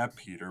say, yeah,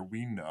 Peter,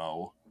 we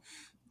know.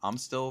 I'm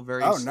still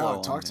very Oh slow no,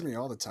 on talk it. to me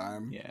all the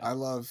time. Yeah.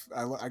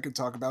 I could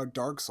talk about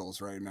Dark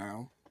Souls right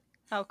now.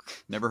 Oh,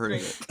 Never heard of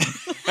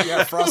it.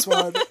 Yeah,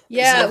 Frostwad. has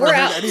Yeah, never we're heard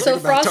out. anything So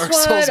about Dark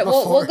Souls Frostwood,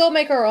 we'll before. go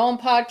make our own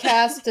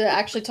podcast to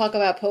actually talk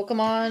about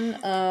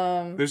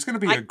Pokemon. There's going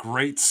to be a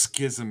great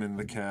schism in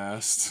the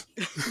cast.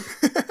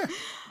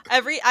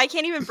 I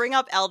can't even bring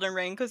up Elden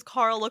Ring because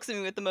Carl looks at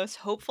me with the most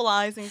hopeful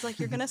eyes and he's like,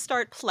 "You're gonna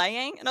start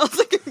playing?" And I was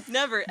like, "I've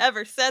never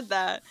ever said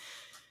that."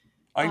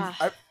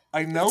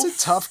 I know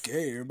It's a tough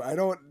game. I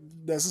don't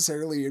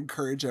necessarily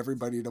encourage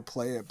everybody to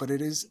play it, but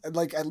it is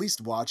like at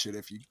least watch it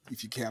if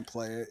you can't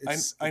play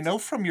it. I know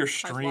from your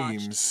watched.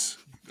 streams,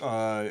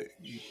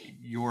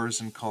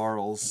 yours and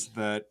Carl's,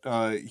 that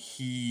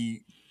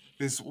he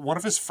one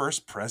of his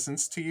first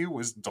presents to you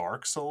was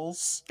Dark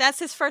Souls? That's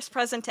his first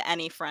present to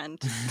any friend.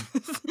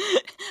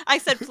 I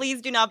said,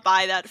 please do not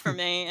buy that for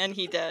me, and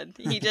he did.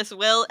 He just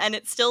will, and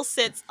it still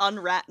sits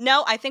unwrapped.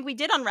 No, I think we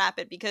did unwrap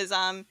it because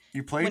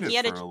you played when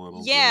it for a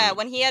little yeah, bit.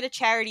 when he had a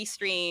charity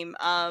stream,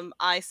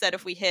 I said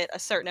if we hit a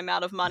certain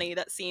amount of money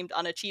that seemed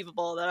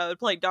unachievable, that I would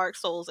play Dark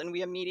Souls, and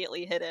we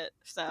immediately hit it.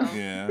 So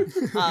Yeah,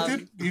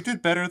 you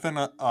did better than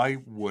I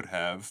would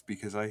have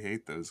because I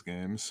hate those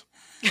games.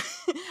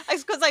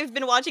 it's because I've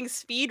been watching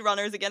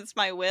speedrunners against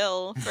my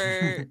will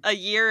for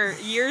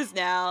years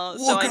now,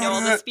 so Look I know at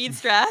all the it. speed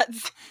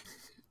strats.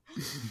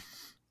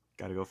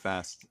 Gotta go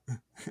fast.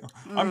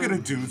 I'm gonna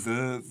do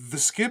the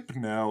skip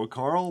now,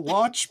 Carl.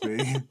 Watch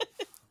me.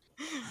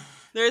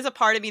 There is a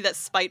part of me that's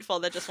spiteful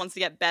that just wants to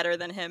get better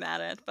than him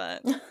at it,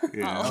 but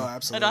Yeah. Oh, I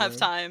absolutely. don't have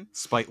time.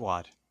 Spite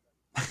wad.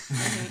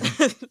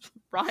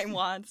 Rhyme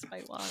wad,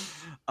 spite wad.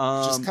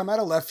 Just come out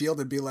of left field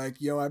and be like,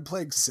 yo, I'm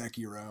playing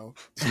Sekiro.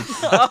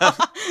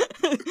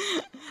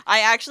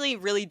 I actually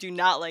really do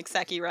not like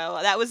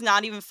Sekiro. That was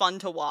not even fun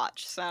to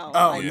watch. So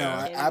Oh, yeah. no,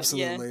 hated it.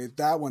 absolutely.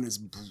 That one is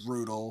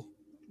brutal.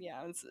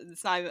 Yeah,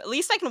 it's not even, at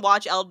least I can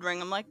watch Elden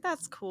Ring. I'm like,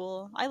 that's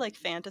cool. I like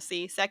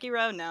fantasy.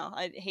 Sekiro, no,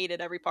 I hated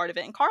every part of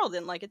it, and Carl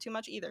didn't like it too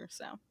much either.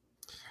 So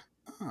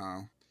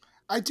Oh.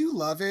 I do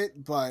love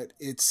it, but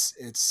it's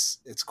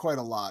quite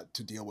a lot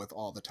to deal with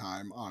all the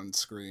time on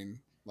screen.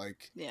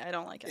 Like, yeah, I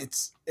don't like it.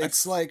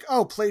 it's like,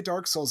 oh, play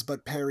Dark Souls,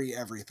 but parry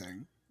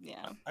everything.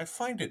 Yeah, I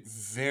find it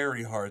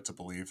very hard to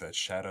believe that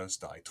shadows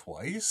die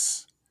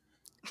twice.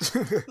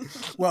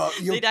 Well,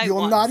 They die you'll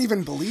once. not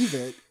even believe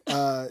it.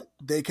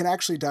 They can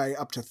actually die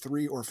up to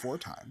 3 or 4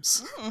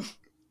 times.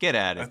 Get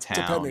out of That's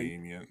town.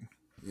 convenient.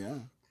 Yeah,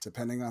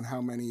 depending on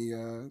how many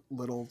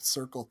little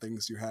circle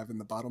things you have in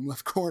the bottom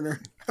left corner.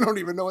 I don't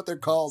even know what they're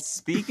called.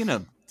 Speaking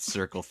of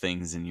circle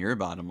things in your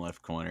bottom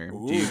left corner, do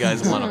Ooh. you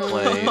guys want to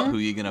play Who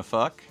You Gonna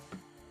Fuck?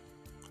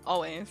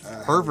 always.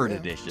 Pervert yeah.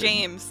 edition.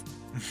 James.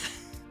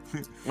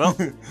 Well,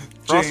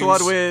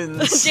 Frostwad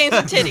wins. James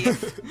with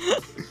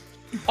titties.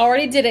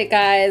 Already did it,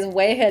 guys.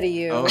 Way ahead of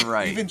you. All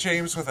right. Even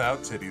James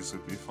without titties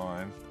would be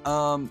fine.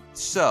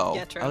 So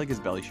Yeah, true. I like his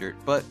belly shirt,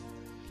 but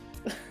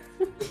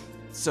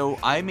so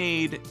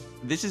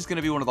this is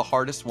gonna be one of the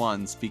hardest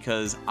ones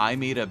because I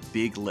made a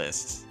big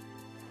list.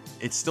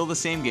 It's still the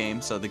same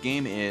game, so the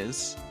game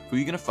is Who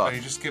You Gonna Fuck? Are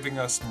you just giving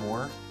us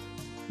more?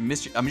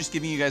 I'm just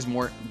giving you guys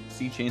more.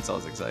 See,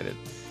 Chainsaw's excited.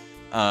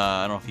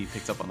 I don't know if he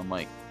picked up on the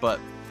mic, but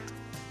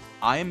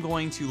I am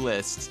going to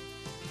list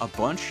a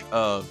bunch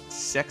of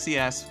sexy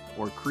ass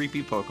or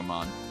creepy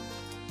Pokemon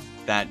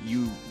that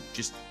you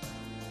just,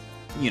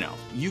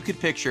 you could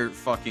picture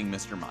fucking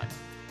Mr. Mime.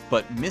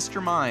 But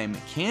Mr. Mime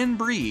can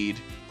breed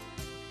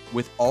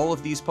with all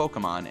of these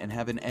Pokemon and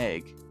have an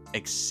egg,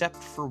 except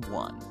for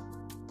one.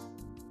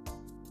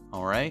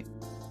 Alright?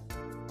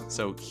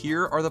 So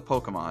here are the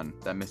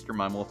Pokemon that Mr.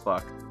 Mime will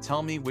fuck.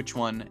 Tell me which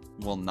one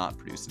will not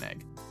produce an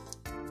egg.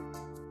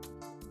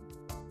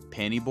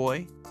 Panty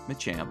Boy,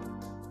 Machamp.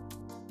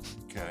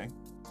 Okay.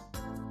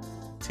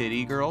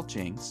 Titty Girl,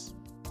 Jinx.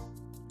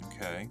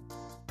 Okay.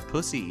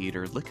 Pussy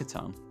Eater,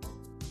 Lickitung.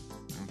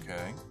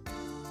 Okay.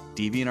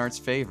 DeviantArt's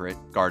favorite,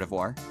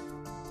 Gardevoir.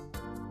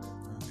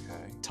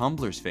 Okay.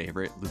 Tumblr's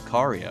favorite,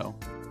 Lucario.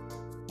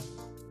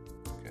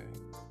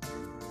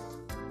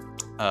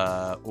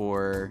 Okay.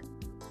 Or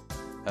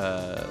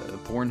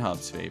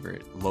Pornhub's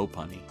favorite,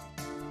 Lopunny.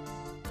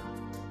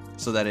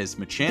 So that is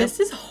Machamp, This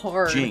is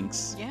hard.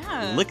 Jinx,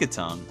 Yeah.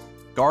 Lickitung,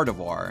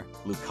 Gardevoir,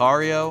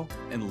 Lucario,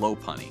 and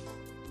Lopunny.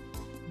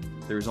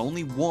 There's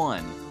only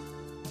one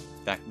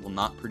that will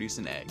not produce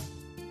an egg.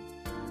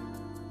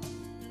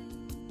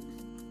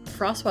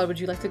 Frostwad, would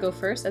you like to go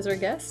first as our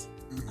guest?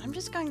 I'm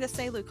just going to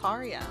say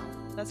Lucario.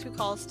 That's who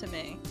calls to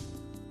me.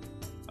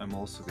 I'm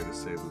also gonna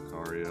say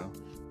Lucario.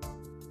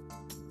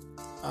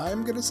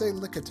 I'm gonna say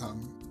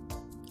Lickitung.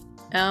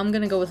 I'm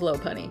gonna go with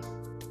Lopunny.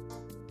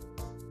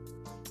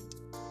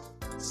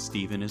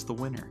 Steven is the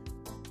winner.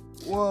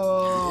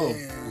 Whoa!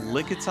 Yeah.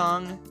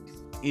 Lickitung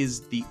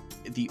is the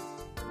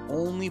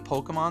only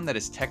Pokemon that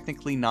is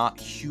technically not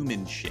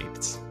human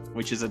shaped,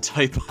 which is a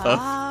type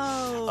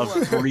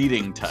of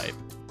breeding type.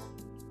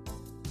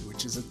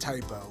 Which is a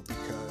typo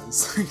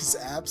because he's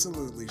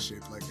absolutely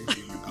shaped like a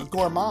human. A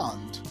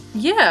gourmand.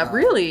 Yeah,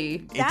 really.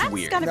 It's That's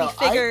weird. gonna No, be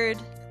figured.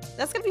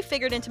 That's gonna be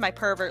figured into my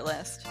pervert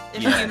list.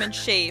 If Yeah. human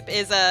shape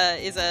is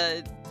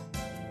a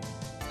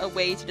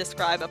way to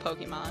describe a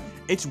Pokemon.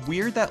 It's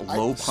weird that I-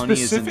 Lopunny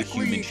is in the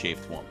specifically- human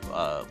shaped one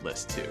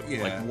list too.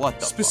 Yeah. Like what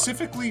the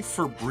Specifically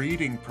for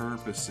breeding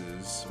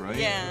purposes, right?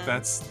 Yeah.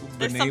 That's the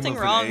There's name something of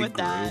an wrong egg with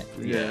that.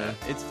 group. fuck? Yeah,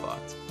 it's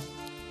fucked.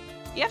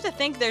 You have to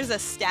think there's a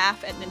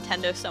staff at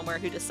Nintendo somewhere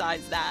who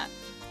decides that.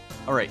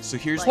 All right, so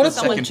here's What the a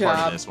second solid part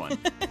of job. this one.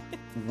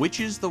 Which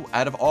is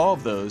out of all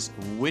of those,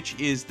 which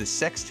is the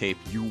sex tape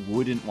you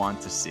wouldn't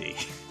want to see?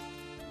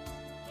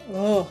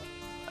 Oh.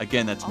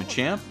 Again, that's All of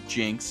Machamp,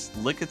 Jinx,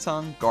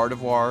 Lickitung,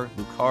 Gardevoir,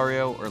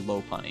 Lucario, or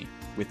Lopunny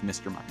with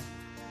Mr. Mime.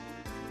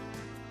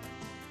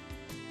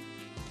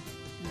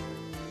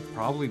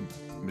 Probably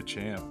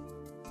Machamp.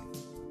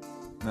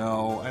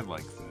 No, I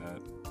like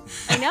that.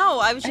 I know.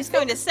 I was just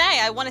going to say,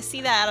 I want to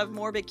see that out of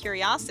morbid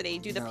curiosity.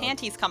 Do the No.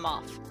 panties come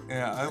off?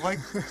 Yeah,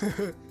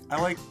 I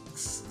like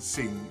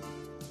seeing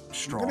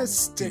strong. I'm gonna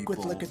stick with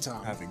people Lick a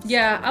Tongue. having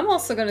Yeah, fun. I'm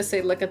also gonna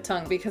say lick a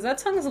tongue because that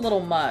tongue is a little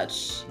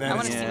much. That I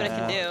wanna is see what it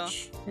can too do.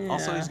 much. Yeah.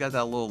 Also, he's got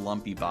that little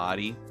lumpy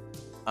body.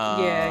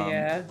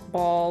 yeah,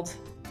 bald.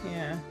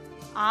 Yeah.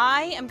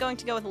 I am going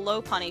to go with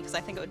low punny because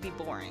I think it would be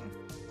boring.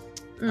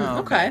 Oh,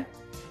 Okay. okay.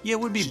 Yeah, it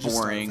would be Should just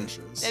start boring.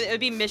 fishes. It would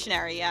be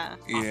missionary, yeah.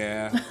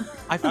 Yeah,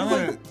 I feel I'm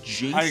like gonna-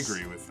 Jinx. I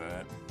agree with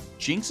that.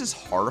 Jinx is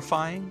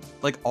horrifying.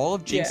 Like all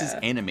of Jinx's Yeah.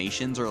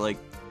 animations are like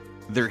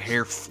their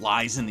hair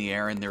flies in the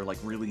air and they're like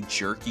really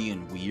jerky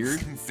and weird.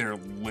 Their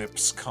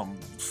lips come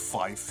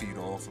 5 feet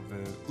off of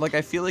it. Like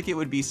I feel like it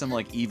would be some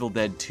like Evil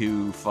Dead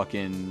 2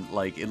 fucking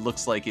like it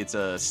looks like it's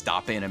a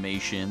stop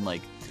animation.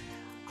 Like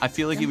I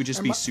feel like it would just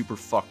Am be I- super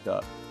fucked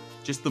up.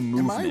 Just the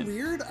Am I movement.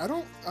 weird? I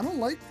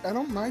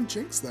don't mind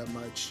Jinx that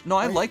much. No,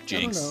 I like I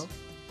Jinx. don't know.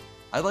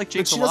 I like But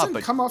Jinx she a lot, doesn't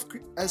but come off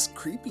as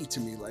creepy to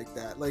me like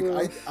that. Like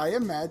Oof. I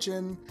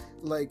imagine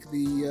like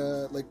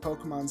the like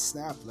Pokemon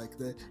Snap, like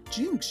the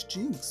Jinx,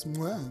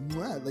 mwah,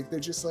 mwah. Like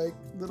they're just like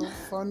little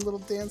fun little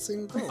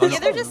dancing girls. Oh, Yeah,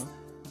 they're I don't just-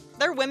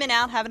 They're women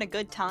out having a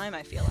good time,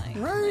 I feel like.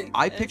 Right. Like,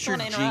 I just pictured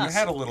wanna Jinx- I interrupt.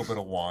 had a little bit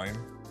of wine.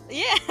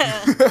 Yeah.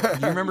 know.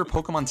 you remember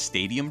Pokemon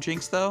Stadium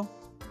Jinx though?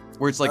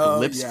 Where it's like Oh,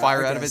 lips yeah,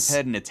 fire I out of its guess.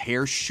 head and its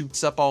hair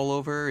shoots up all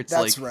over. It's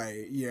That's like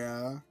right.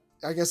 Yeah.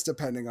 I guess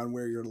depending on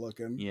where you're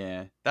looking.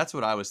 yeah, that's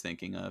what I was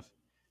thinking of.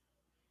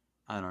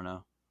 I don't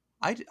know.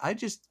 I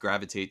just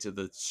gravitate to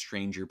the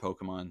stranger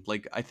Pokemon.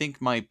 Like I think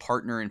my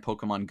partner in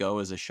Pokemon Go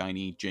is a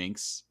shiny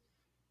Jinx.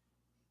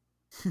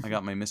 I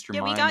got my Mr.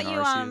 Yeah, we Mime got and you,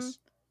 Arceus.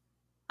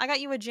 I got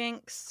you a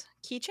Jinx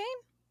keychain?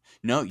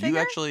 No, you figure?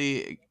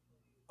 actually.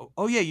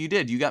 Oh yeah, you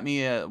did. You got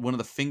me one of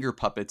the finger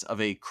puppets of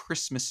a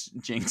Christmas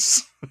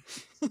Jinx.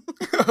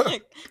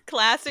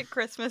 Classic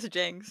Christmas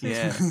Jinx.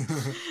 Yeah,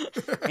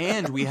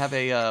 and we have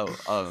a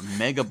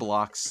Mega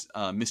Bloks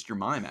Mr.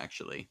 Mime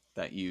actually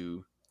that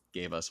you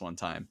gave us one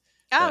time.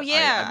 Oh that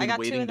yeah, I've been I got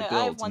waiting two of to the,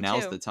 I have build. one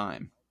Now's too. the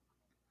time.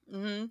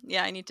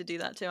 Yeah, I need to do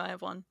that too. I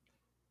have one.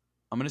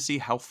 I'm gonna see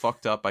how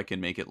fucked up I can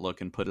make it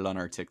look and put it on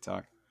our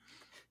TikTok.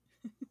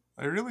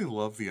 I really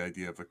love the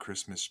idea of a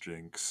Christmas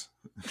Jinx.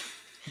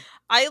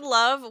 I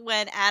love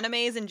when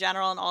animes in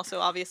general and also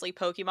obviously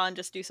Pokemon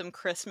just do some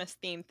Christmas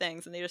themed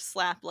things and they just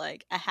slap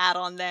like a hat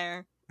on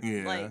there.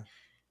 Yeah. Like,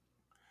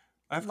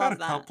 I've got a love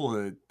that. couple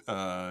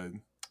of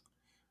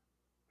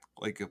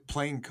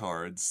playing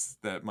cards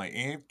that my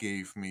aunt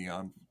gave me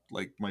on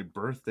like my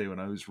birthday when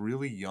I was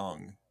really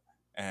young,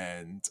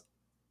 and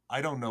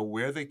I don't know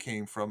where they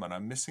came from, and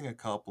I'm missing a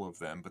couple of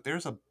them, but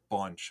there's a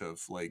bunch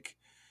of like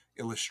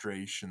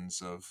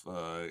illustrations of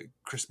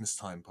Christmas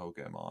time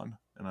Pokemon,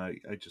 and I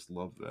just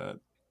love that.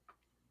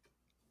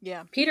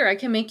 Yeah. Peter, I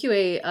can make you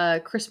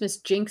a Christmas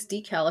Jinx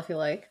decal if you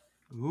like.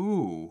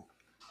 Ooh,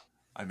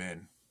 I'm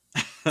in.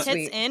 Tits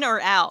Sweet. in or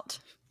out?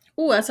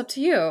 Ooh, that's up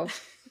to you.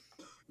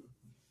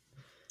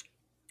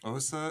 What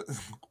was the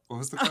what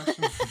was the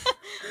question?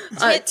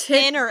 Tits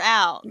tit- in or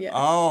out? Yeah.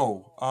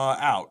 Oh,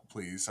 out,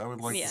 please. I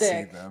would like to see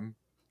Sick. them.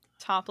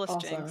 Topless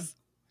Awesome. Jinx.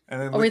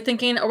 And then Are we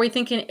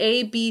thinking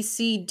A, B,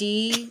 C,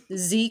 D,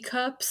 Z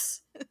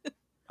cups?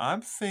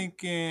 I'm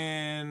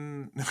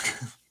thinking.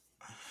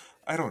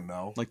 I don't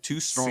know. Like two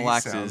C sounds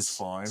Snorlaxes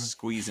fine.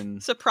 squeezing.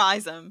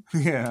 Surprise him.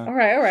 Yeah. All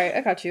right.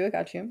 I got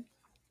you.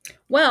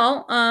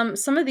 Well,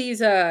 some of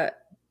these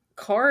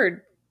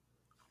card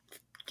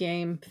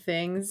game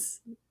things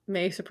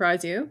may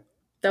surprise you.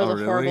 That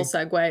was Oh, a horrible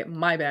really? segue.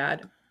 My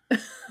bad.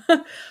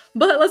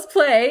 But let's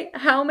play.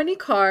 How many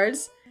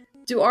cards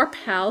do our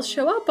pals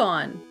show up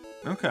on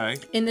Okay.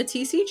 in the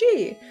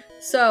TCG?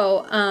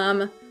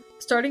 So,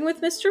 starting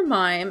with Mr.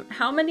 Mime,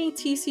 how many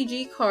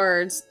TCG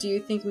cards do you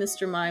think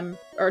Mr. Mime,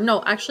 or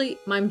no, actually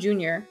Mime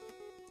Jr.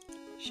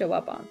 show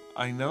up on?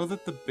 I know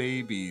that the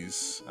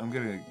babies. I'm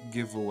gonna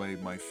give away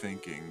my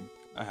thinking.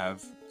 I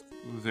have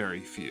very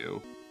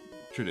few,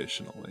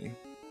 traditionally.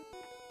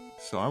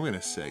 So I'm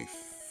gonna say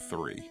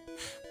 3.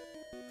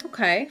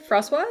 Okay,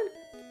 Frostwood?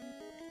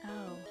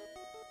 Oh.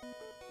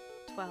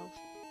 12.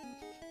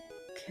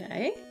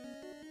 Okay.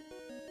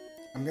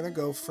 I'm gonna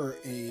go for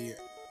a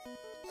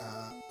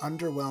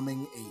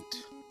underwhelming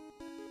 8.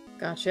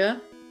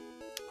 Gotcha.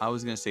 I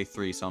was gonna say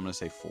 3, so I'm gonna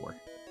say 4.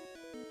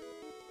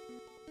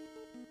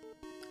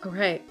 All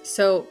right,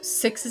 so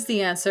 6 is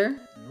the answer.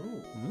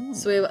 Ooh.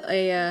 So we have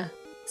a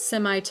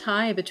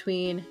semi-tie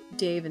between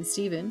Dave and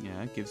Steven.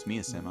 Yeah, it gives me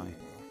a semi.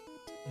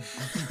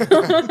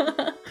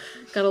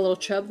 Got a little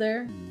chub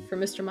there for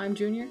Mr. Mime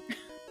Jr.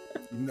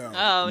 No.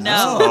 Oh,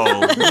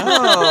 No,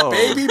 no.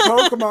 Baby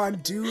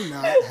Pokemon do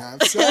not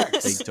have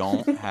sex. They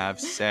don't have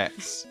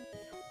sex.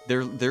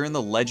 They're in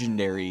the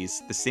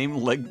legendaries, the same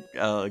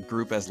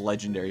group as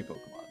legendary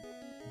Pokemon.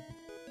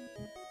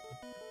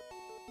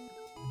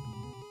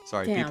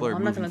 Sorry, Damn, people are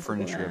I'm not moving gonna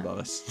Google furniture that. above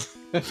us.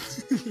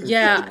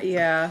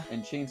 Yeah.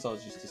 And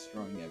Chainsaw's just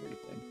destroying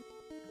everything.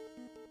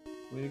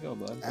 Way to go,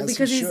 bud. As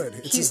Because he he's should.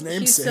 It's his he's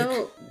namesake.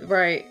 so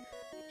right.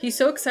 He's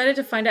so excited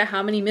to find out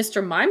how many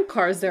Mr. Mime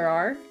cards there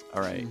are.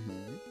 All right,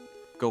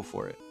 go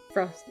for it.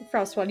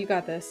 Frostwad, you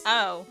got this.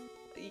 Oh,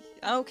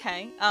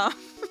 okay. I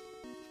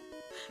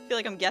feel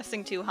like I'm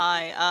guessing too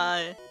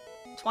high.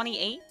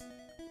 28.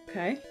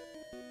 Okay.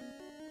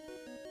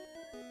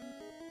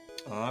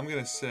 I'm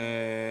gonna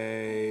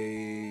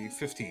say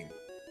 15.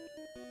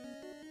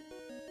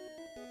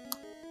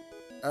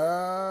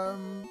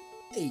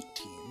 18.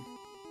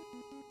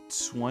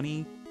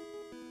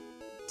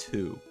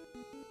 22.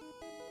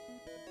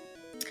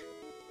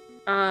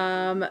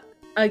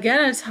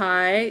 Again, it's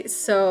high.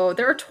 So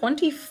there are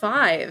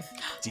 25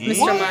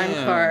 Mr.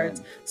 Mime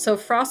cards. So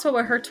Frostwad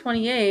with her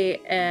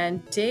 28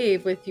 and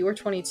Dave with your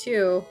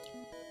 22.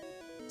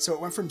 So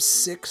it went from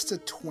 6 to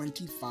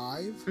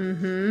 25?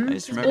 Mm-hmm. I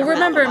just remember. Well,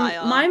 remember,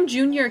 While. Mime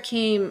Jr.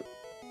 came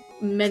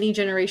many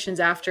generations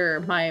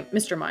after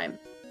Mr. Mime.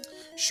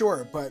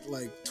 Sure, but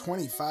like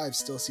 25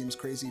 still seems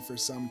crazy for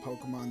some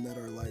Pokemon that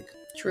are like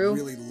True.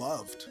 really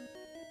loved.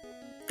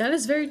 That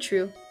is very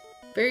true.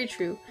 Very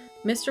true.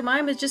 Mr.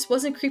 Mime just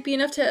wasn't creepy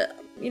enough to,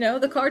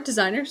 the card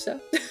designer,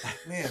 so.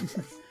 Man,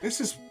 this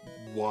is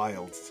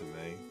wild to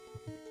me.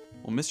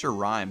 Well, Mr.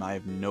 Rhyme, I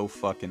have no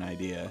fucking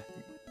idea.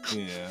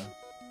 Yeah.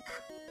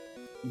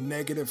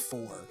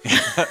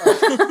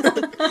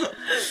 -4.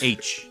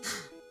 H.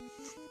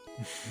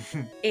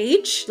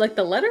 H? Like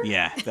the letter?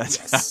 Yeah, that's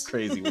Yes. how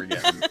crazy we're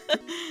getting.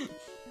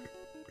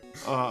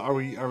 Are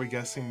we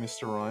guessing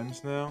Mr.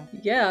 Rhymes now?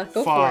 Yeah,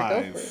 go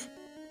 5. for it.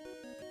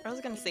 I was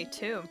gonna say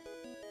 2.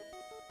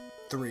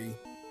 3.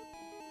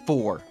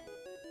 4.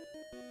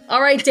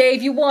 All right,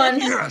 Dave, you won.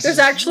 Yes. There's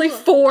actually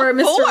 4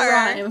 Mr. 4?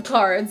 Rhyme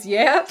cards.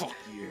 Yep. Fuck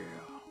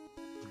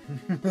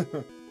yeah.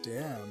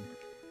 Damn.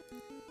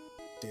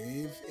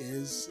 Dave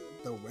is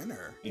the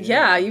winner.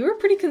 Yeah, you were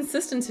pretty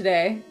consistent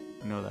today.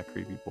 I know that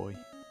creepy boy.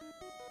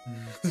 I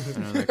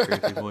know that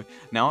creepy boy.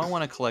 Now I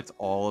want to collect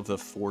all of the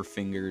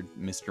 4-fingered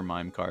Mr.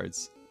 Mime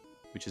cards,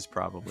 which is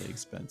probably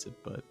expensive,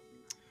 but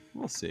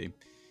we'll see.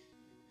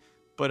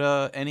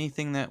 But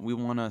anything that we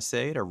want to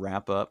say to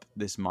wrap up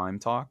this mime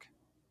talk?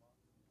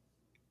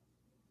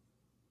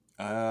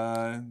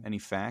 Any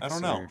facts? I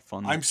don't know. Or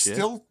fun I'm shit?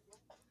 still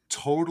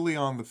totally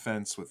on the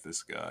fence with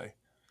this guy.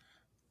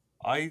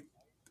 I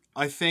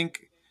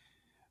think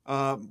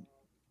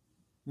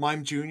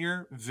Mime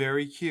Jr.,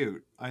 very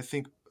cute. I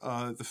think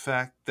the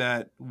fact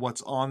that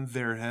what's on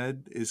their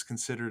head is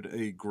considered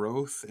a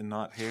growth and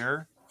not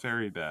hair,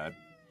 very bad.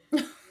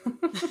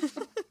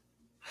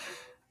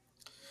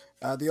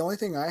 The only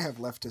thing I have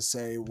left to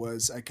say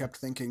was I kept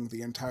thinking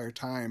the entire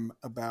time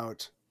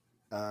about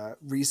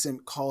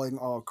recent Calling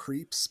All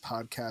Creeps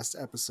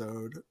podcast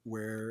episode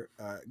where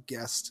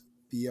guest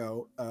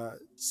Theo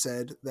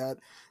said that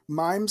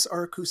mimes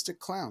are acoustic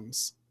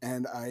clowns,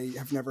 and I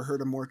have never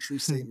heard a more true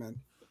statement.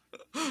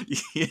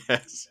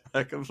 Yes,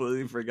 I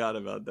completely forgot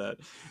about that.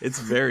 It's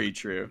very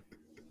true.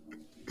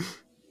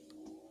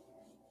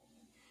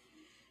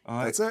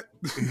 That's it.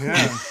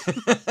 Yeah.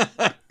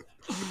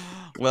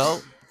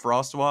 Well,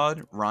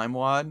 Frostwad,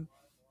 Rhymewad,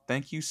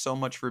 thank you so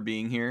much for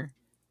being here.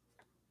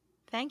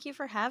 Thank you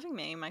for having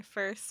me. I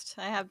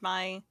have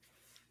my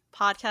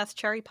podcast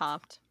cherry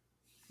popped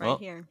right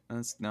here.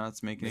 Now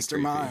it's making Mr. it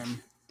creepy.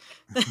 Mime.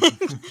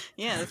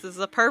 Yeah, this is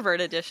a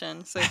pervert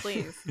edition, so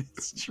please.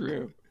 It's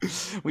true.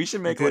 We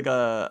should make like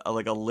a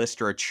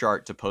list or a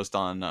chart to post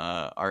on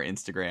our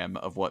Instagram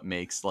of what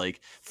makes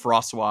like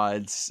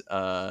Frostwad's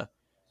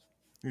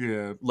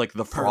Yeah. like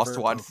the Pervert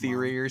Frostwad Pokemon.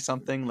 theory or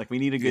something. Like we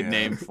need a good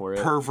name for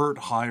it. Pervert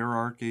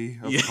hierarchy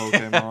of Yeah.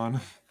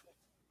 Pokemon.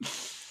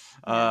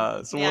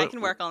 So I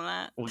can work on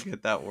that. We'll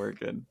get that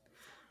working.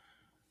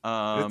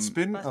 It's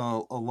been but-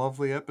 a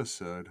lovely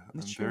episode. I'm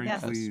It sure very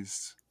has.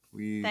 pleased.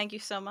 Thank you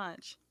so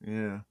much.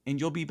 Yeah. And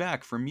you'll be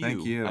back from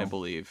Thank you. I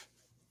believe.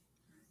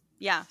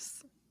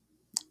 Yes.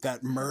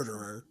 That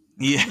murderer.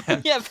 Yeah.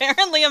 Yeah,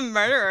 apparently a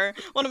murderer.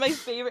 One of my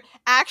favorite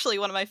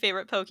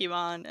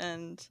Pokemon,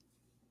 and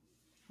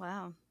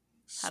wow.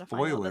 How to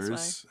find out this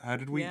Spoilers. How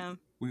did we? Yeah.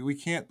 We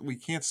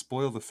can't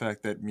spoil the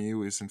fact that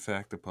Mew is in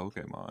fact a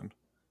Pokemon.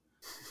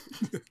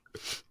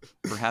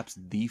 Perhaps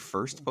the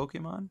first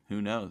Pokemon?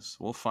 Who knows?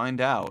 We'll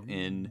find out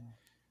in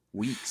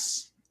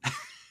weeks.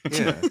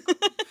 Yeah.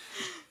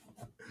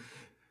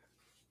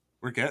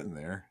 We're getting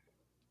there.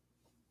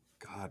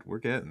 God, we're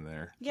getting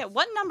there. Yeah,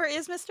 what number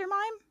is Mr. Mime?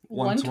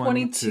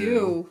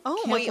 122.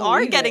 Oh, Can't we are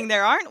believe getting it.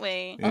 there, aren't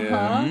we? Yeah.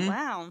 Uh-huh. Mhm.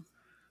 Wow.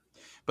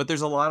 But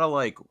there's a lot of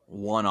like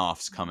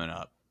one-offs coming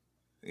up.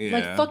 Yeah.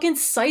 Like fucking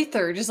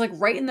Scyther, just like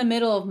right in the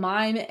middle of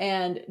Mime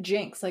and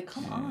Jinx. Like,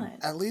 come Yeah. on.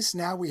 At least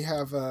now we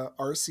have a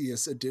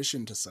Arceus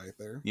addition to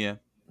Scyther. Yeah.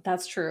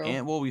 That's true.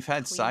 And well, we've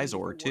had Queen Sizor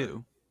War.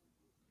 too,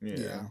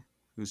 Yeah.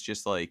 who's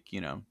just like,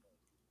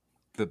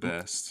 The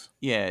best.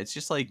 yeah, it's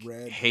just like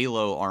Red.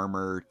 Halo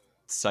armor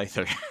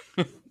Scyther.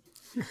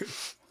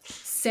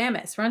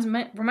 Samus.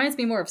 Reminds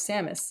me more of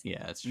Samus.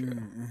 Yeah, that's true.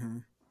 Mm-hmm.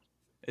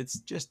 It's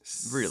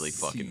just really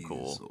fucking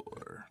cool.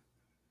 Caesar.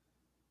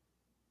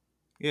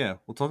 Yeah,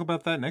 we'll talk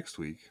about that next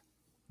week.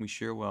 We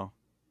sure will.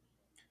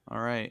 All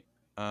right.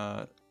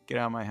 Get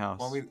out of my house.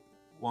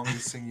 Want me to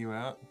sing you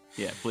out?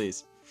 Yeah,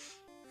 please.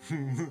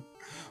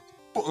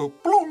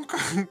 Blunk.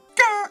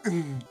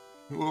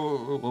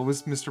 What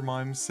was Mr.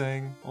 Mime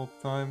saying all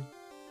the time?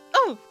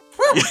 Oh!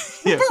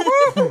 Yeah.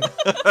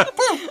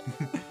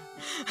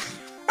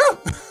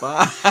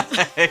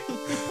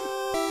 Bye.